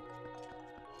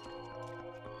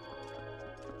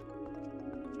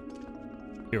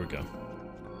 Here we go.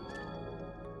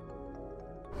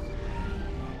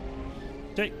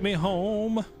 Take me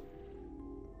home.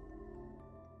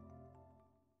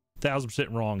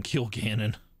 1000% wrong. Kill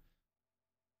Ganon.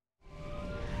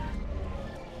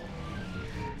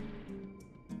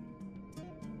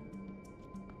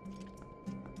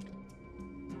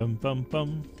 Bum bum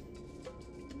bum.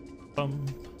 Bum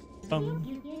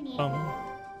bum bum.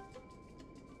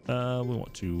 We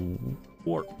want to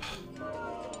warp.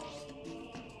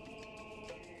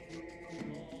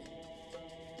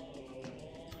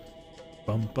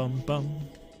 Bum bum bum.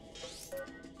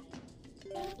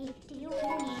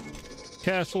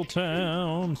 Castle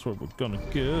Town's where we're gonna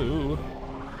go.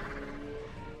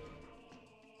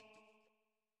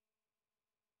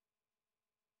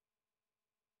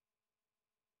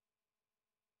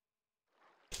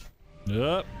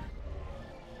 Up.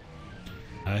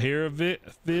 I hear a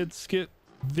skid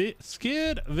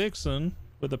vixen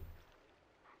with a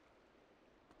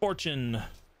fortune.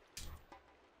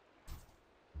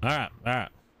 All right.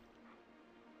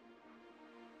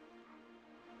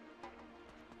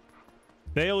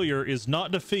 Failure is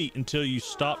not defeat until you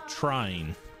stop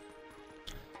trying.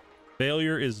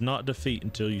 Failure is not defeat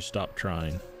until you stop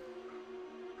trying.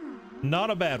 Not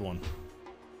a bad one.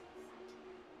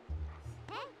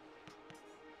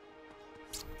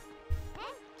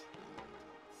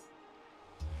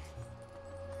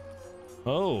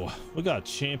 Oh, we got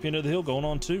Champion of the Hill going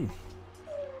on too.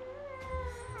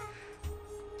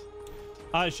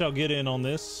 I shall get in on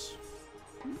this.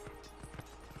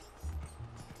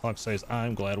 All I can say is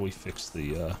I'm glad we fixed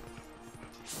the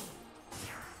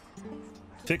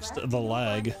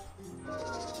lag.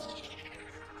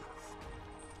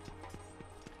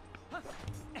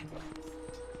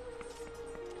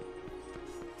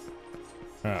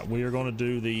 All right, we are going to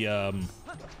do the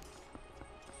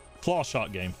claw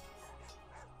shot game.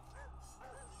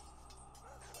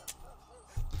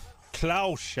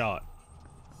 Claw shot.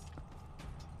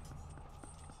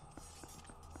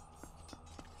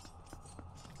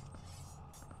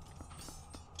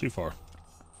 Too far.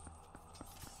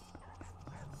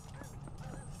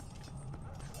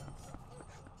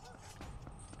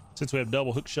 Since we have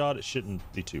double hook shot, it shouldn't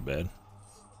be too bad.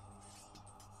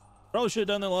 Probably should have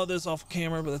done a lot of this off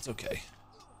camera, but that's okay.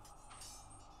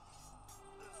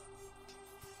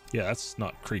 Yeah, that's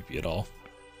not creepy at all.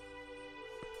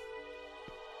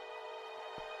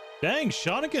 Dang,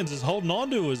 Shawnikins is holding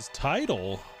on to his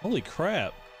title. Holy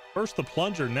crap. First the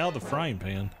plunger, now the frying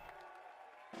pan.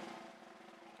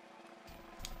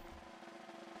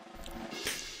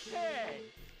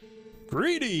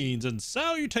 Greetings and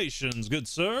salutations, good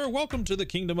sir. Welcome to the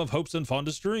kingdom of hopes and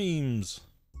fondest dreams.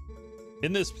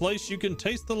 In this place, you can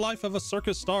taste the life of a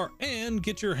circus star and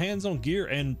get your hands on gear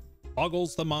and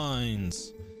boggles the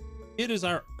minds. It is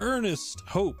our earnest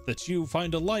hope that you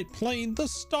find delight playing the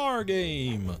Star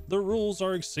Game. The rules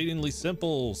are exceedingly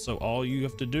simple, so all you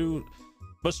have to do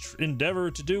must endeavor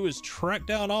to do is track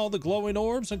down all the glowing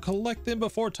orbs and collect them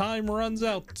before time runs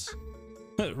out.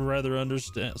 Rather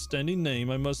understanding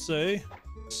name, I must say.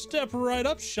 Step right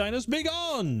up, Shinus, be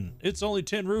gone! It's only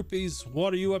 10 rupees.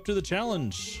 What are you up to the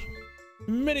challenge?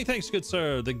 Many thanks, good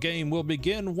sir. The game will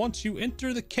begin once you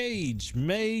enter the cage.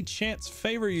 May chance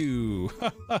favor you.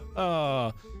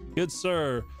 Good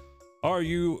sir. Are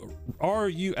you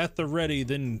at the ready?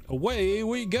 Then away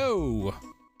we go.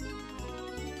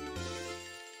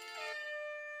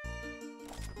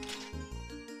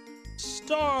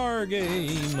 Star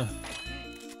Game.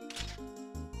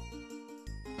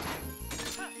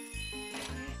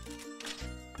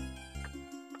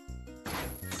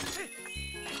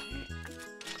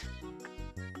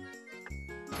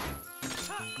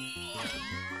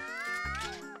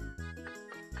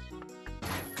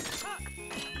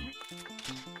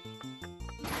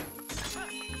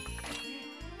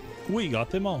 We got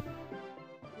them all.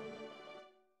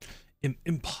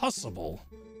 Impossible.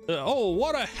 Oh,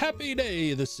 what a happy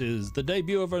day this is. The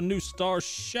debut of a new star.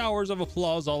 Showers of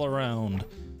applause all around.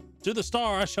 To the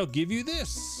star, I shall give you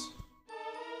this.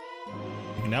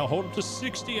 You can now hold up to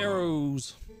 60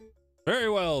 arrows. Very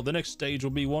well. The next stage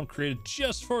will be one created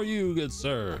just for you, good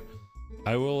sir.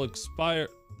 I would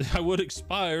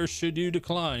expire should you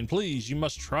decline. Please, you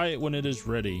must try it when it is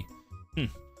ready.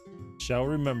 Shall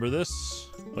remember this.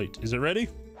 Wait, is it ready?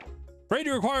 Afraid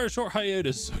you require a short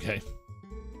hiatus. Okay.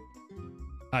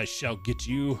 I shall get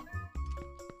you.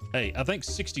 Hey, I think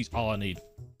 60's all I need.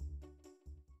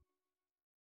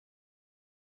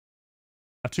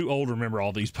 I'm too old to remember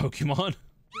all these Pokemon.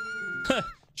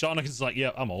 Shawnigan's like,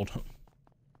 yeah, I'm old.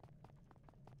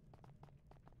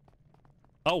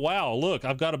 Oh, wow. Look,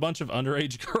 I've got a bunch of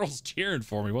underage girls cheering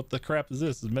for me. What the crap is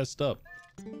this? This is messed up.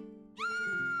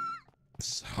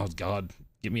 Oh, God.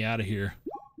 Get me out of here.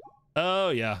 Oh,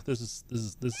 yeah. This is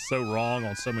so wrong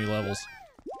on so many levels.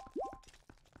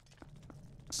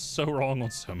 So wrong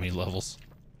on so many levels.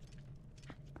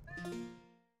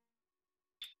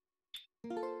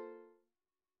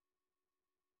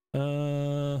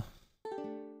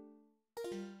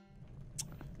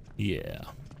 Yeah.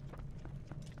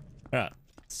 All right.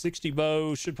 60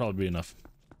 bow should probably be enough.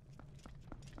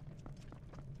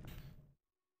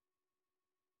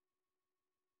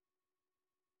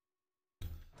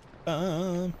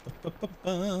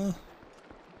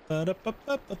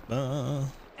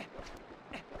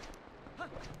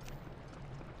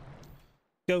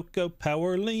 Go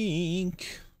Power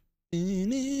Link.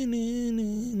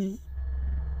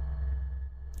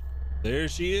 There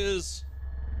she is.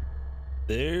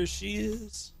 There she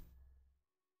is.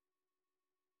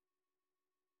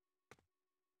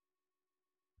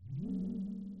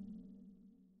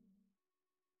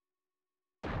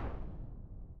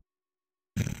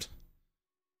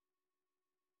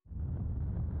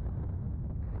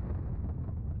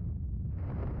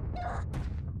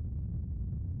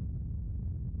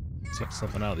 It's like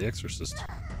something out of The Exorcist.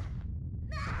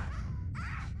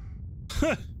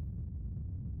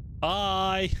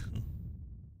 Bye.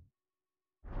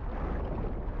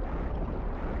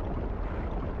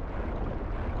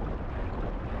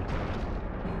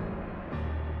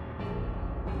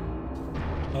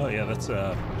 Oh yeah, that's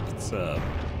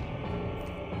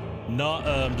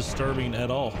not disturbing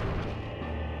at all.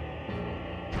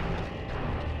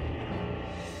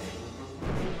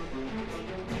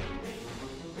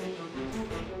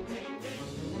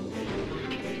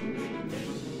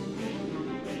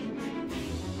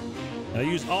 Now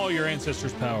use all your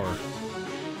ancestors' power.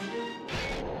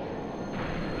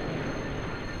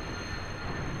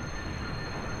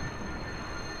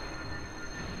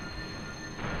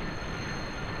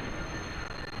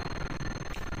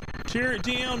 Tear it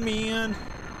down, man.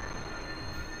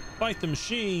 Fight the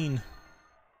machine.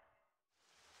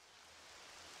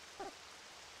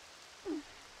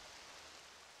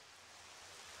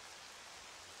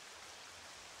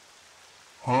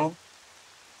 Huh?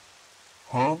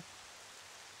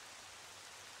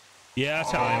 Yeah,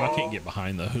 that's how I am. I can't get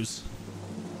behind those.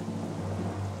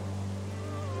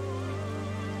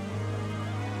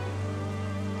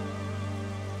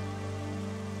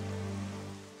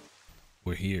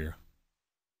 We're here.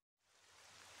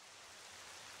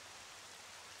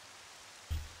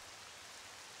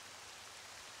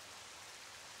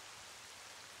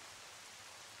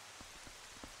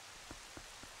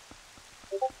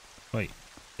 Wait,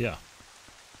 yeah.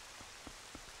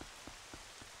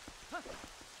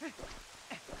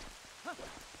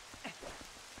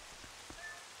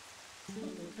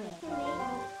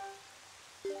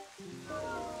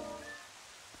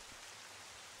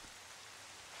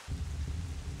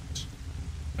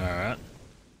 All right.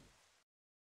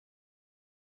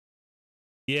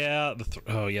 Yeah,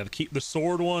 oh yeah, the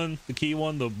sword one, the key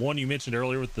one, the one you mentioned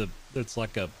earlier with it's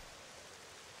like a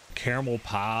caramel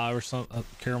pie or something,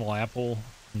 a caramel apple.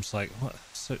 I'm just like, what?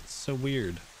 So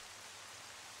weird.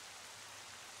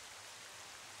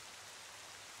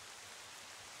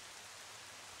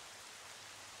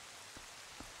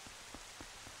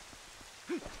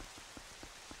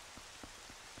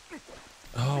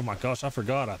 Oh my gosh, I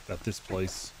forgot about this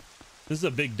place. This is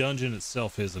a big dungeon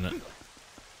itself, isn't it?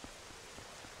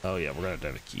 Oh yeah, we're gonna have to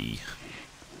have a key.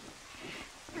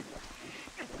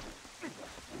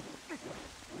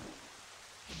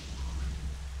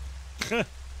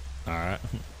 All right.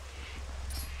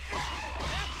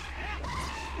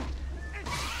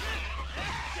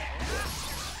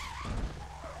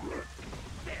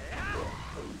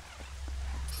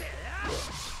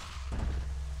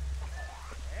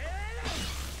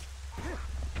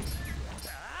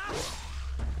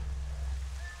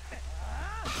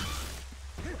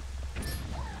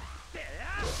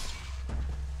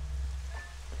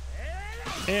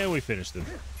 And we finished him.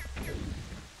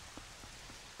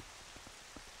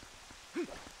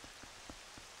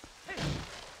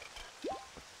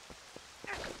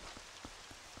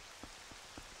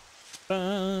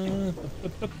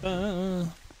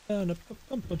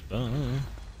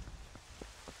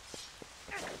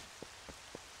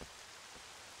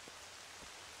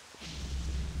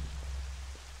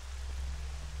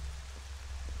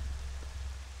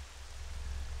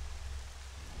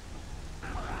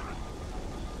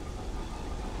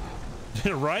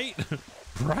 Right?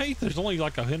 Right? There's only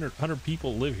like 100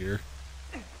 people live here.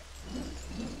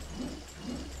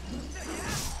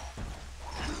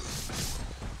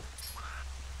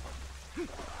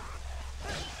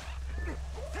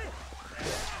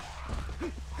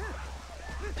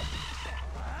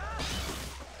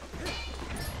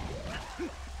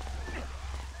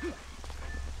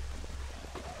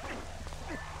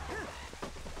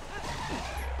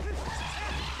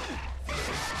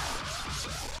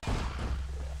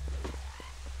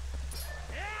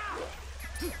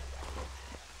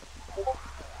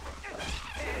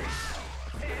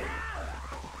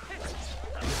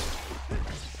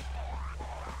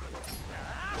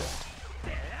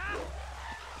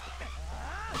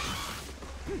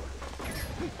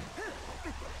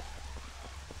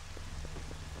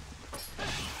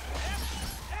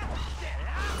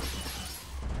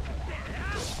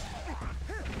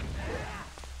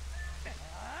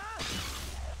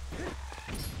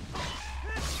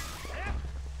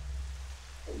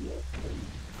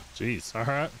 Jeez, all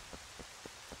right.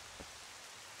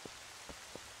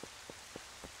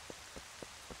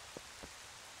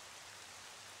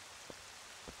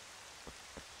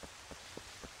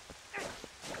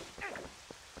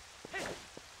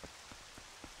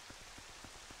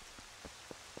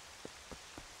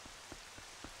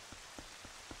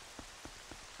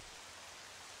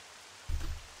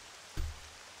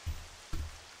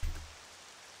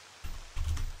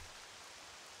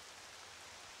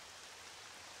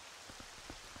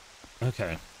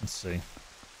 Okay, let's see.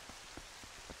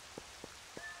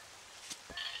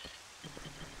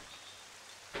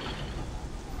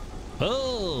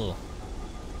 Oh,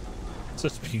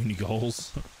 such puny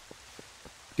goals.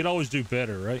 Could always do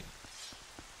better, right?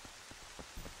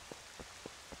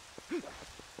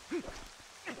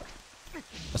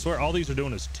 I swear all these are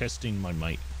doing is testing my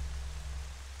might.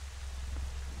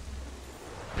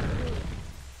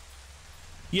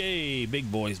 Yay,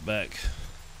 big boy's back.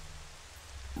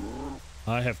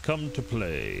 I have come to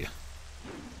play.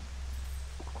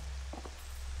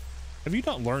 Have you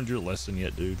not learned your lesson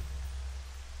yet, dude?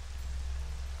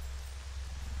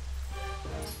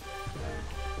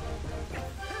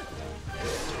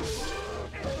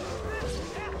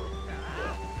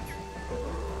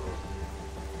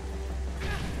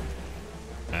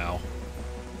 Ow.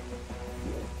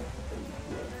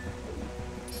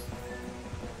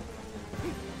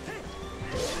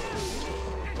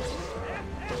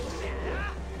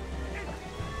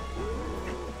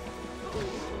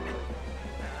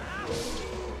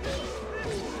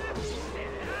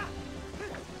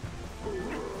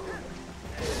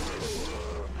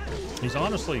 He's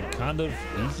honestly kind of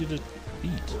easy to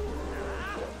beat.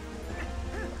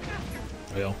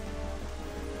 Well,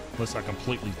 unless I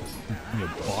completely,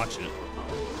 botch it.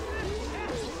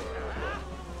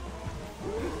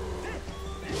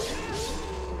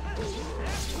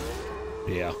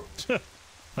 Yeah,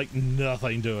 like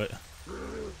nothing to it,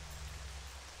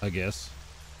 I guess.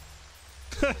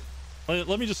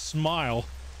 Let me just smile.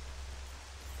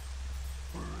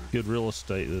 Good real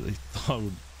estate that they thought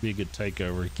would be a good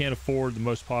takeover. He can't afford the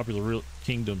most popular real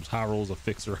kingdom's Hyrule as a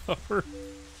fixer-upper.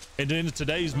 And in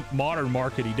today's modern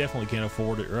market, he definitely can't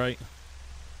afford it, right?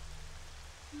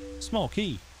 Small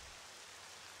key.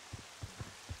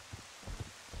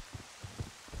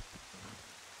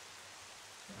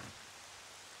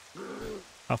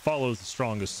 I follow the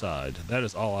strongest side. That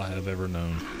is all I have ever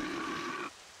known.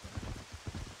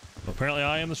 Apparently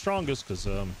I am the strongest because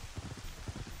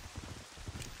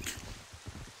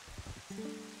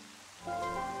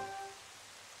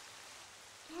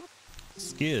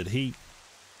Skid, he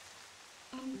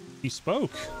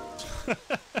spoke.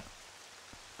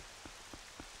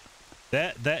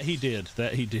 that he did.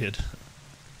 That he did.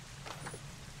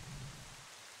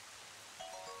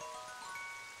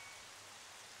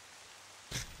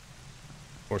 Of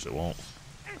course it won't.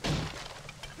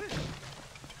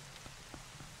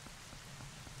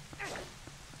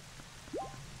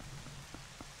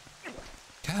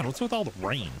 God, what's with all the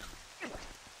rain?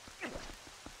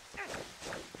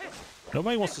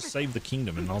 Nobody wants to save the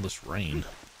kingdom in all this rain.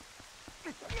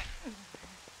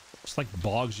 Just like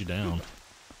bogs you down.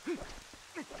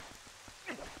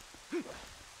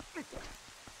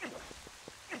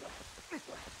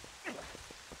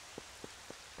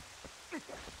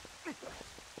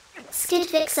 Skid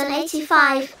Vixen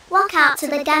 85, walk out to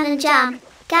the Ganon Jam.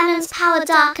 Ganon's power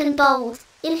dark and bold.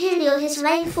 In Julio his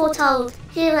reign foretold.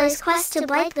 Heroes quest to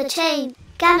break the chain.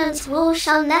 Ganon's rule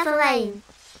shall never reign.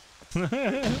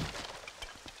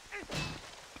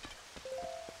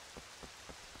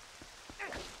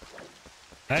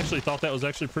 I actually thought that was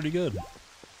actually pretty good.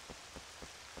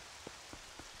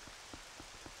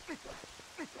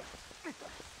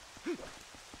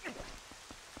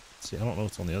 See, I don't know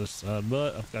what's on the other side,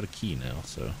 but I've got a key now,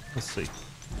 so let's see.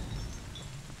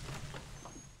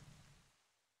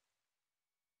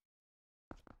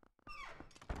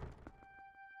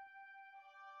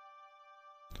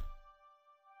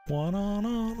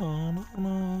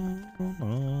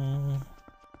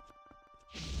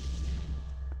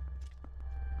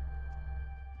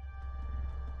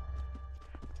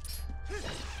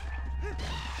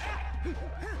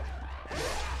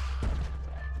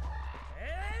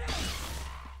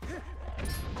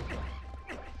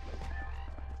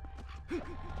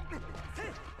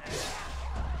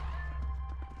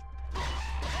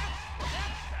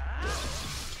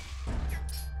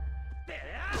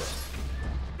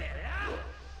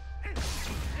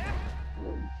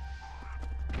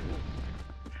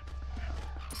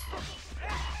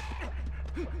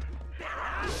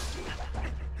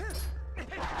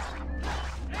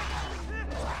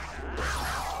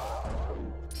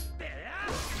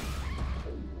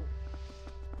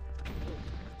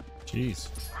 Jeez.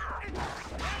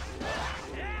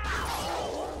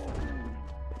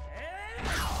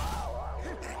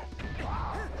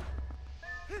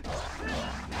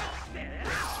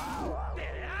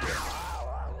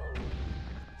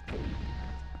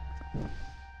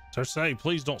 So say,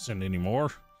 please don't send any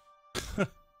more.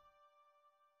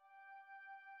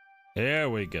 There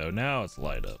we go. Now it's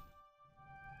light up.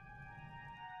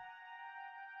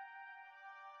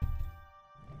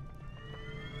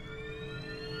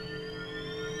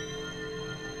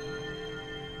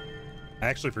 I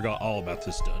actually forgot all about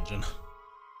this dungeon.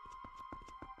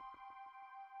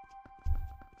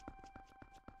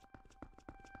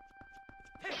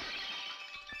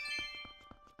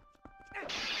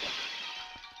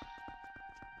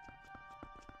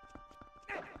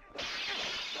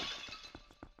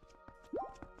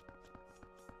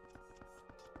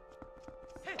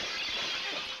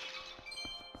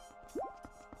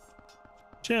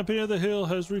 Champion of the Hill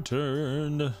has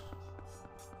returned.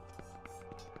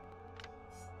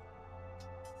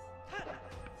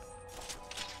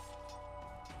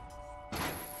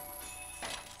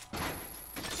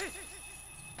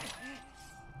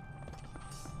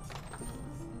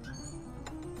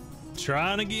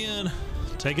 Trying again.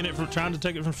 Trying to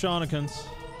take it from Shawnikins.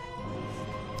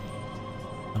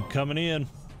 I'm coming in.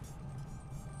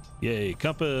 Yay,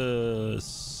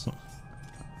 compass.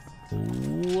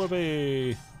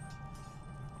 Whoopee.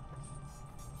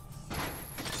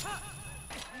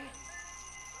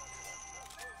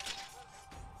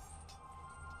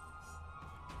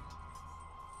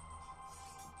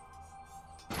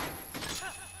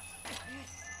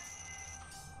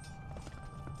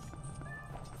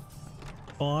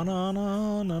 Oh, na,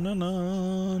 na, na, na,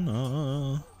 na,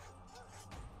 na.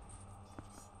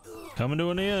 Coming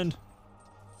to an end.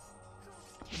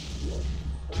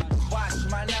 Watch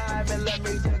my knife and let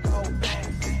me just go back.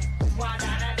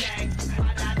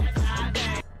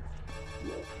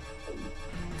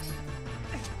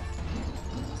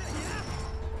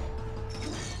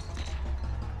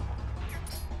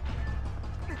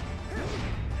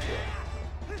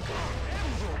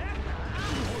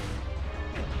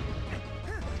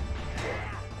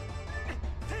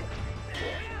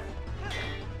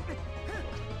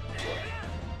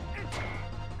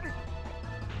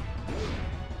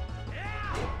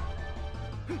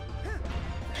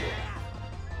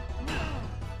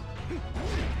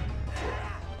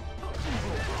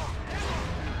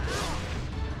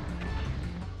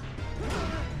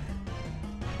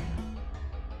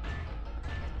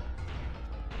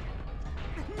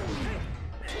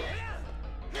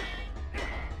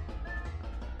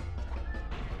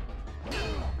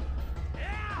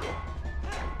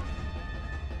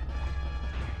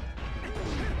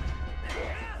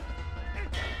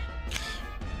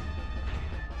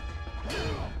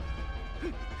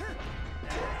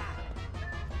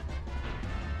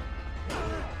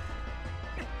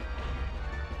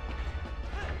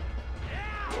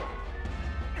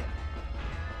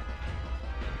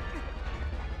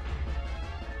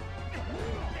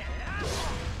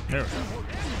 There we go.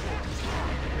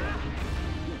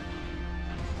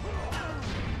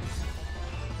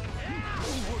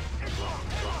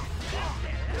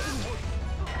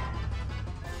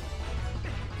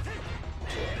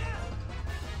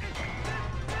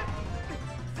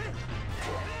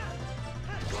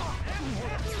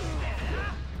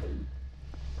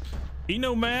 He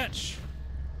no match.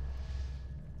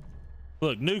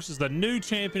 Look, Nukes is the new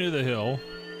champion of the hill.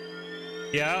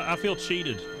 Yeah, I feel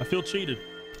cheated. I feel cheated.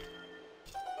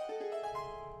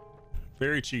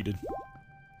 Very cheated.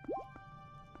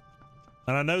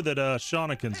 And I know that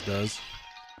Shawnikins does.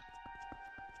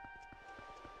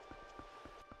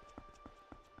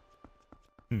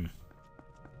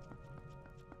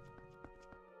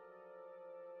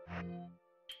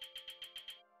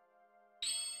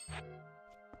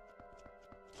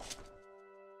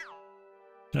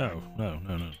 No.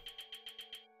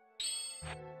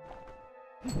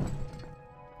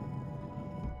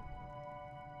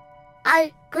 Oh,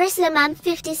 Grizzlyman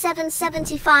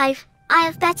 5775. I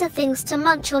have better things to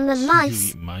munch on than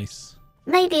mice. You eat mice.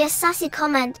 Maybe a sassy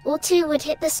comment or two would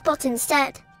hit the spot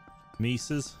instead.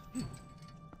 Mises.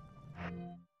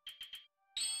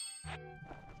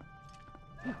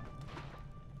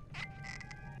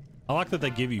 I like that they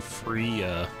give you free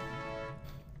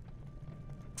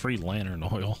lantern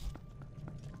oil.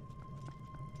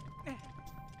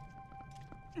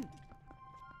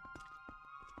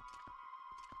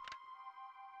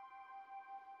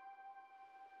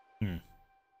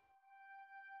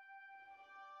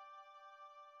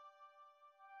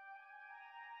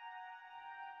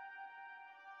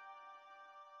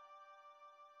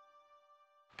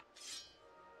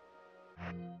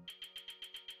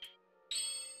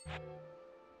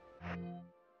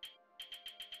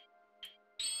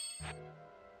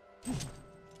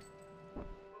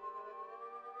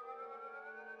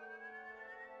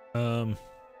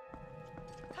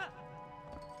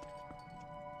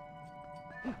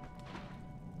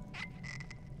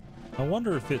 I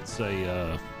wonder if it's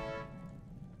a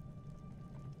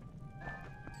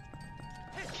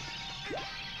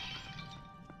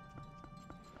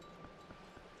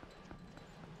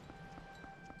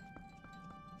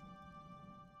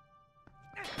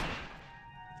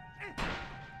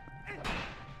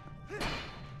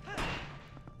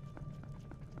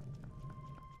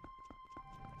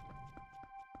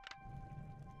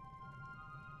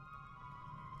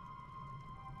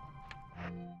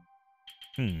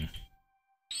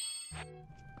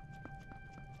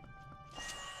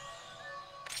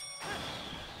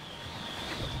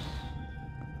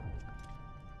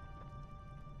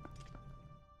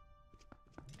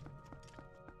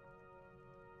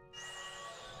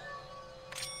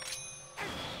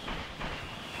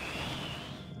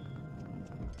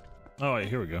Oh wait,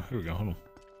 here we go. Hold on.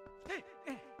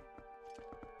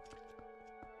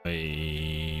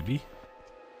 Maybe.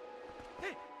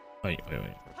 Wait.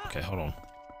 Okay, hold on.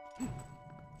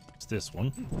 It's this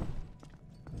one.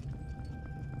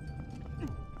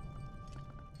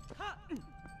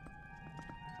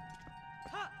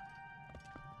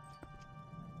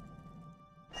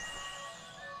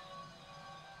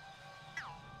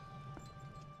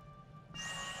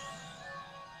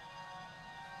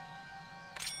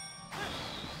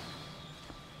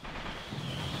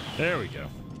 There we go.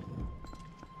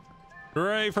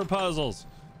 Hooray for puzzles.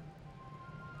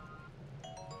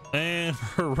 And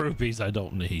for rupees I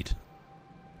don't need.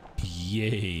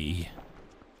 Yay.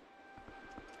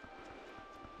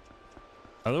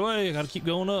 By the way, I gotta keep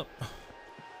going up.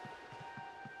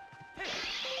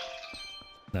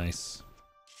 Nice.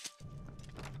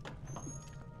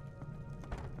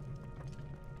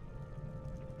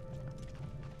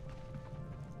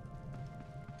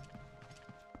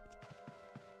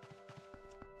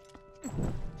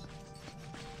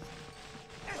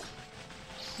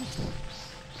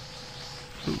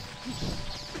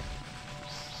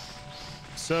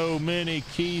 So many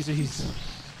keysies.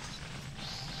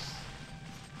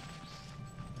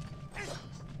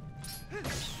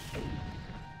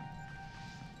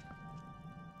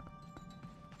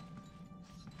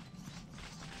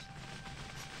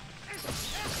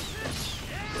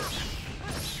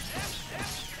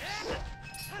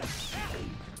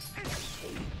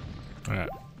 All right.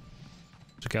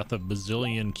 Check out the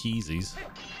bazillion keysies.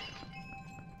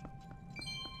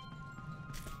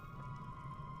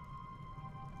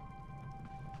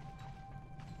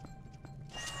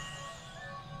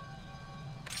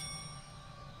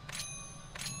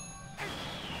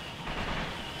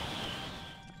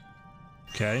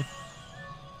 Okay.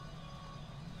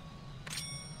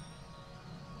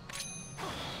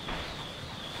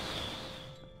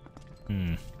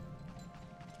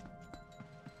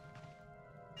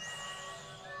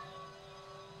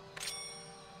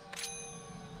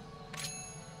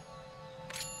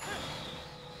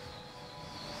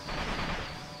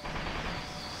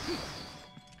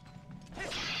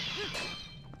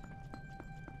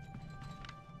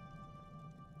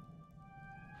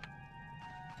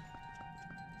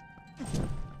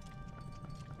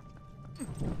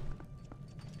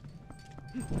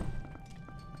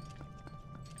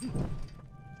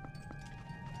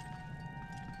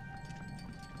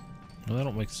 Well, that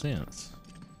don't make sense.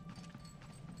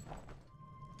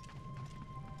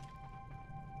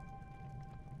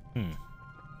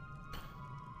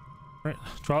 Right.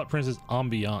 Twilight Princess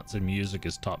ambiance and music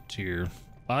is top tier.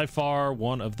 By far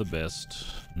one of the best.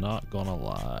 Not gonna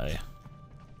lie.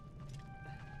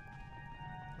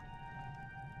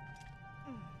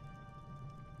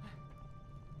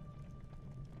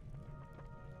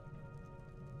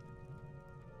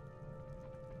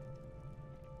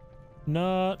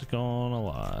 Not gonna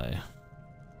lie.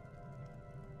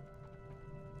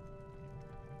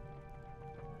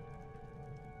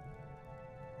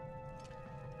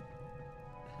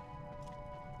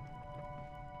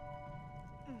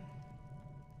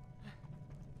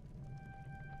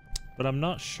 But I'm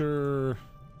not sure.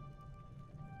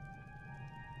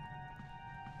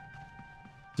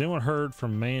 Has anyone heard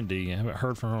from Mandy? I haven't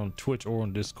heard from her on Twitch or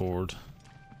on Discord.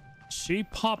 She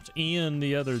popped in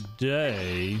the other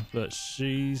day, but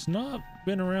she's not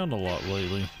been around a lot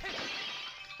lately.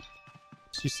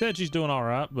 She said she's doing all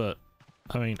right, but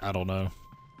I mean, I don't know.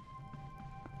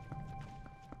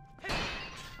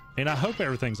 And I hope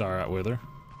everything's all right with her.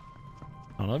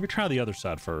 I don't know, let me try the other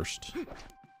side first.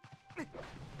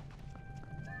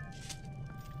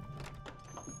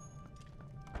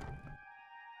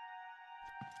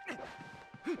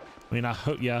 I mean, I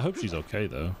hope she's okay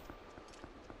though.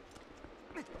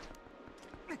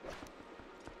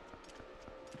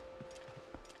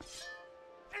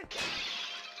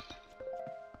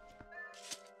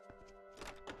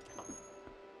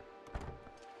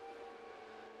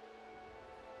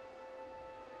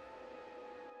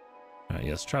 All right,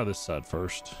 let's try this side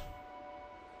first.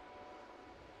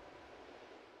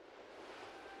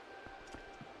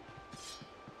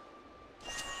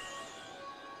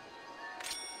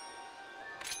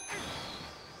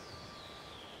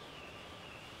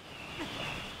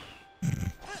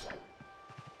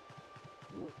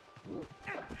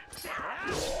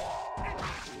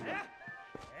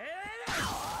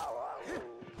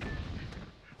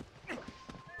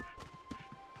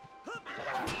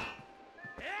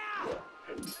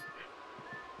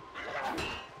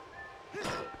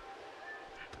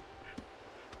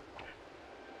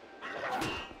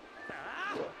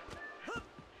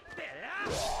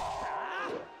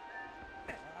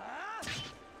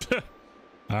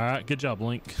 All right, good job,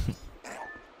 Link.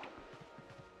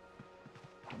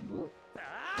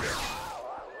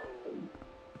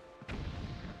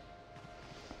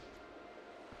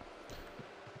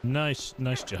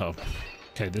 Nice job.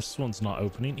 Okay, this one's not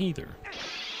opening either.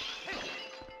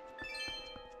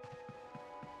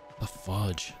 The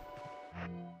fudge.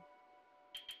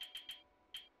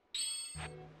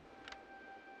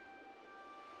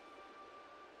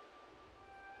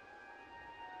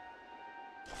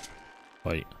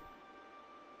 Wait.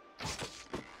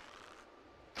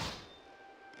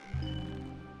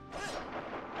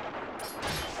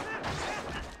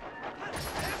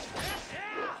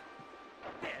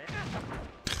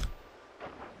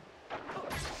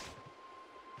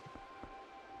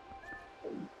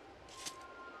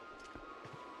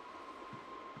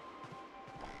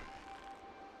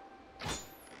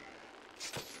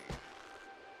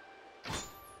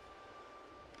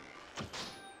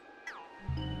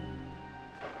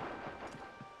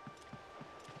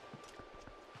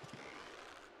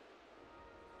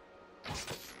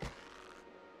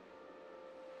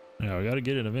 Yeah, we gotta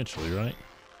get it eventually, right?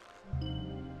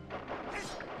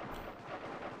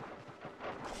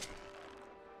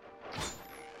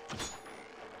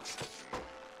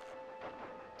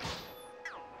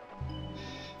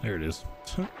 There it is.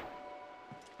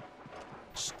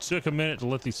 Just took a minute to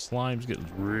let these slimes get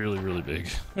really big.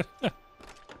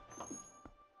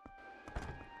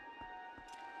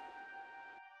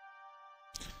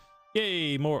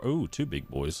 Yay, more. Ooh, two big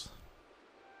boys.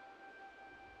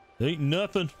 Ain't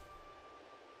nothing.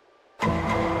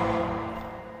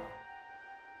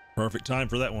 Perfect time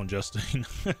for that one, Justine.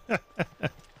 All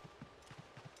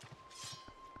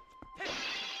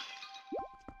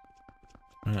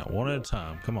right, one at a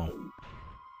time. Come on.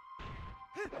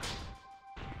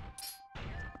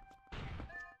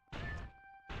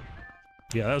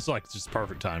 Yeah, that was like just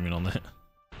perfect timing on that.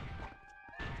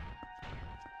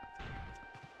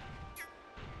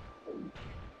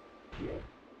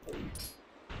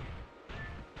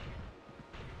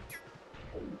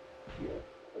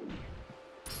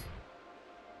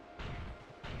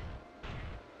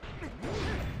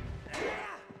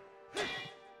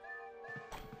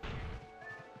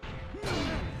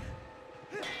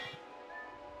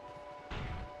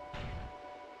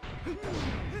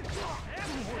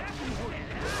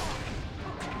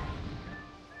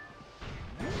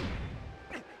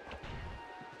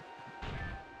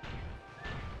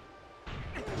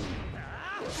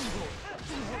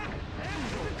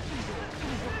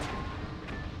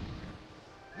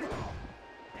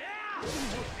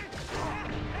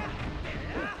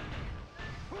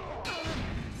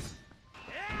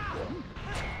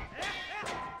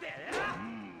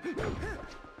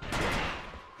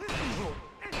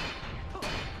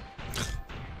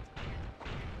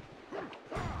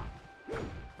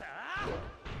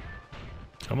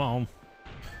 Come on.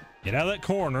 Get out of that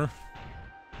corner.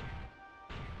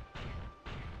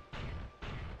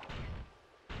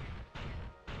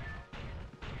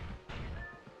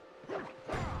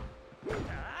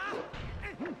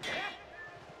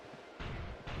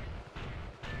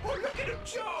 Oh, look at him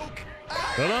choke!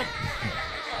 Shut up.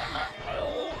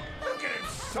 Look at him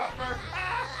suffer!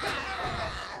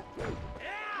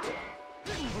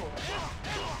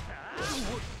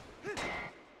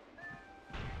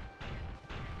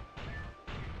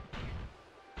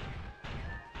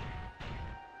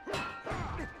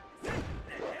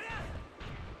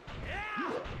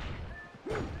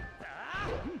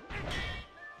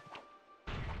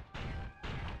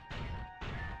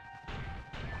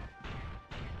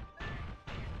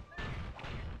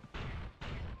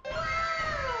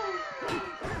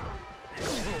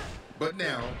 But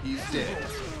now he's dead.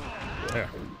 There.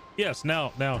 Yes, now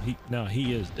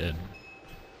he is dead.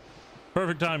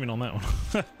 Perfect timing on that one.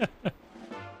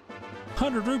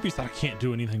 100 rupees that I can't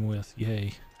do anything with.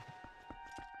 Yay.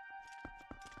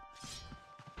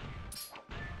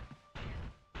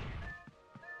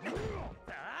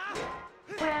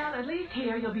 Well, at least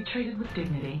here you'll be treated with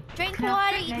dignity. Drink Now,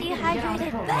 water, sit you naked and get on the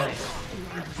dehydrated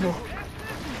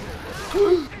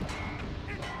phone.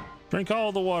 Drink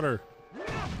all the water.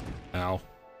 Ow.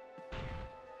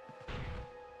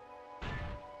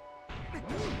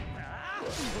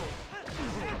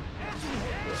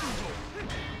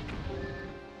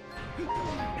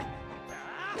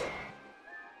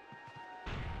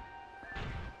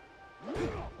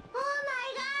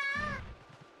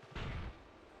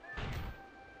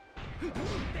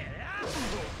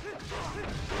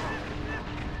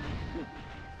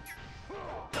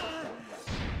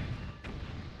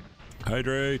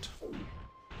 Hydrate.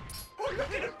 Oh,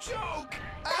 look at him choke!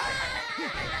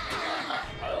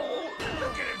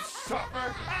 Look at him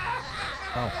suffer!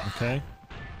 Oh, okay.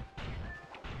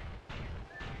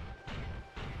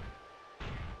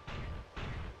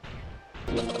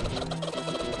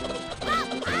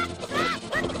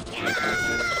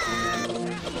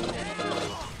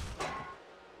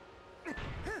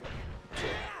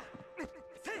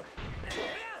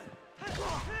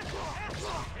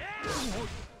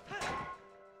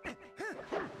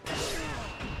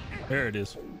 There it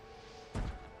is.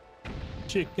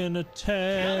 Chicken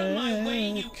attack. Out of my way,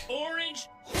 you orange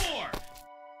whore!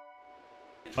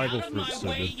 Bible Out of fruit my soda.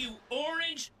 way, you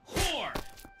orange whore!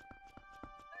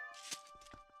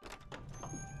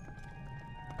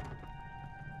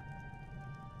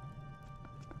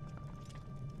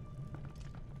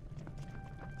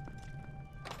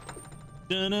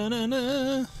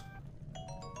 Da-na-na-na.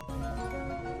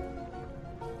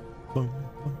 Boom,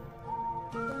 boom.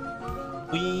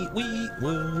 Wee,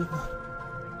 woo.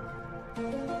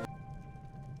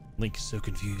 Link is so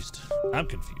confused. I'm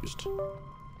confused.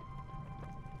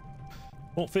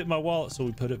 Won't fit in my wallet, so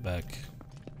we put it back.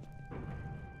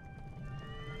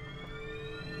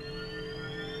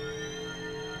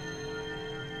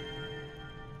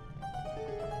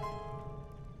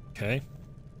 Okay.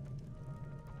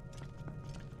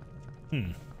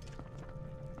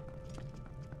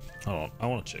 Hold on, I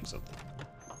want to check something.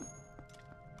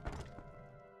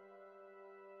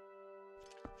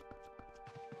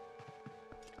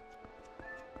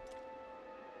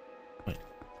 Wait.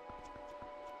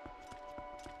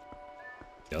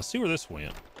 Yeah, let's see where this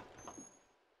went.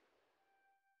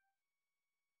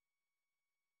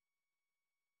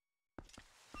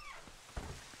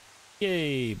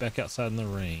 Yay, back outside in the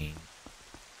rain.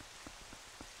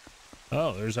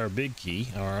 Oh, there's our big key.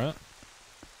 All right.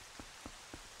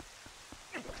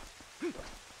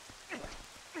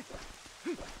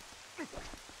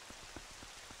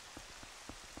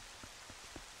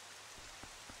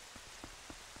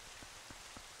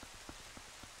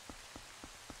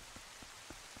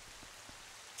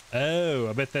 Oh,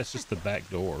 I bet that's just the back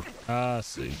door. I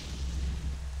see.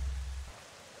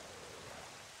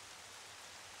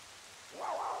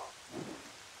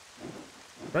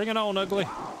 Bring it on, ugly.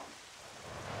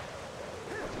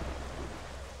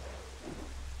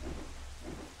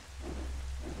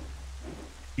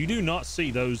 You do not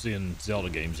see those in Zelda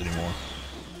games anymore.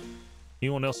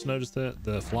 Anyone else notice that?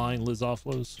 The flying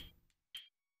Lizophlos?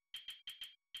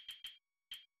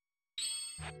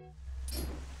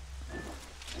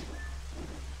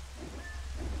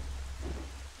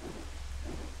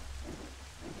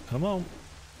 Come on.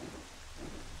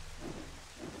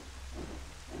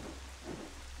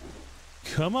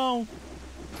 Come on.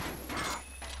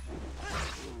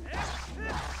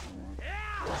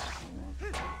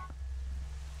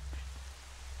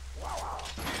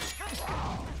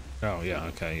 Oh, yeah,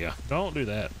 okay, yeah. Don't do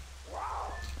that.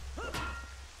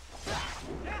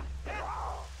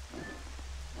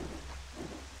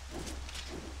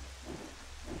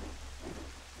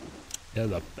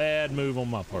 That's a bad move on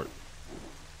my part.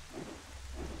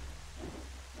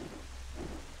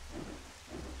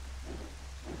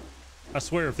 I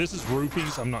swear, if this is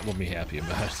rupees, I'm not going to be happy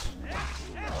about it.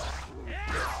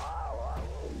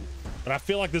 But I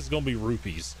feel like this is going to be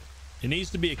rupees. It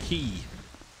needs to be a key.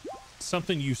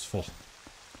 Something useful.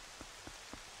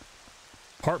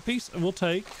 Heart piece, we'll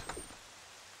take.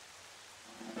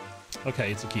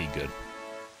 Okay, it's a key. Good.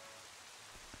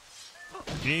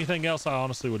 Anything else, I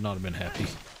honestly would not have been happy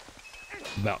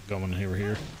about going over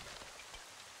here.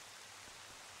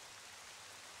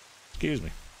 Excuse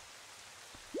me.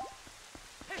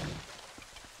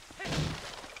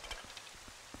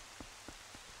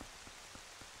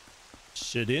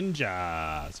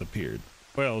 Shedinja has appeared.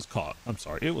 Well, it was caught. I'm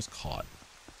sorry. It was caught.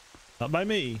 Not by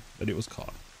me, but it was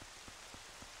caught.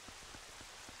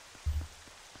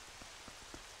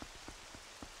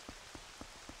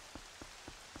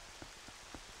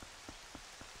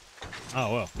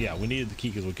 Oh, well, yeah, we needed the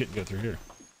key because we couldn't go through here.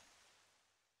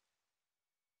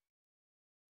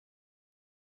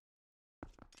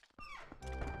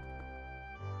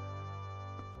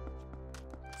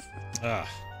 Ah.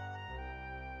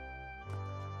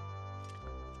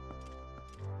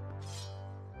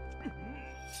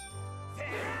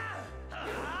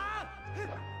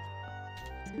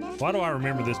 Why do I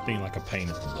remember this being like a pain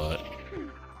in the butt?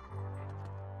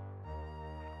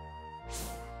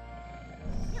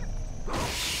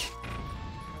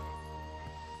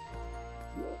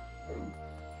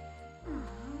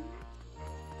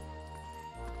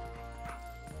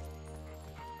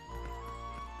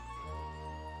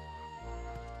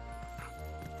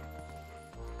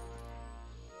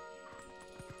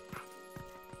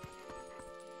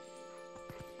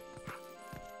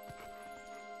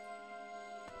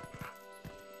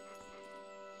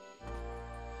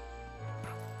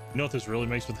 You know what this really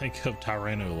makes me think of?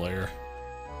 Tyranno Lair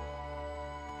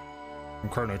from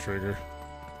Chrono Trigger.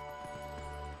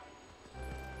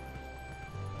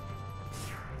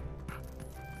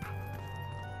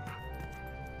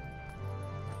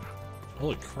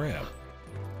 Holy crap.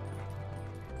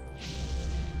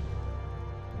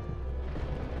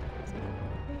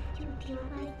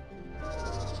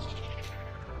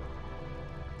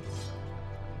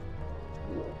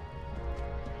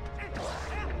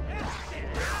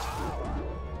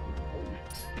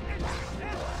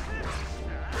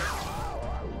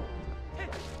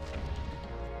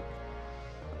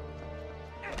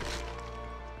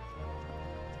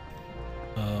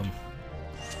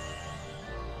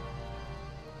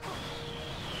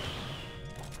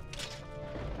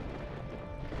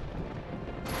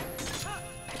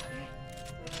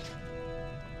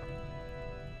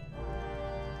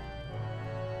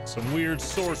 Some weird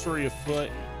sorcery afoot.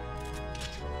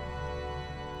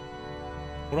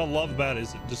 What I love about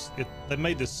it is they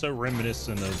made this so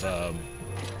reminiscent of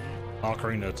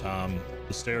Ocarina of Time,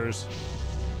 the stairs.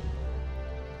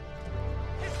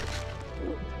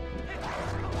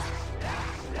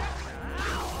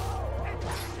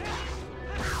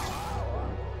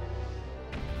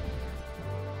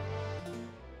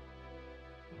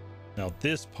 Now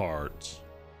this part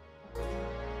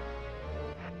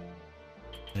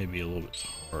maybe a little bit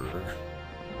harder.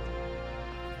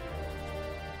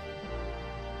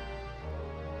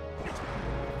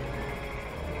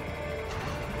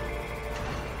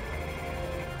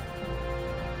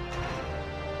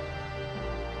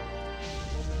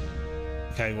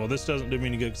 Okay, well this doesn't do me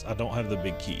any good because I don't have the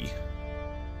big key.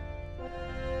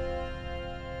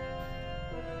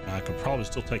 I could probably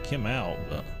still take him out,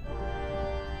 but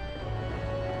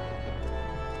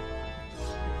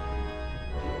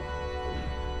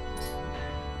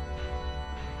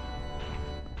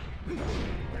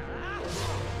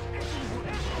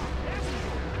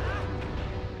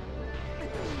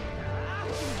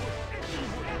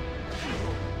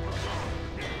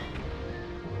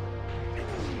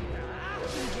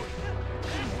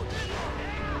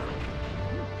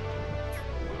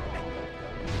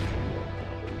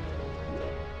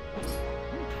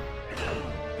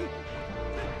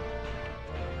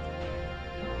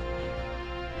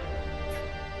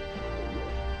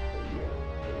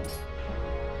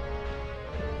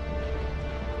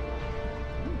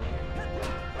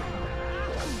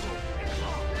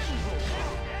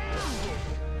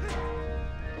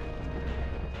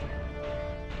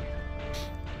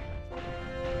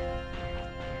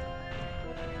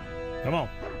Come on.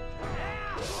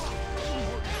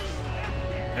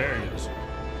 There he is.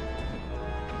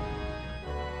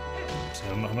 So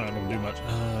I'm not gonna do much.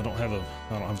 I don't have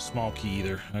a small key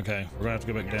either. Okay, we're gonna have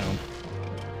to go back down.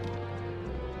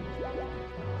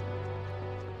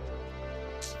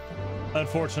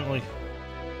 Unfortunately.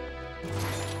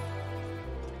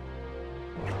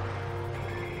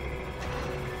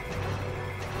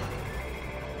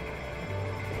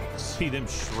 See them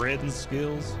shredding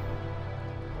skills.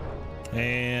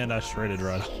 And I shredded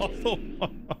right off.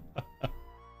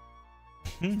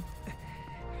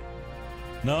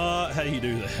 Not how you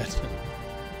do that.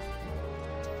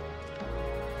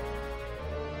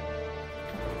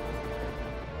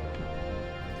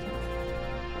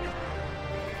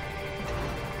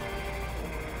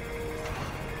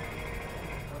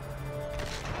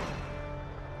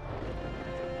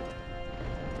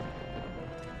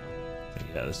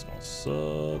 Yeah, this is gonna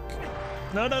suck.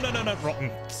 No, no, no, no, no, wrong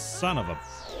son of a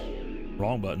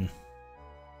wrong button.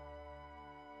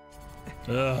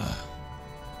 Ugh.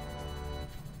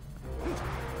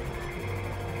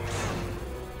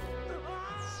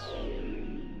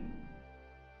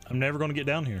 I'm never gonna get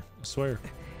down here, I swear.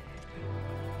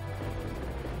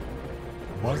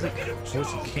 Why is it?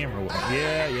 Where's the camera?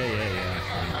 Yeah.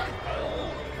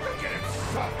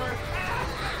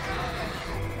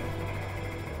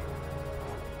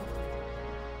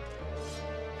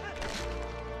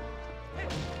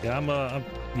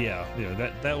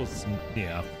 Yeah, that was,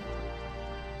 yeah.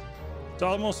 That's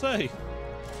all I'm gonna say.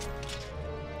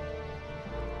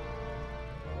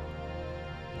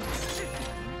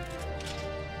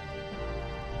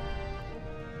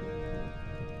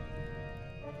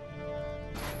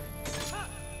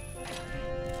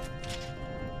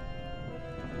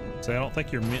 See, I don't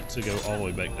think you're meant to go all the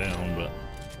way back down, but.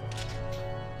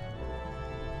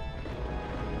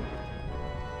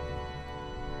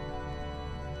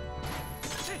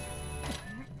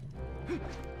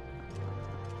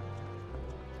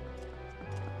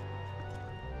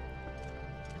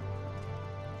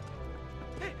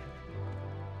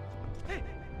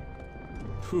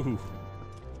 Whew.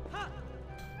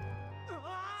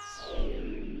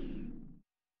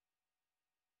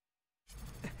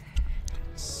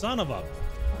 Son of a...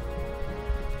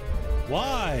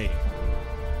 Why?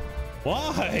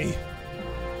 Why?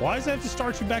 Why does it have to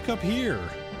start you back up here?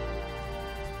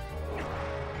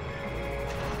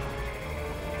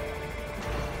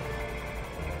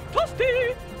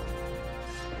 Toasty!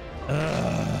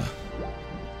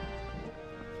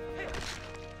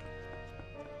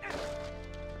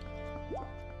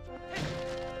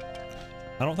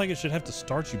 I don't think it should have to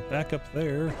start you back up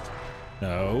there.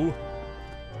 No.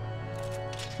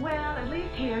 Well, at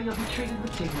least here you'll be treated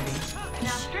with dignity.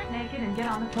 Now strip naked and get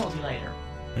on the tobulator.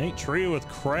 Ain't treated with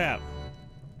crap.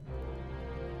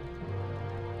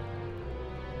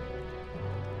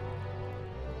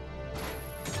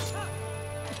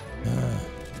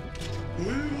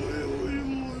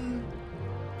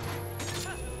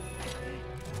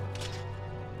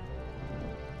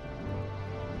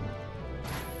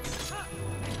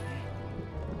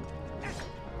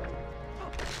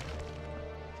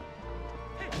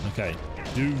 Okay,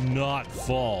 do not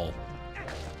fall.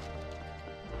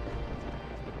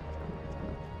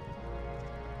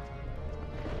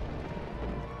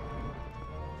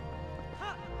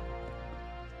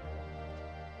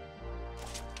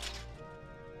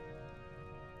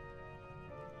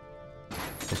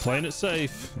 We're playing it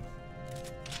safe.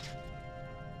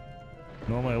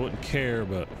 Normally I wouldn't care,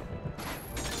 but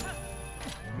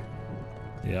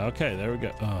yeah, okay, there we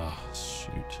go. Oh,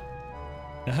 shoot.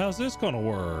 Now, how's this gonna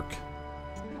work?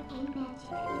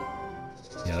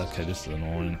 Yeah, okay, this is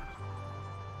annoying.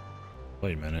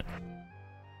 Wait a minute.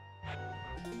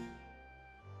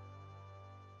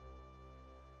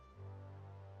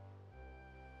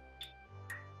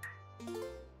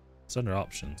 It's under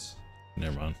options.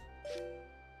 Never mind.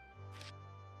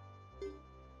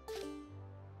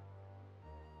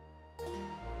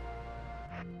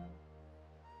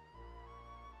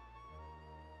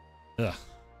 Ugh.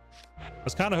 I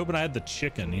was kind of hoping I had the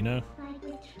chicken, you know?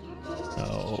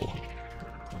 Oh.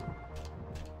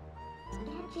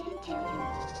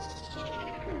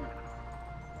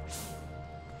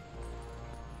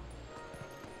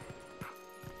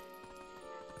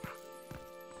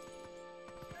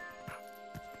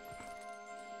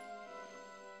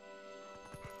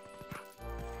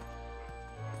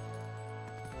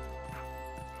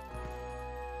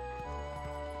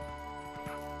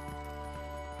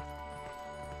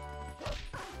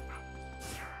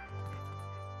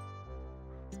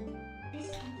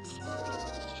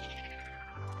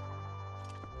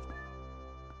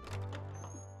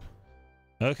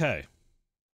 Okay.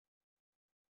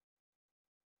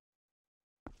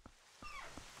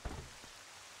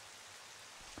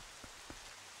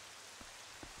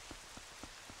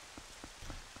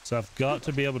 So I've got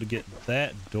to be able to get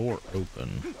that door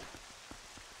open.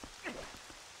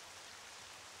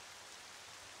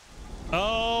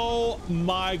 Oh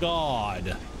my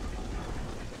God.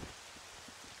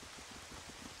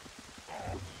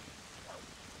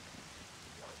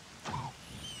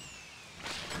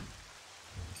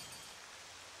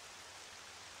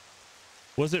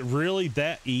 Was it really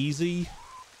that easy?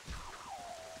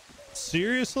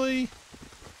 Seriously?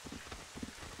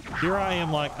 Here I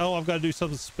am like, oh, I've got to do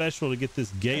something special to get this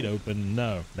gate open.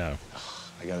 No. I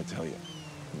gotta tell you,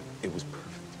 it was perfect.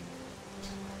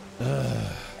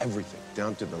 Everything,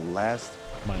 down to the last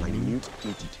minute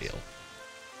detail.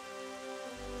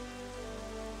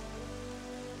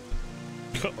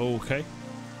 Okay.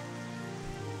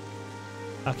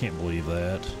 I can't believe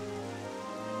that.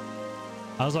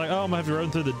 I was like, oh, I'm gonna have to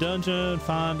run through the dungeon,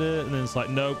 find it, and then it's like,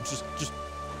 nope, just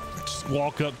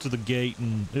walk up to the gate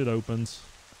and it opens.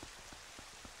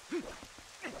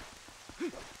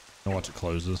 And watch it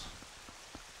closes.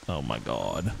 Oh my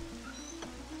God.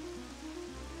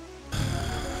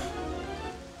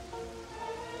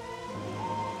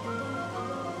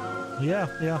 Yeah.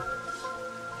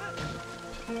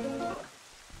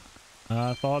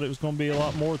 I thought it was going to be a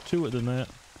lot more to it than that.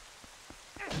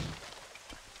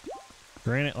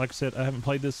 Granted, like I said, I haven't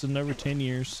played this in over 10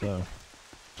 years, so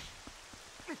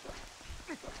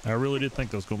I really did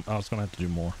think I was going to have to do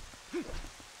more.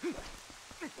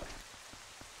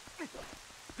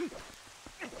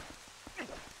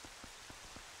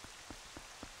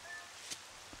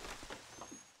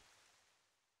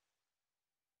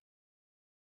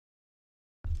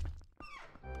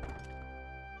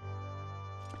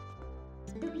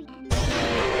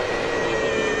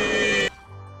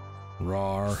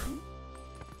 Rawr.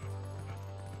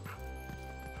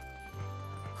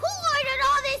 Who ordered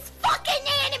all this fucking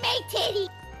anime titty?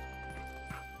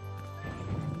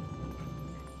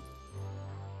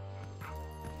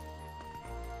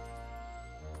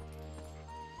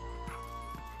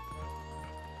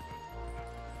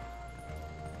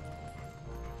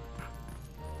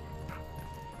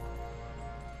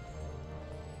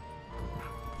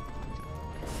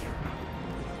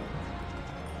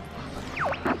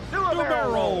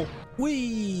 Barrel.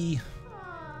 Whee!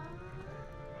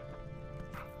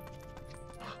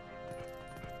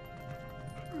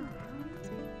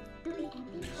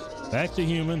 Back to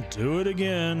human. Do it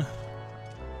again.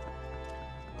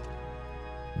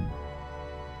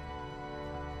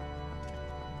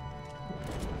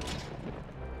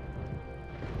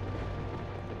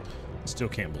 Still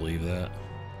can't believe that.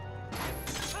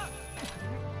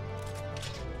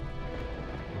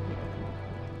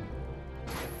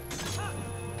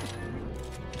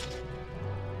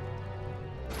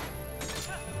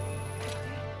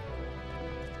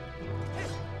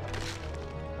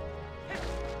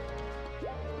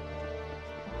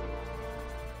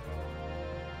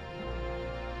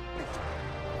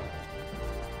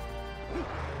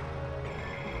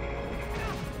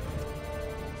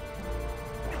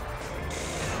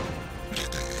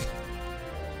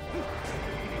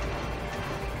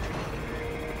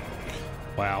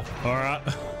 Wow. All right.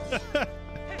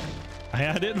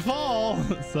 I didn't fall,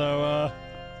 so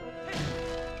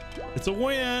it's a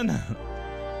win.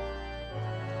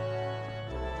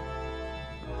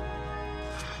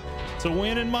 It's a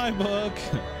win in my book.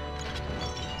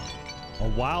 A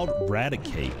wild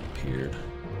Raticate appeared.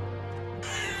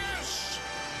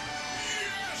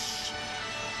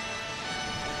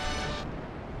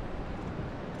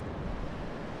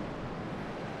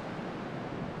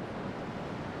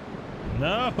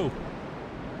 No.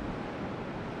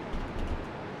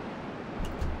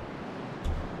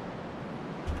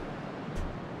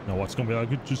 Now what's gonna be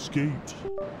like? It just escaped.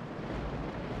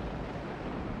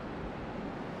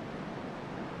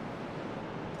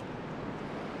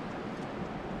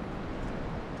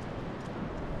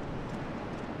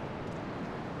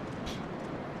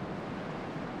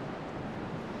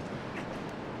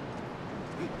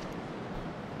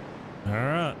 All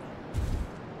right.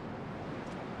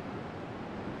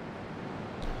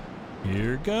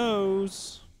 Here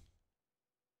goes.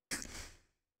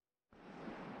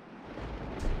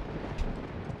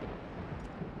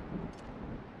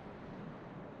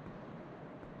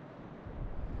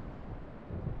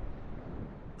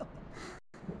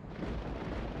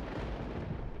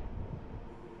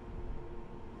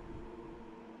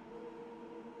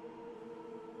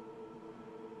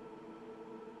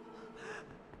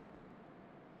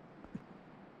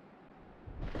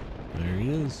 There he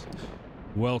is.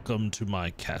 Welcome to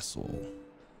my castle.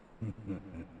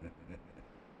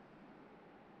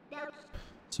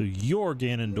 So you're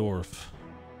Ganondorf.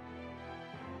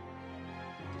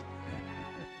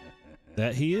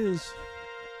 That he is.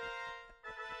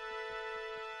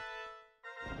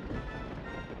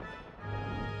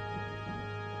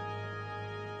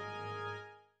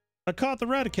 I caught the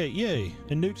Raticate, yay!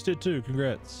 And Nukes did too,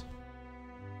 congrats.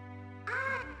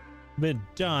 Been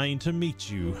dying to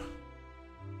meet you.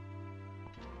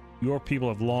 Your people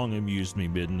have long amused me,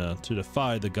 Midna, to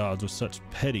defy the gods with such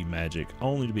petty magic,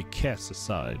 only to be cast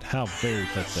aside. How very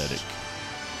pathetic.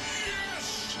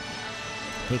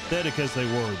 Pathetic as they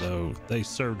were, though, they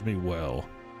served me well.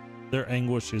 Their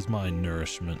anguish is my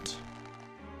nourishment.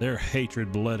 Their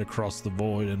hatred bled across the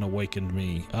void and awakened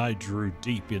me. I drew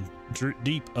deep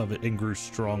of it and grew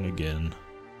strong again.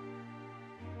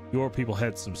 Your people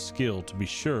had some skill, to be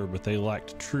sure, but they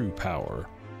lacked true power.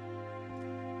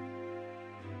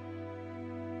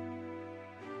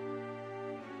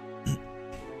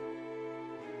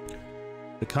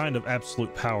 The kind of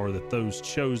absolute power that those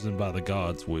chosen by the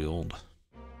gods wield.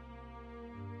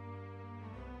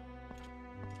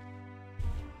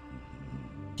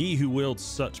 He who wields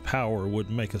such power would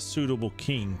make a suitable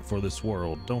king for this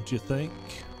world, don't you think?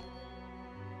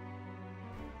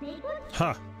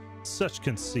 Ha! Such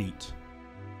conceit.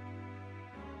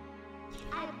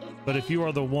 But if you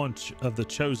are the one of the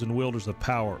chosen wielders of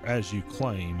power, as you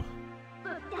claim,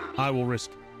 I will risk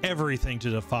everything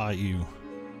to defy you.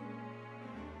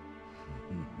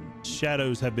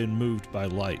 Shadows have been moved by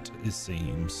light, it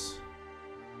seems.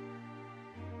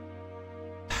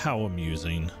 How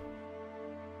amusing.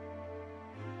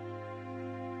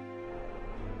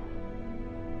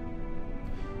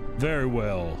 Very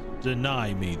well,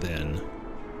 deny me then.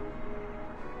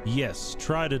 Yes,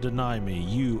 try to deny me,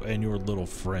 you and your little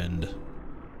friend.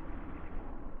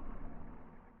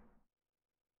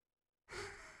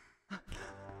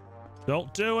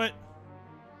 Don't do it!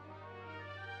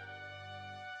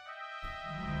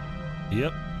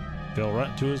 Yep, fell right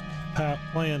into his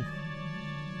plan.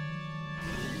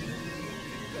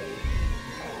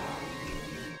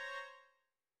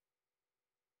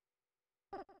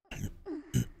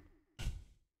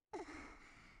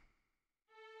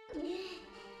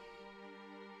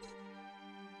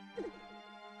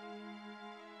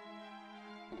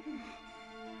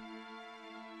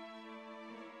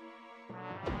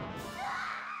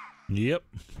 Yep.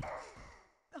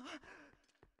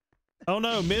 Oh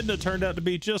no, Midna turned out to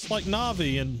be just like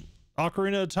Navi in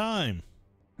Ocarina of Time.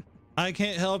 I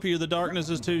can't help you, the darkness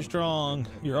is too strong.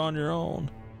 You're on your own.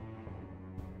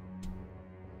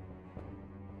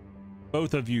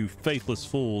 Both of you faithless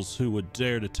fools who would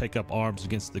dare to take up arms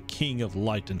against the King of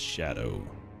Light and Shadow.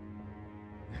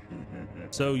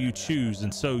 So you choose,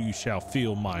 and so you shall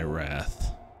feel my wrath.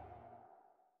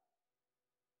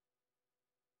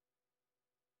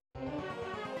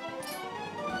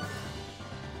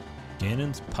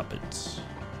 Ganon's puppets.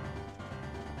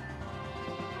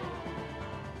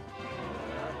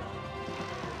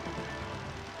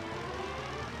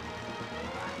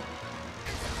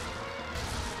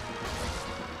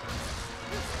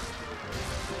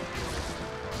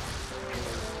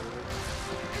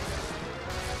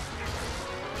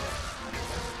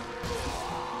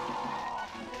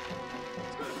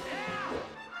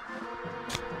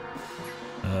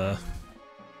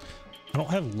 I don't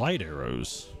have light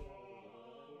arrows.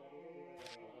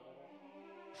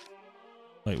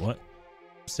 Wait, what?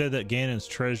 Said that Ganon's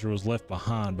treasure was left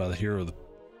behind by the hero of the...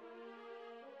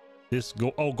 This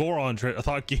Goron treasure. I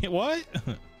thought, what?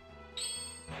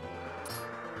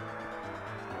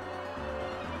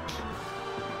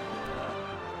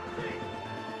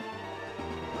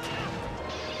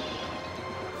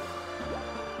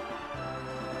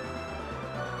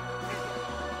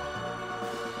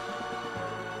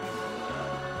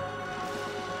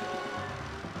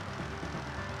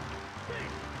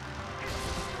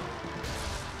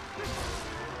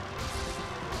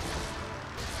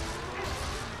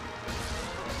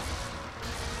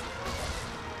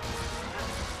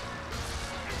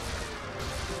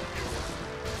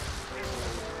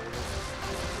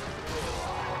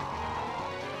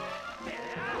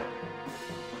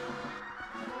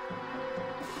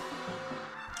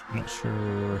 Not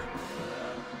sure.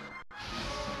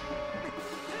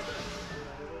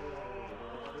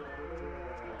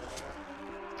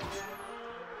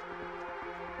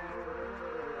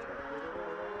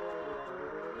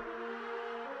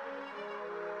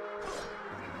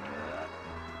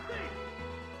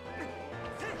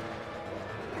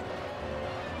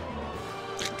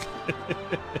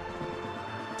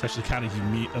 It's actually kind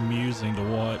of amusing to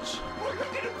watch. Look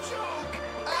at him choke!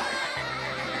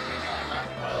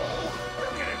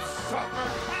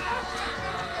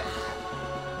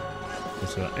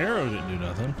 So the arrow didn't do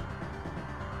nothing.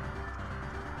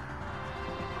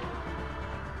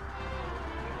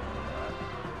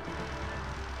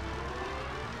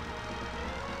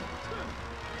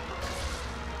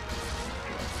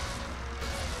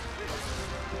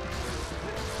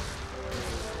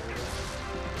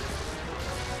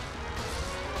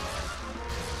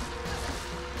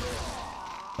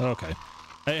 Okay.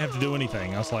 I didn't have to do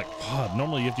anything. I was like, oh,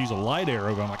 normally you have to use a light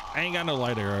arrow, but I'm like, I ain't got no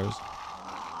light arrows.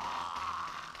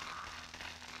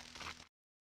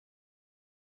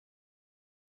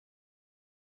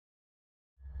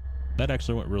 That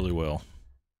actually went really well.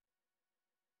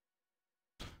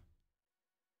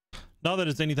 Not that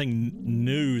it's anything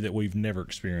new that we've never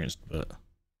experienced, but...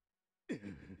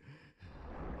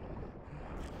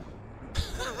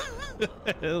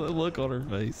 The look on her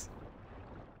face.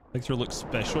 Makes her look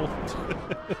special.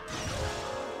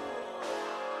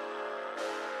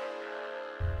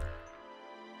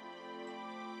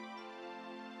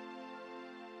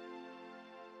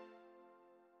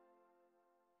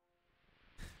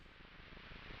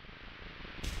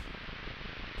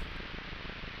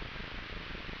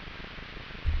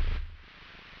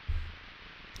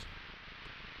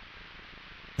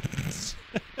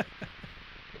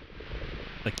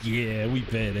 Like, yeah, we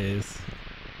badass.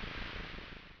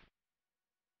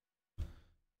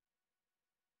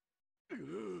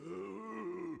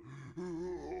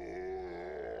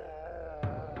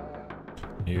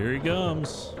 Here he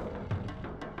comes.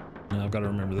 Now I've got to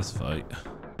remember this fight.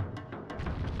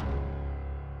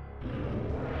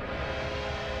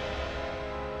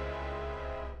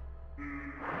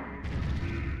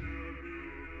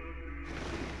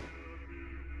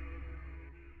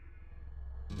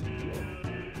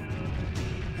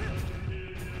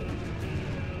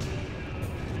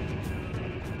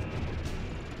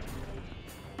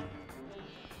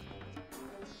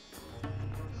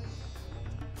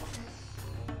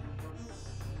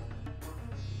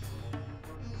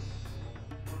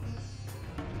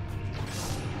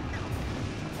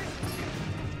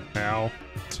 Ow.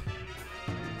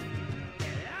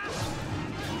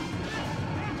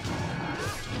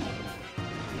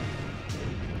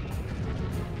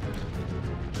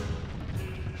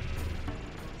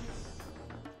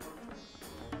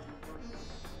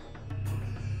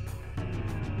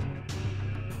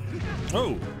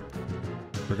 Oh,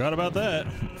 forgot about that.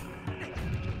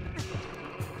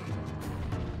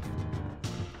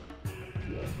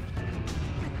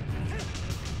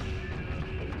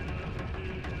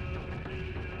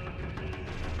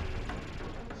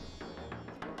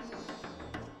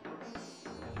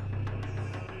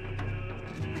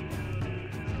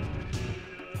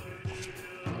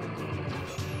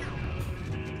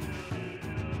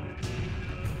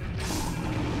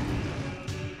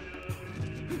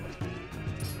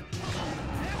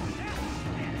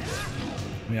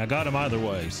 I mean, I got him either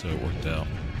way, so it worked out.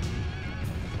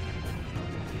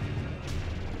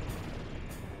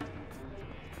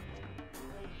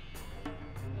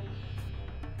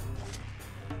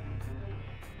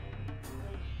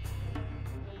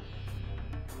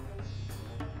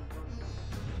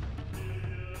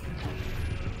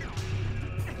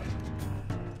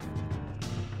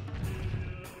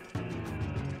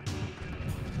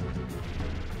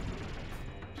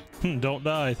 Don't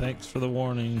die. Thanks for the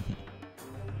warning.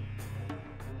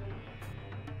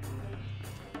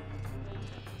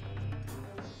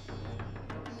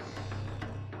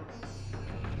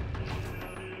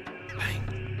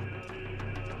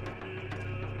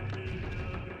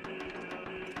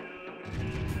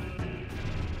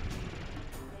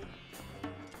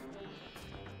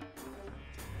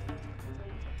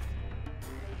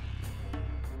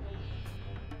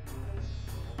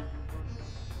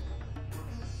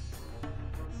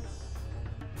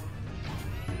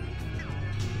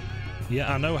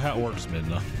 Yeah, I know how it works,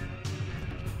 Midna.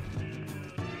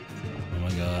 Oh my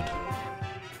god.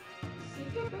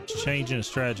 It's changing a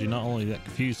strategy. Not only that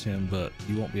confused him, but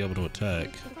you won't be able to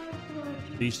attack.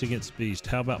 Beast against beast.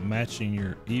 How about matching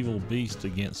your evil beast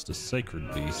against a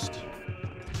sacred beast?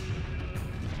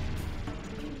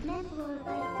 I don't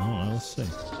know, let's see.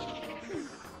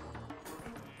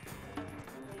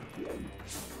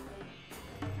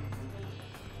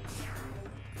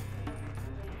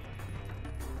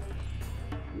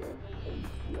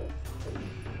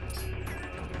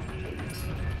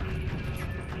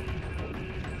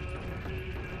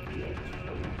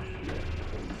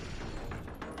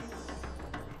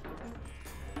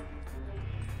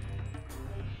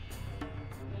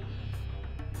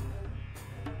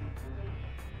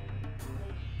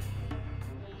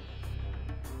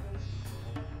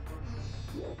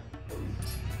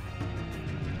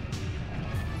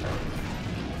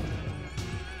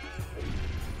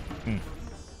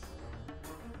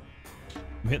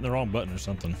 hitting the wrong button or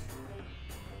something.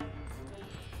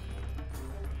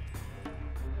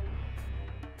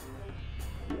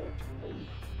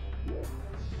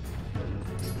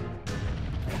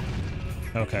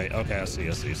 Okay, okay, I see.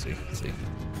 Okay,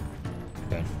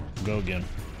 go again.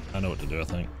 I know what to do, I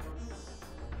think.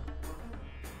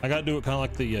 I gotta do it kind of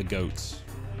like the goats.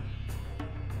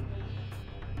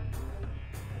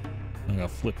 I gotta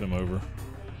flip him over.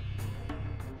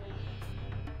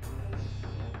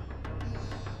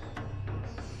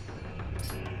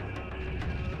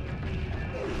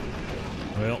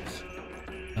 Well,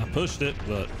 I pushed it,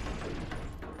 but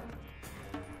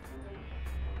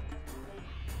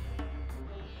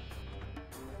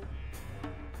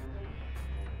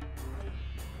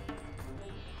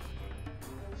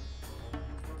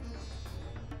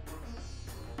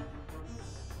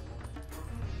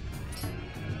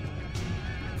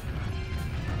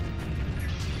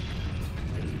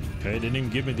okay, didn't even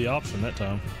give me the option that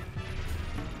time.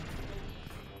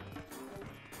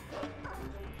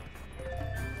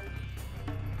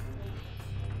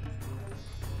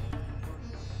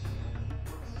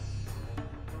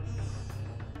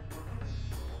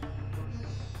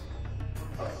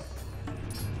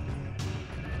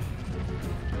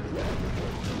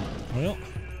 Well,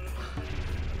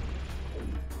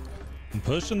 I'm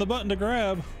pushing the button to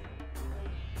grab.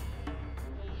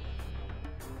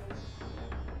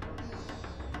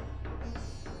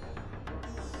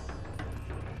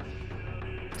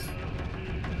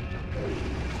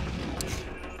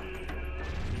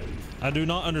 I do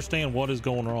not understand what is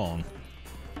going wrong.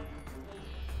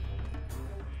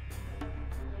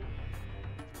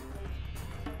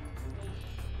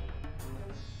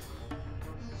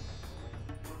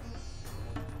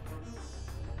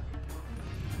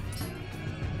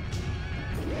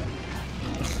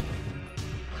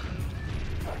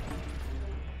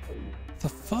 The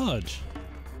fudge.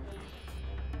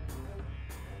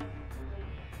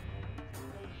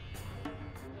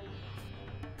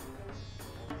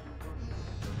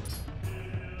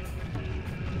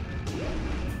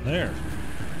 There.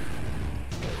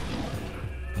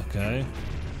 Okay.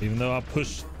 Even though I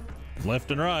pushed left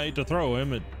and right to throw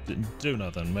him, it didn't do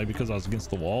nothing. Maybe because I was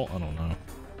against the wall. I don't know.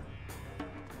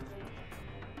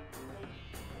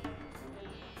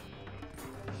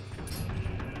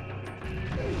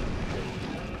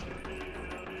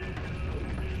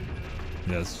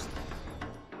 Yeah, it's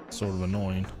sort of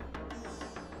annoying.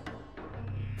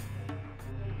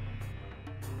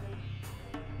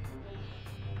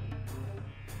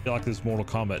 I feel like this Mortal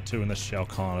Kombat 2 and this Shao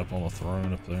Kahn up on the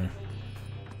throne up there.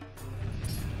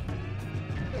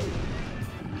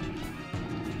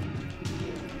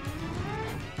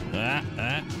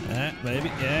 Maybe.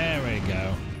 There we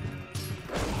go.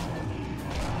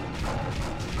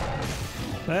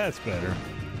 That's better.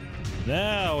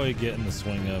 Now we get in the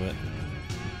swing of it.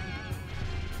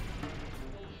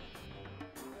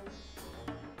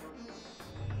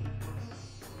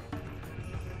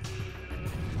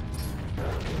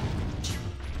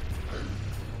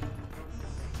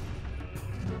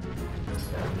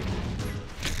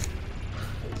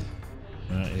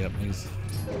 Yep, he's...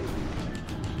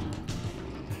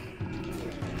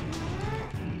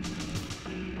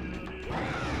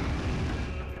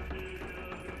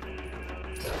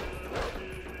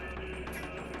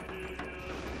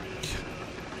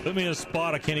 Put me in a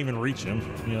spot I can't even reach him.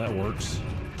 Yeah, that works.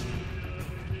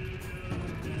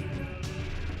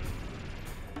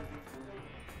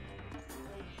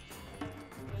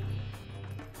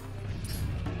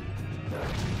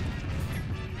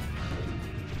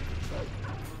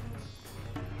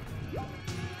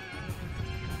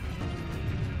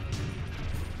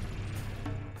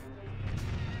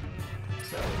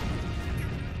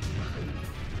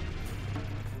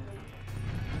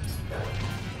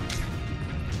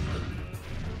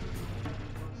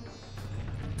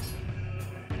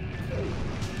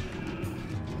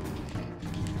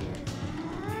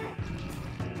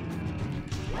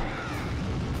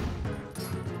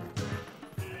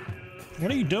 What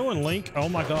are you doing, Link? Oh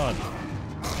my god.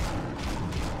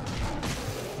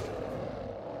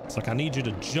 It's like I need you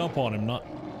to jump on him, not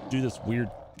do this weird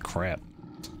crap.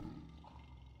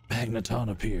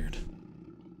 Magneton appeared.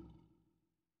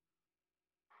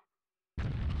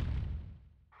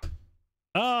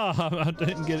 Ah, I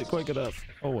didn't get it quick enough.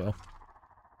 Oh well.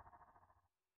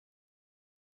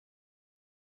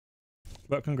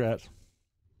 But congrats.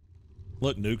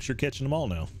 Look, Nukes, you're catching them all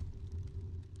now.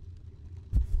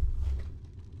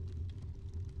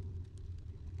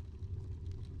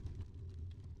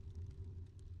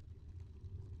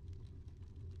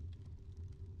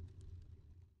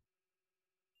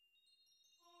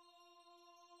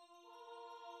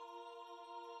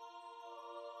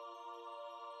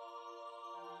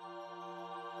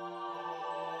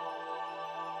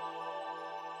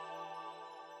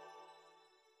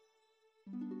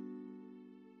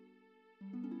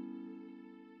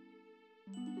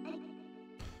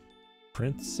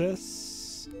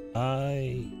 Princess,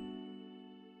 I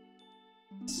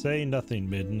say nothing,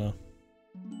 Midna.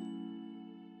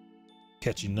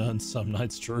 Catching none, some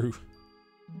nights true.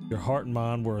 Your heart and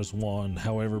mind were as one,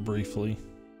 however briefly.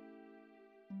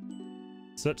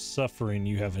 Such suffering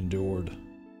you have endured.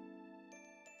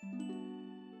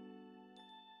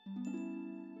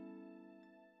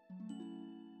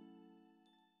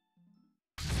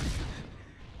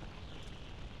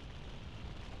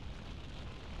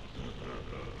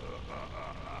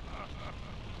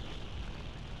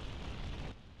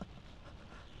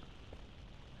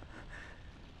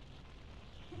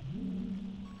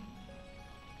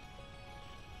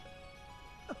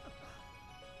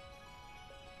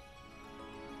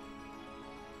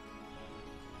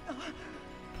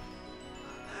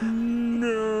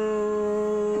 No.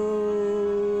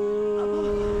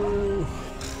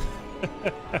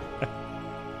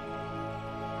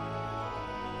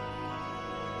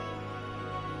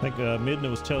 I think Midna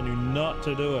was telling you not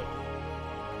to do it.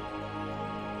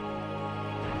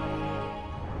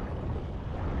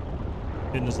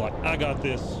 Midna's like, I got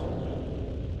this.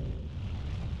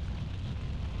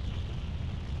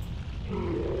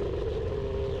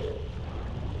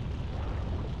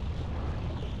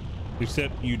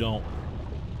 Except you don't.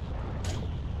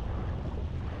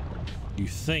 You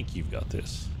think you've got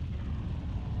this.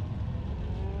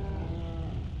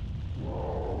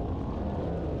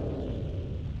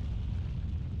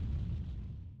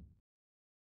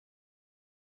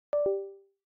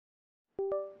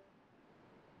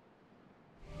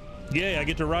 Yeah, I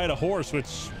get to ride a horse, which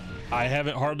I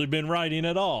haven't hardly been riding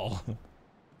at all.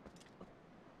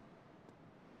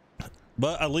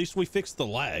 But at least we fixed the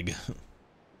lag.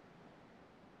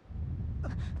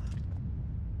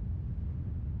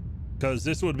 Because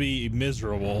this would be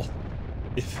miserable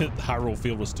if the Hyrule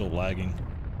Field was still lagging.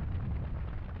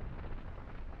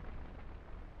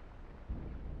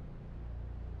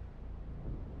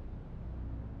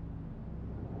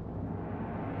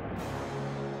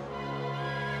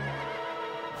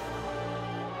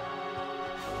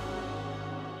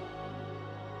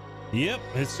 Yep,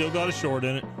 it's still got a short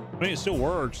in it. I mean, it still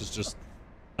works. It's just,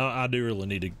 I do really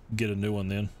need to get a new one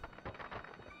then.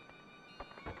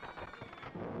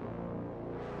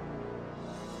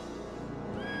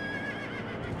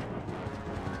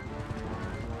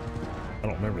 I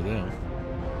don't remember them.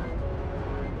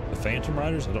 The Phantom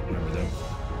Riders? I don't remember them.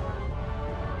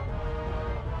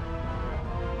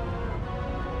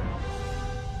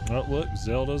 Oh, look,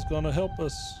 Zelda's gonna help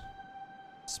us.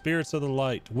 Spirits of the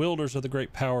light, wielders of the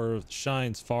great power that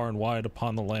shines far and wide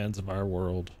upon the lands of our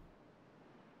world.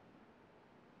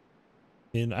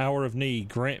 In hour of need,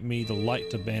 grant me the light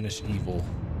to banish evil.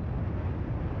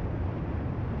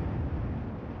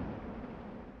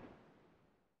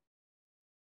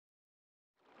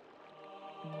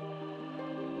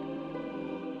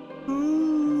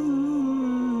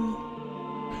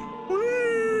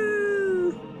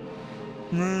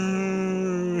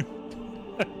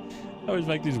 I always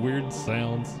make these weird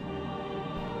sounds.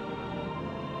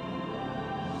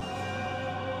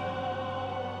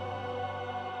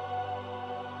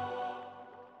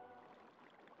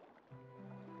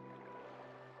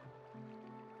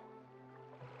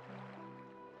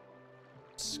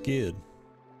 Skid.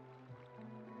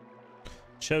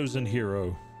 Chosen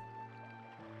hero.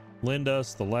 Lend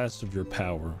us the last of your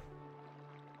power.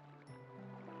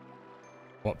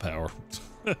 What power?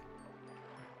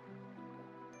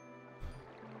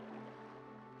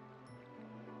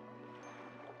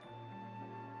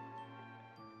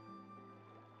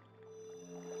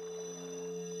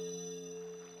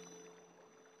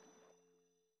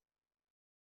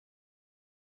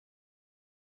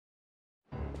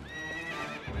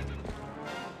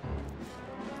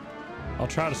 I'll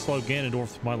try to slow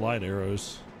Ganondorf with my light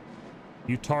arrows.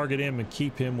 You target him and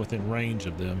keep him within range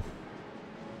of them.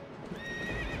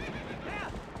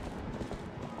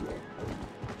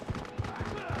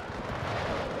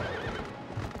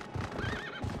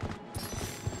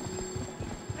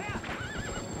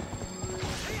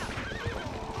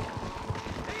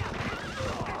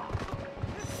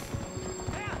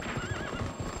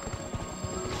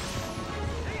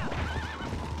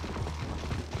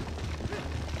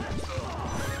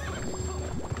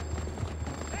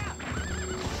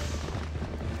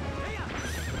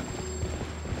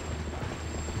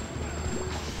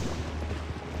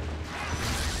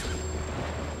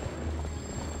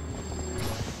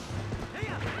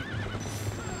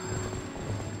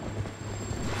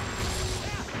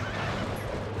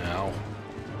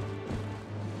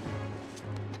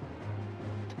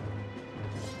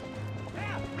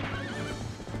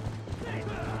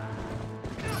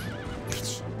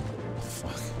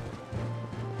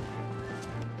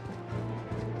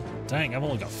 Dang, I've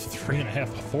only got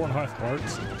 4.5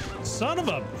 hearts. Son of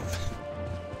a...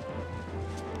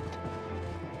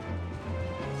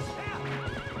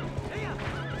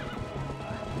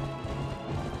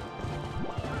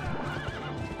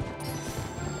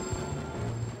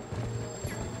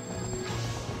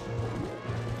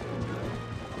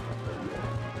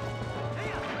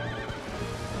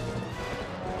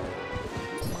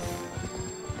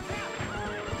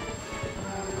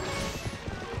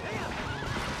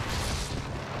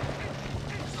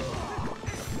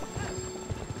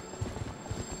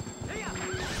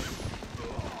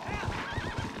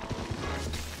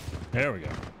 There we go.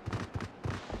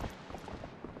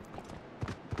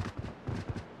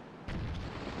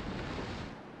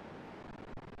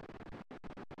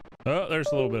 Oh, there's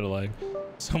a little bit of lag.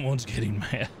 Someone's getting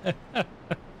mad. It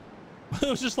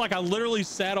was just like I literally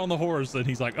sat on the horse and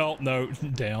he's like, oh, no,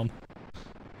 down.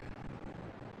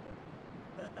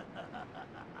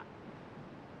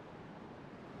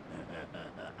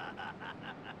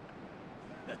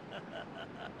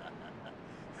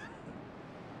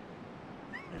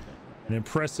 An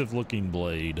impressive looking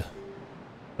blade,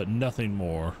 but nothing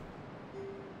more.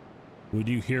 Would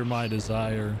you hear my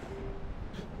desire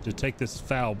to take this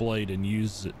foul blade and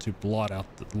use it to blot out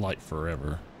the light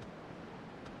forever?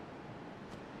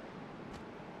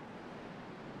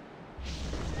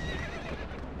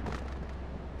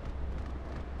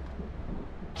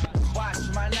 Watch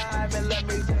my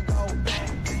 9mm go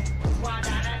bang.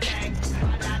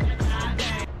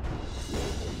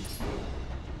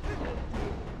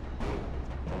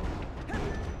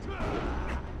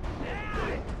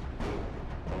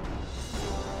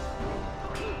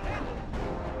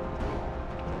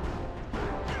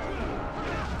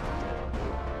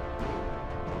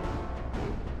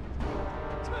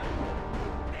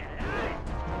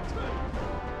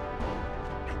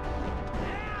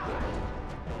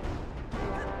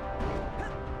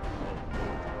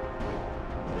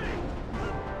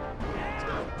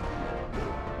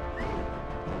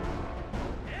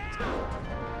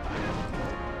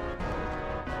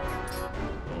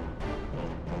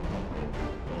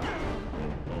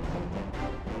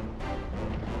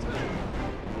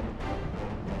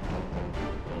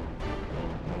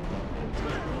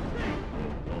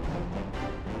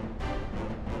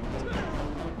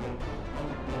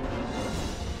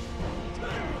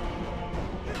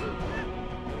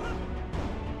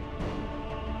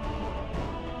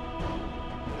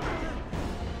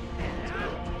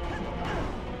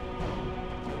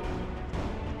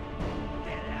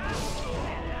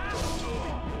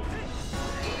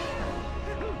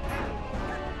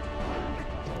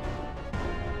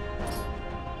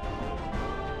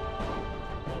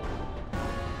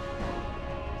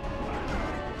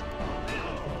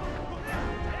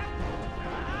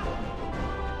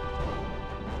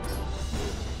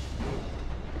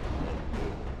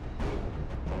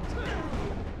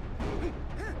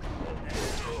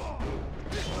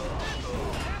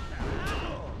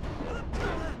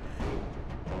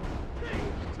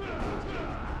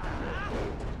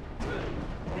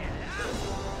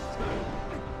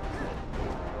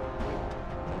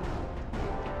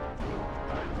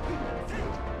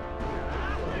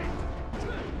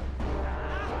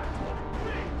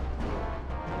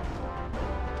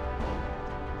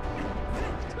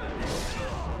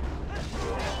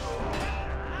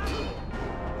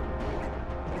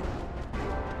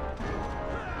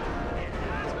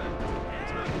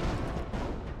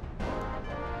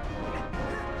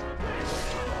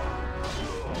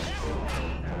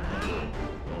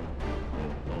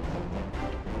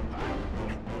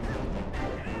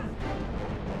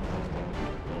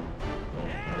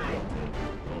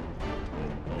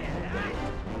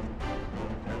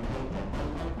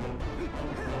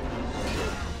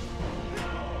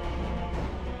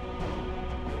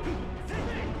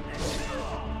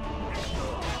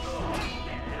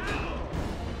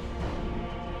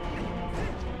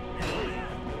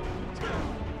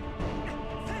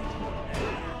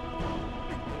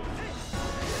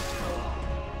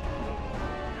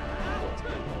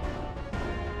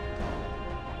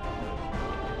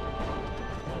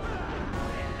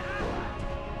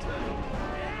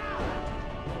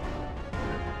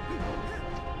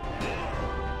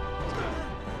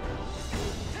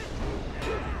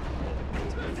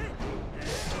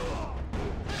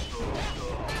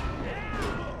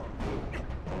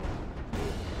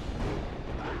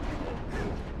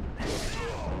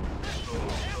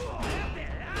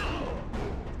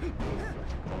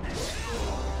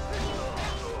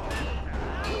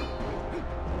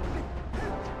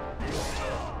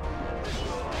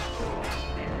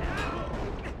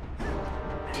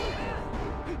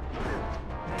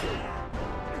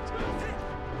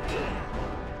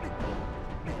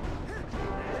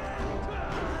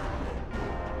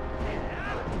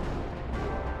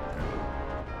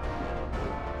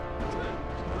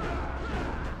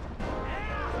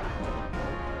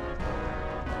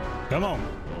 Come on.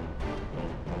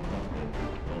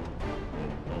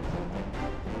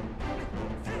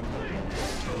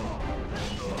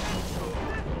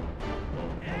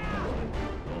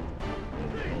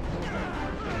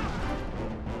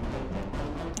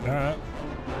 All right.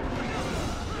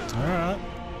 All right.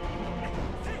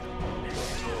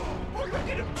 Oh, look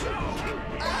at him choke!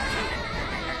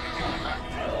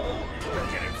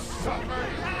 Look at him suffer!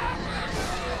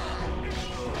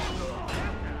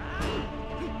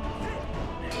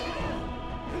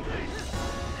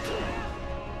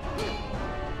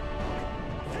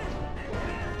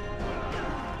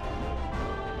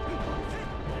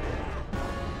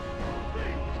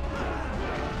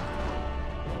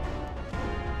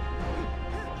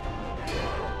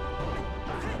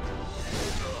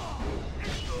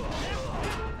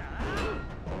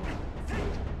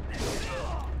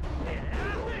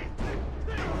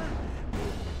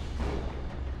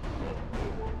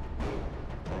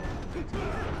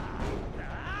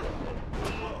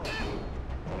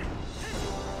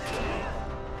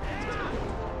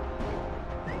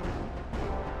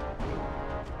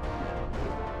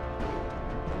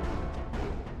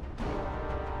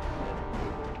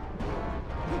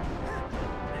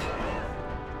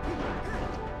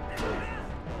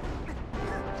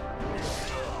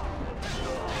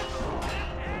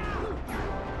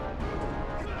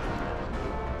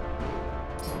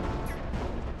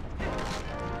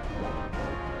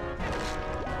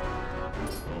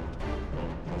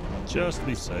 Just to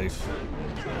be safe.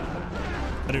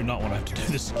 I do not want to have to do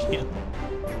this again.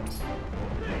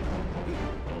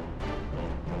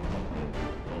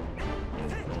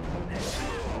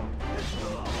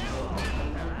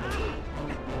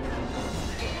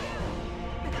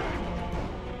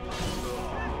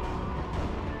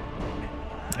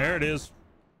 There it is.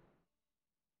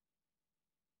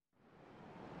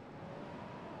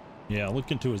 Yeah,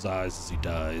 look into his eyes as he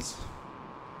dies.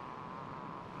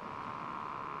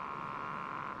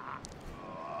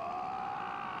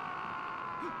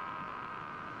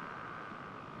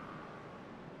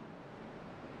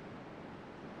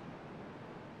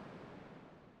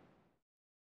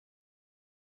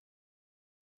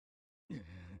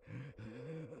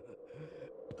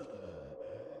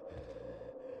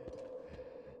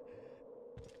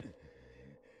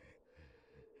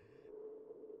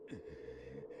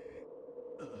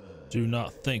 Do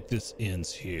not think this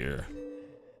ends here.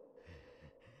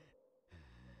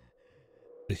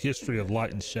 The history of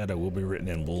light and shadow will be written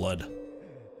in blood.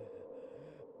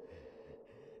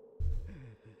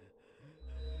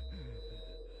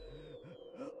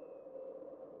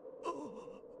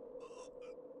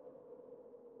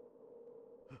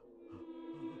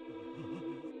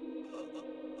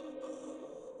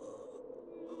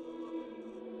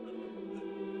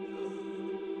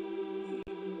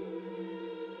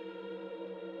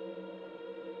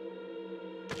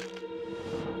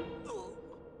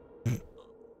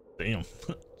 Damn.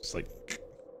 It's like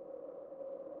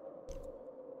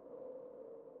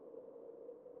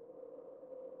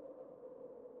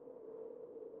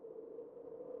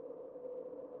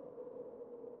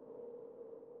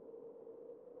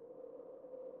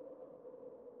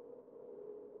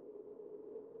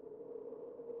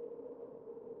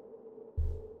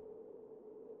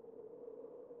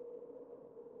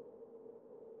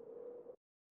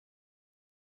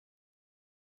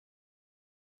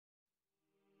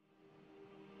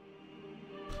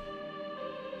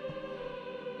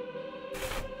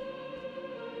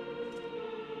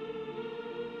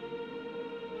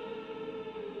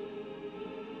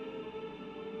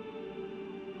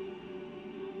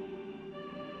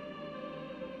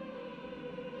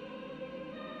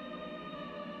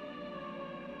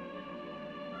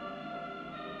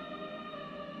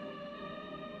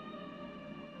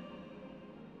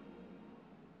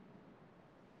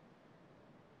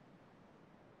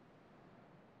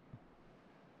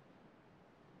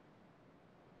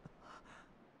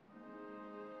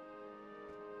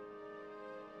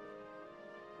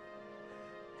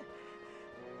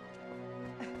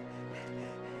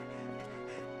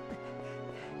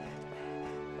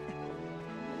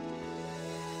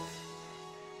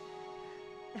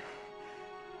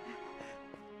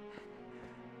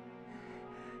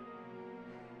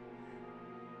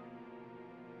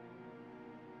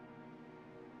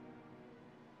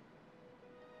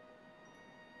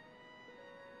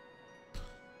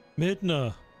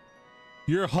Midna,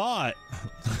 you're hot.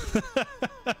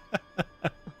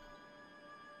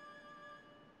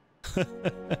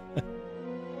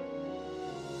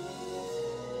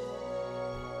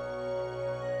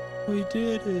 We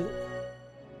did it.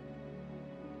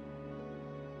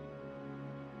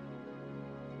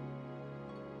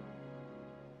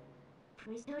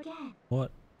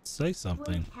 What? Say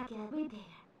something.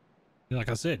 Like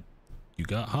I said, you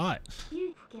got hot.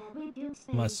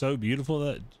 Am I so beautiful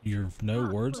that you've no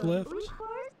words left?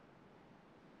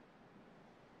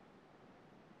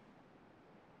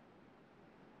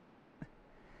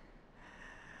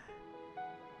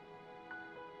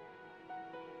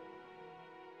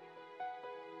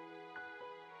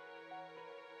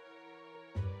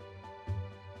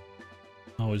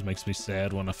 Always makes me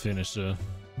sad when I finish a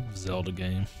Zelda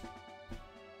game,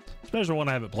 especially one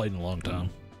I haven't played in a long time.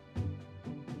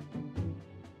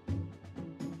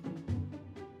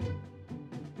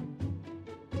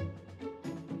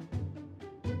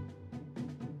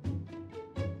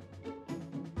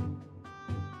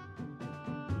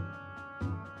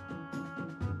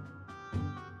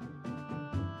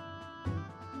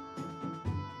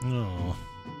 Oh,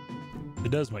 it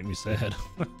does make me sad.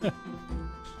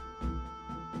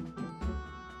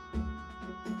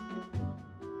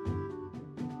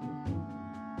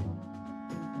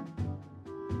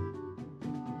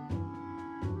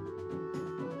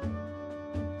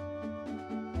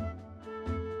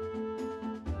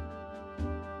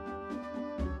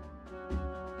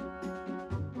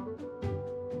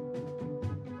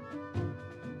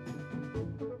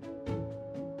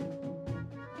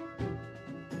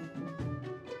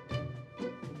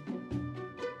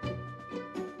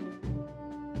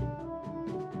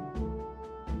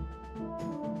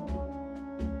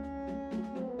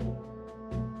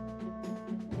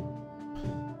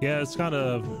 Yeah, it's kind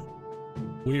of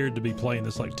weird to be playing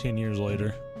this like 10 years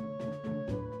later.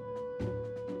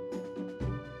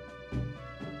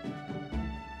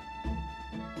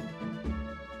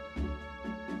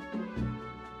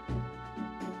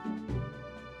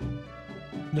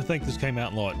 I think this came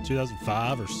out in like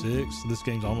 2005 or 6. This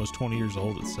game's almost 20 years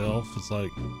old itself. It's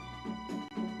like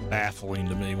baffling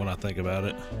to me when I think about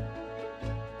it.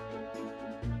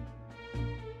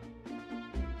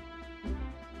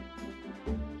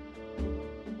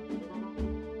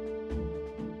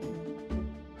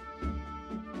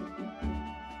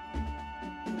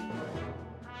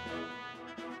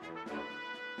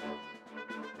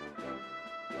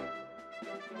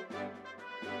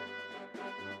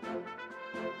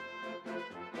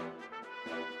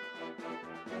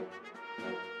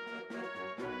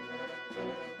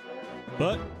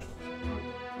 But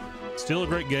still a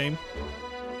great game.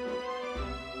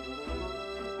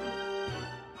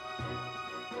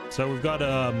 So we've got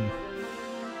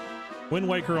Wind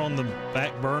Waker on the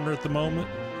back burner at the moment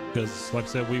because, like I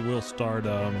said, we will start.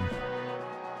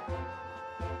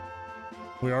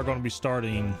 We are going to be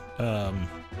starting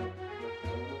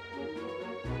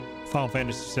Final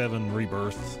Fantasy VII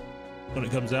Rebirth when it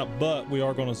comes out, but we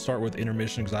are going to start with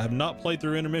Intermission because I have not played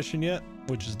through Intermission yet,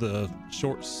 which is the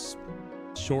short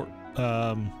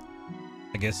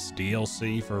I guess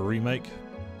DLC for a remake.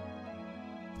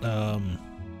 I'm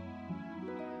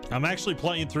actually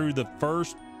playing through the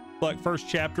first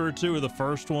chapter or two of the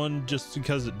first one just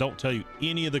because it don't tell you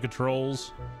any of the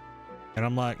controls, and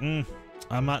I'm like,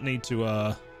 I might need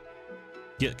to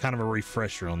get kind of a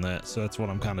refresher on that, so that's what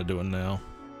I'm kind of doing now.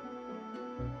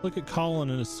 Look at Colin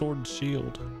and his sword and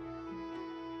shield.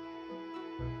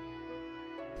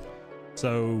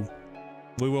 So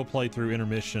we will play through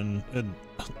Intermission, and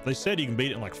they said you can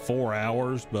beat it in like 4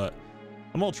 hours, but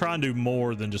I'm gonna try and do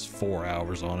more than just 4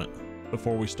 hours on it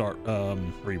before we start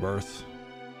Rebirth.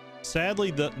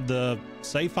 Sadly, the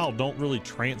save file don't really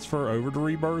transfer over to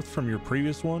Rebirth from your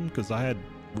previous one because I had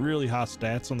really high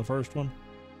stats on the first one.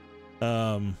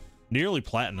 Nearly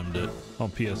platinumed it on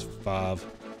PS5,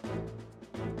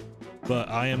 but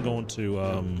I am going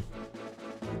to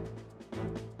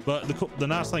but the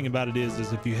nice thing about it is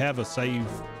if you have a save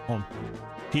on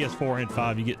PS4 and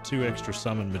 5, you get 2 extra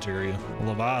summon materia,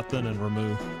 Leviathan and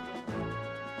Ramu.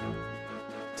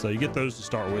 So you get those to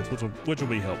start with, which will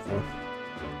be helpful.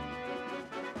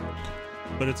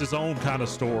 But it's its own kind of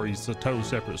story. It's a totally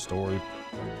separate story.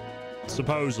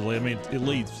 Supposedly, I mean, it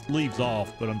leaves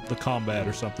off, but the combat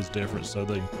or something's different. So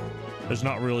there's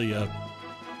not really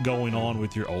going on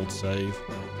with your old save.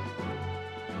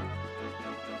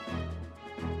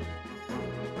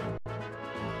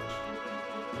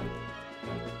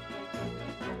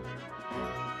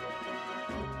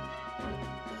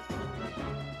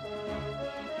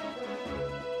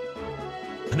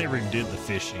 I never even did the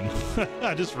fishing.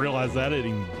 I just realized that I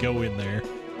didn't even go in there.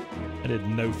 I did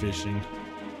no fishing.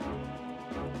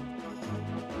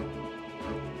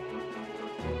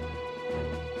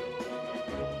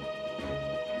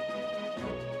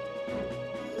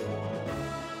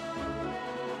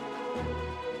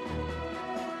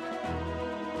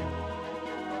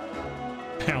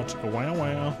 Wow,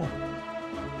 wow.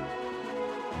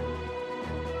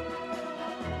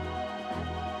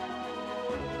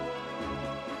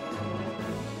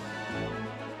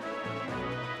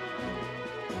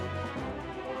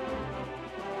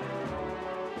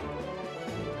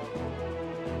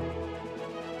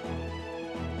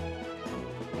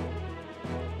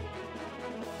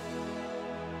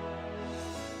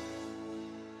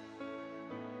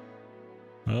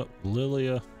 Oh,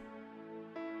 Lilia.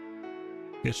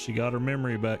 Guess she got her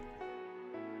memory back.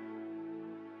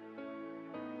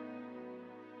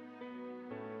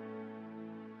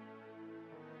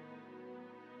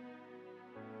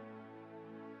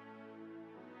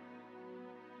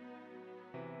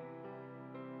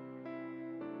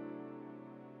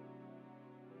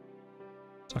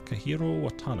 Takahiro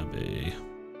Watanabe.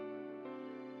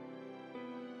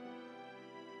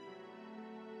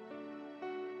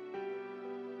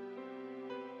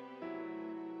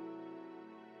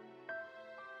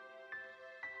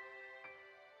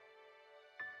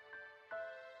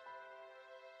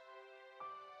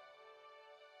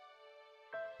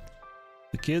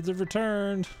 The kids have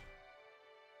returned.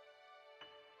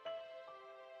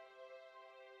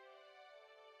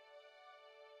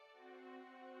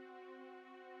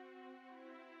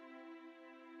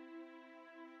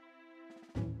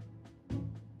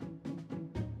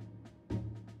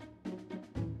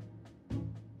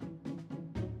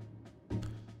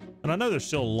 And I know there's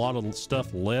still a lot of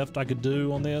stuff left I could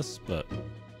do on this, but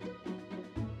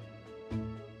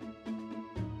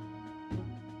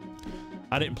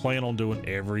I didn't plan on doing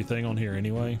everything on here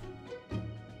anyway.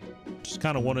 Just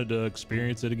kind of wanted to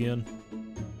experience it again.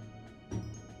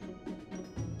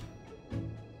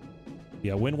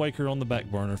 Yeah, Wind Waker on the back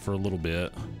burner for a little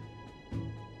bit.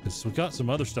 Because we got some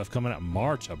other stuff coming out in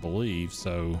March, I believe,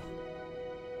 so...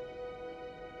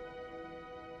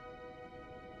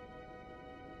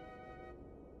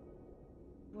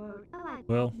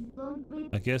 Well,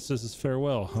 I guess this is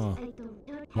farewell, huh?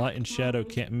 Light and shadow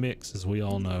can't mix, as we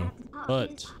all know.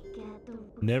 But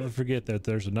never forget that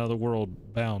there's another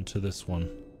world bound to this one.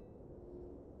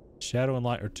 Shadow and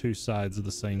light are two sides of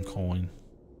the same coin.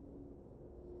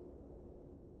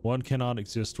 One cannot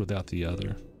exist without the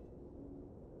other.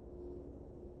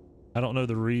 I don't know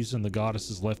the reason the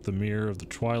goddesses left the mirror of the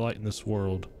twilight in this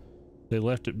world. They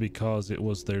left it because it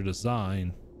was their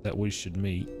design that we should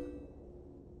meet.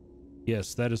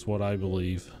 Yes, that is what I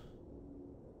believe.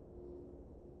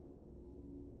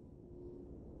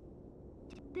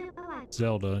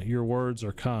 Zelda, your words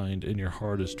are kind and your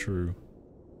heart is true.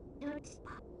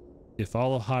 If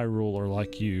all of Hyrule are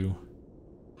like you,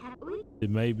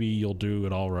 then maybe you'll do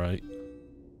it all right.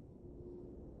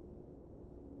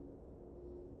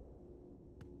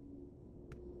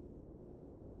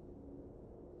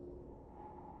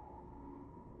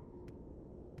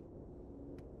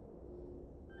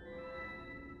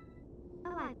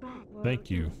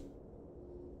 Thank you.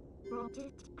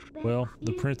 Well,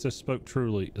 the princess spoke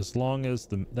truly. As long as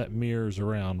that mirror's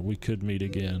around, we could meet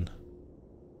again.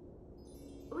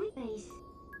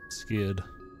 Skid.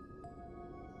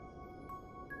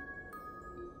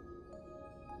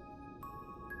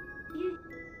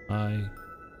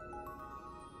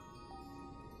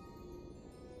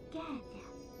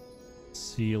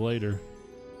 See you later.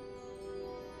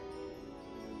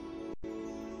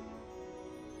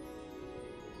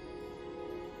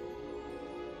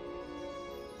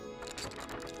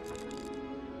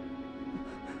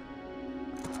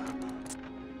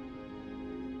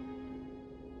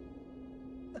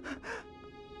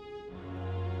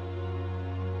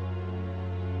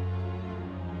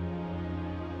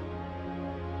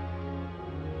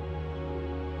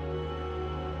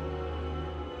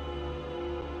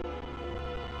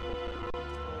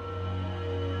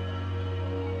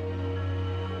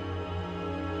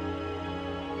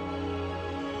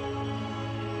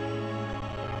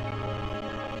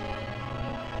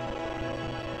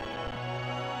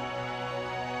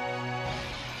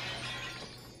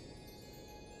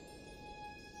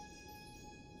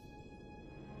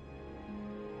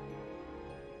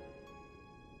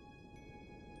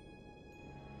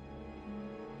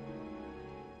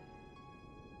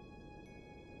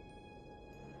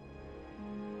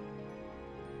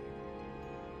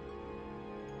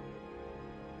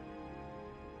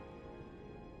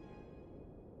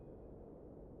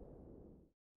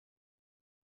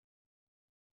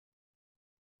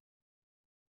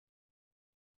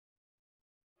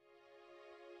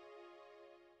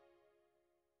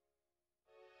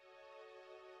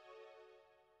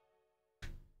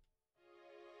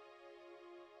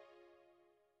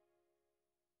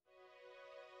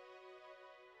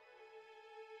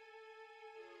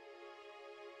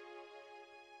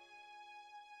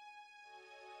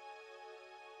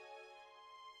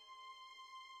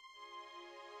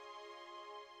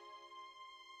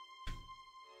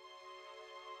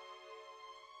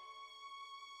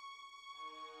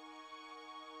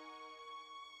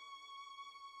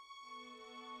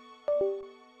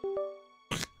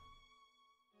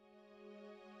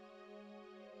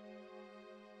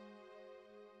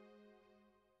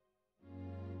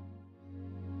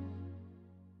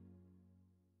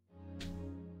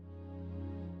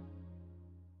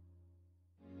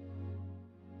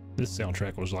 This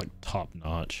soundtrack was like top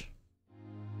notch.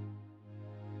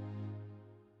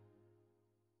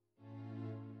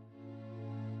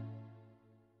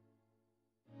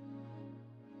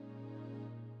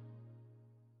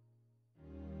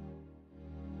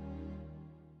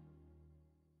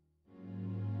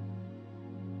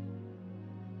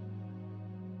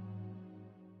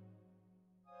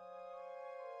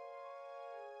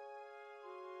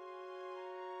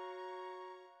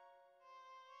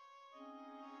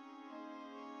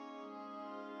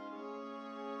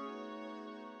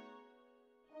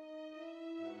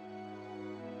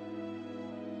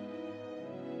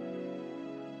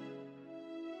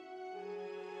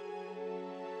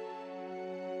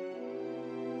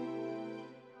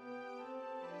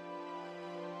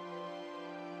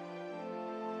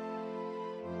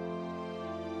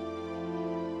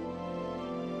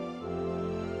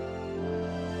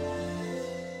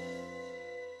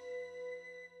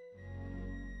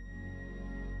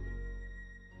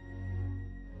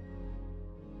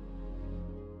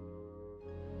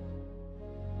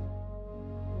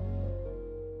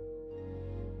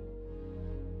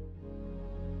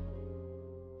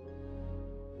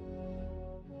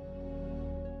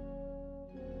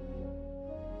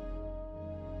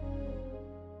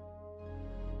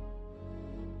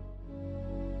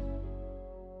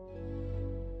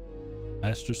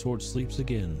 Master Sword sleeps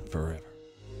again forever.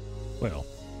 Well,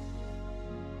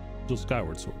 till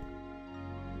Skyward Sword.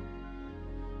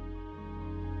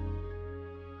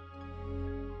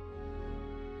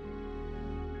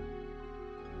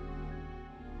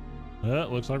 Well,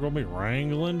 looks like we'll be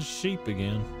wrangling sheep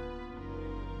again.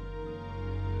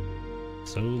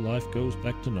 So life goes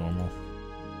back to normal.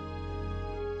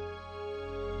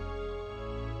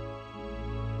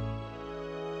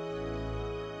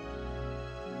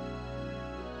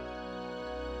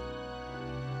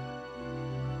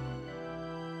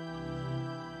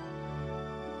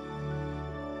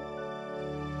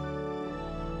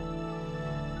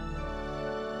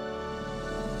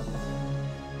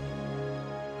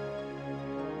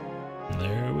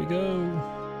 There we go.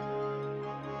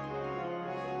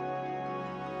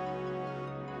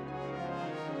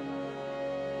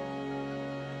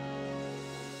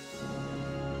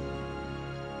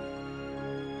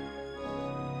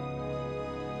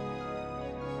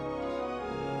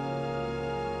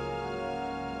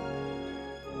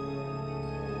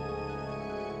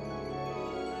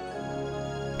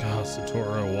 God,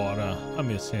 Satoru Iwata, I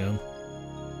miss him.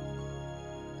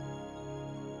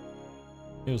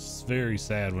 It was very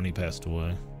sad when he passed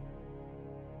away.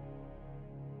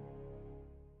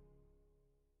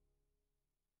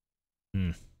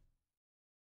 All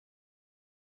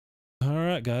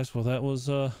right, guys. Well, that was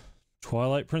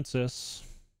Twilight Princess.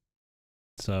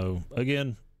 So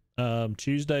again,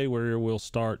 Tuesday where we'll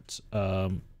start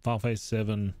Final Fantasy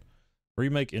VII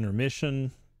Remake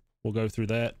Intermission. We'll go through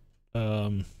that.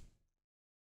 We'll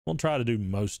try to do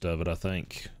most of it, I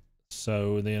think.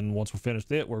 So then once we finish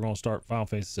it, we're going to start Final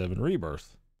Fantasy VII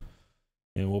Rebirth.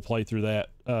 And we'll play through that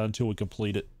until we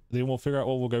complete it. Then we'll figure out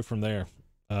what we'll go from there.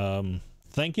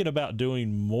 Thinking about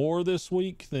doing more this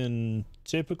week than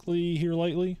typically here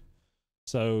lately.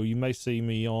 So you may see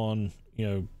me on, you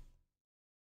know,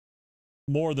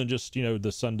 more than just, you know,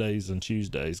 the Sundays and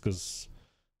Tuesdays, because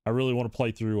I really want to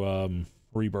play through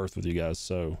Rebirth with you guys.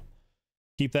 So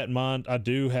keep that in mind. I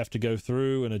do have to go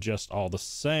through and adjust all the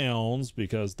sounds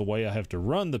because the way I have to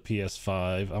run the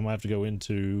PS5, I'm gonna have to go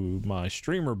into my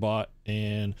streamer bot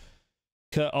and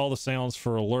cut all the sounds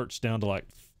for alerts down to like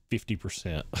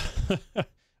 50%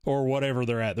 or whatever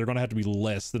they're at. They're gonna have to be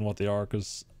less than what they are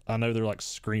because I know they're like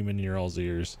screaming in your all's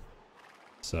ears.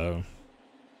 So,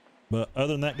 but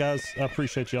other than that, guys, I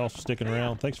appreciate y'all sticking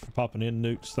around. Thanks for popping in,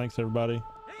 Nukes. Thanks, everybody.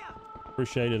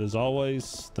 Appreciate it as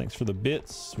always. Thanks for the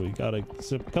bits. We got a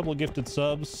couple of gifted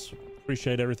subs.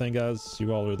 Appreciate everything, guys.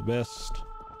 You all are the best.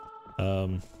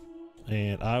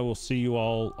 And I will see you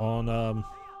all on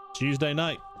Tuesday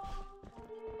night.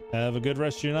 Have a good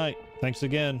rest of your night. Thanks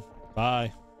again.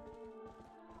 Bye.